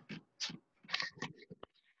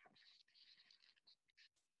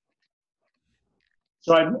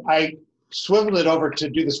 So I swiveled it over to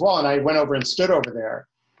do this wall, and I went over and stood over there.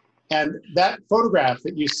 And that photograph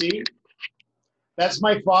that you see, that's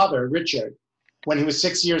my father, Richard, when he was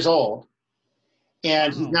 6 years old.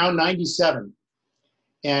 And he's now 97.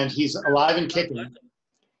 And he's alive and kicking.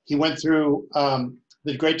 He went through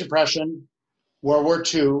the Great Depression, World War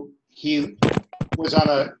II. He was on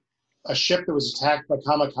a ship that was attacked by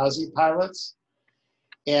kamikaze pilots.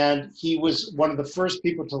 And he was one of the first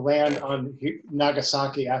people to land on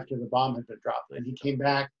Nagasaki after the bomb had been dropped. And he came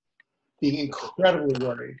back being incredibly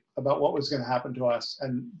worried about what was going to happen to us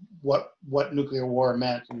and what nuclear war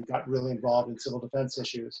meant, and got really involved in civil defense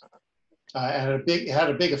issues. And it had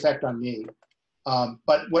a big effect on me.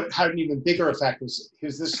 But what had an even bigger effect was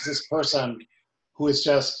this person who is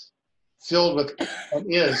just filled with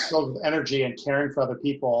energy and caring for other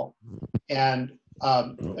people, and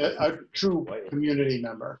a true community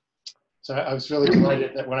member. So I was really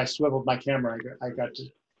delighted that when I swiveled my camera,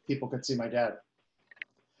 people could see my dad.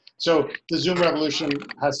 So the Zoom revolution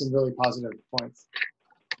has some really positive points.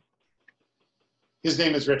 His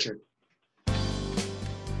name is Richard. All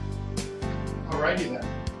righty then.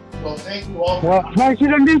 Well, thank you all. Well, pleasure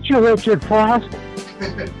to meet you, Richard Frost.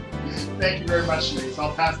 Thank you very much, Sharice.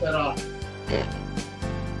 I'll pass that on.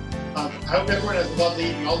 I hope everyone has a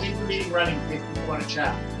lovely evening. I'll leave the meeting running in case people want to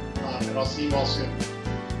chat. And I'll see you all soon.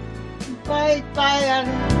 Bye,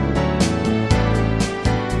 Adam.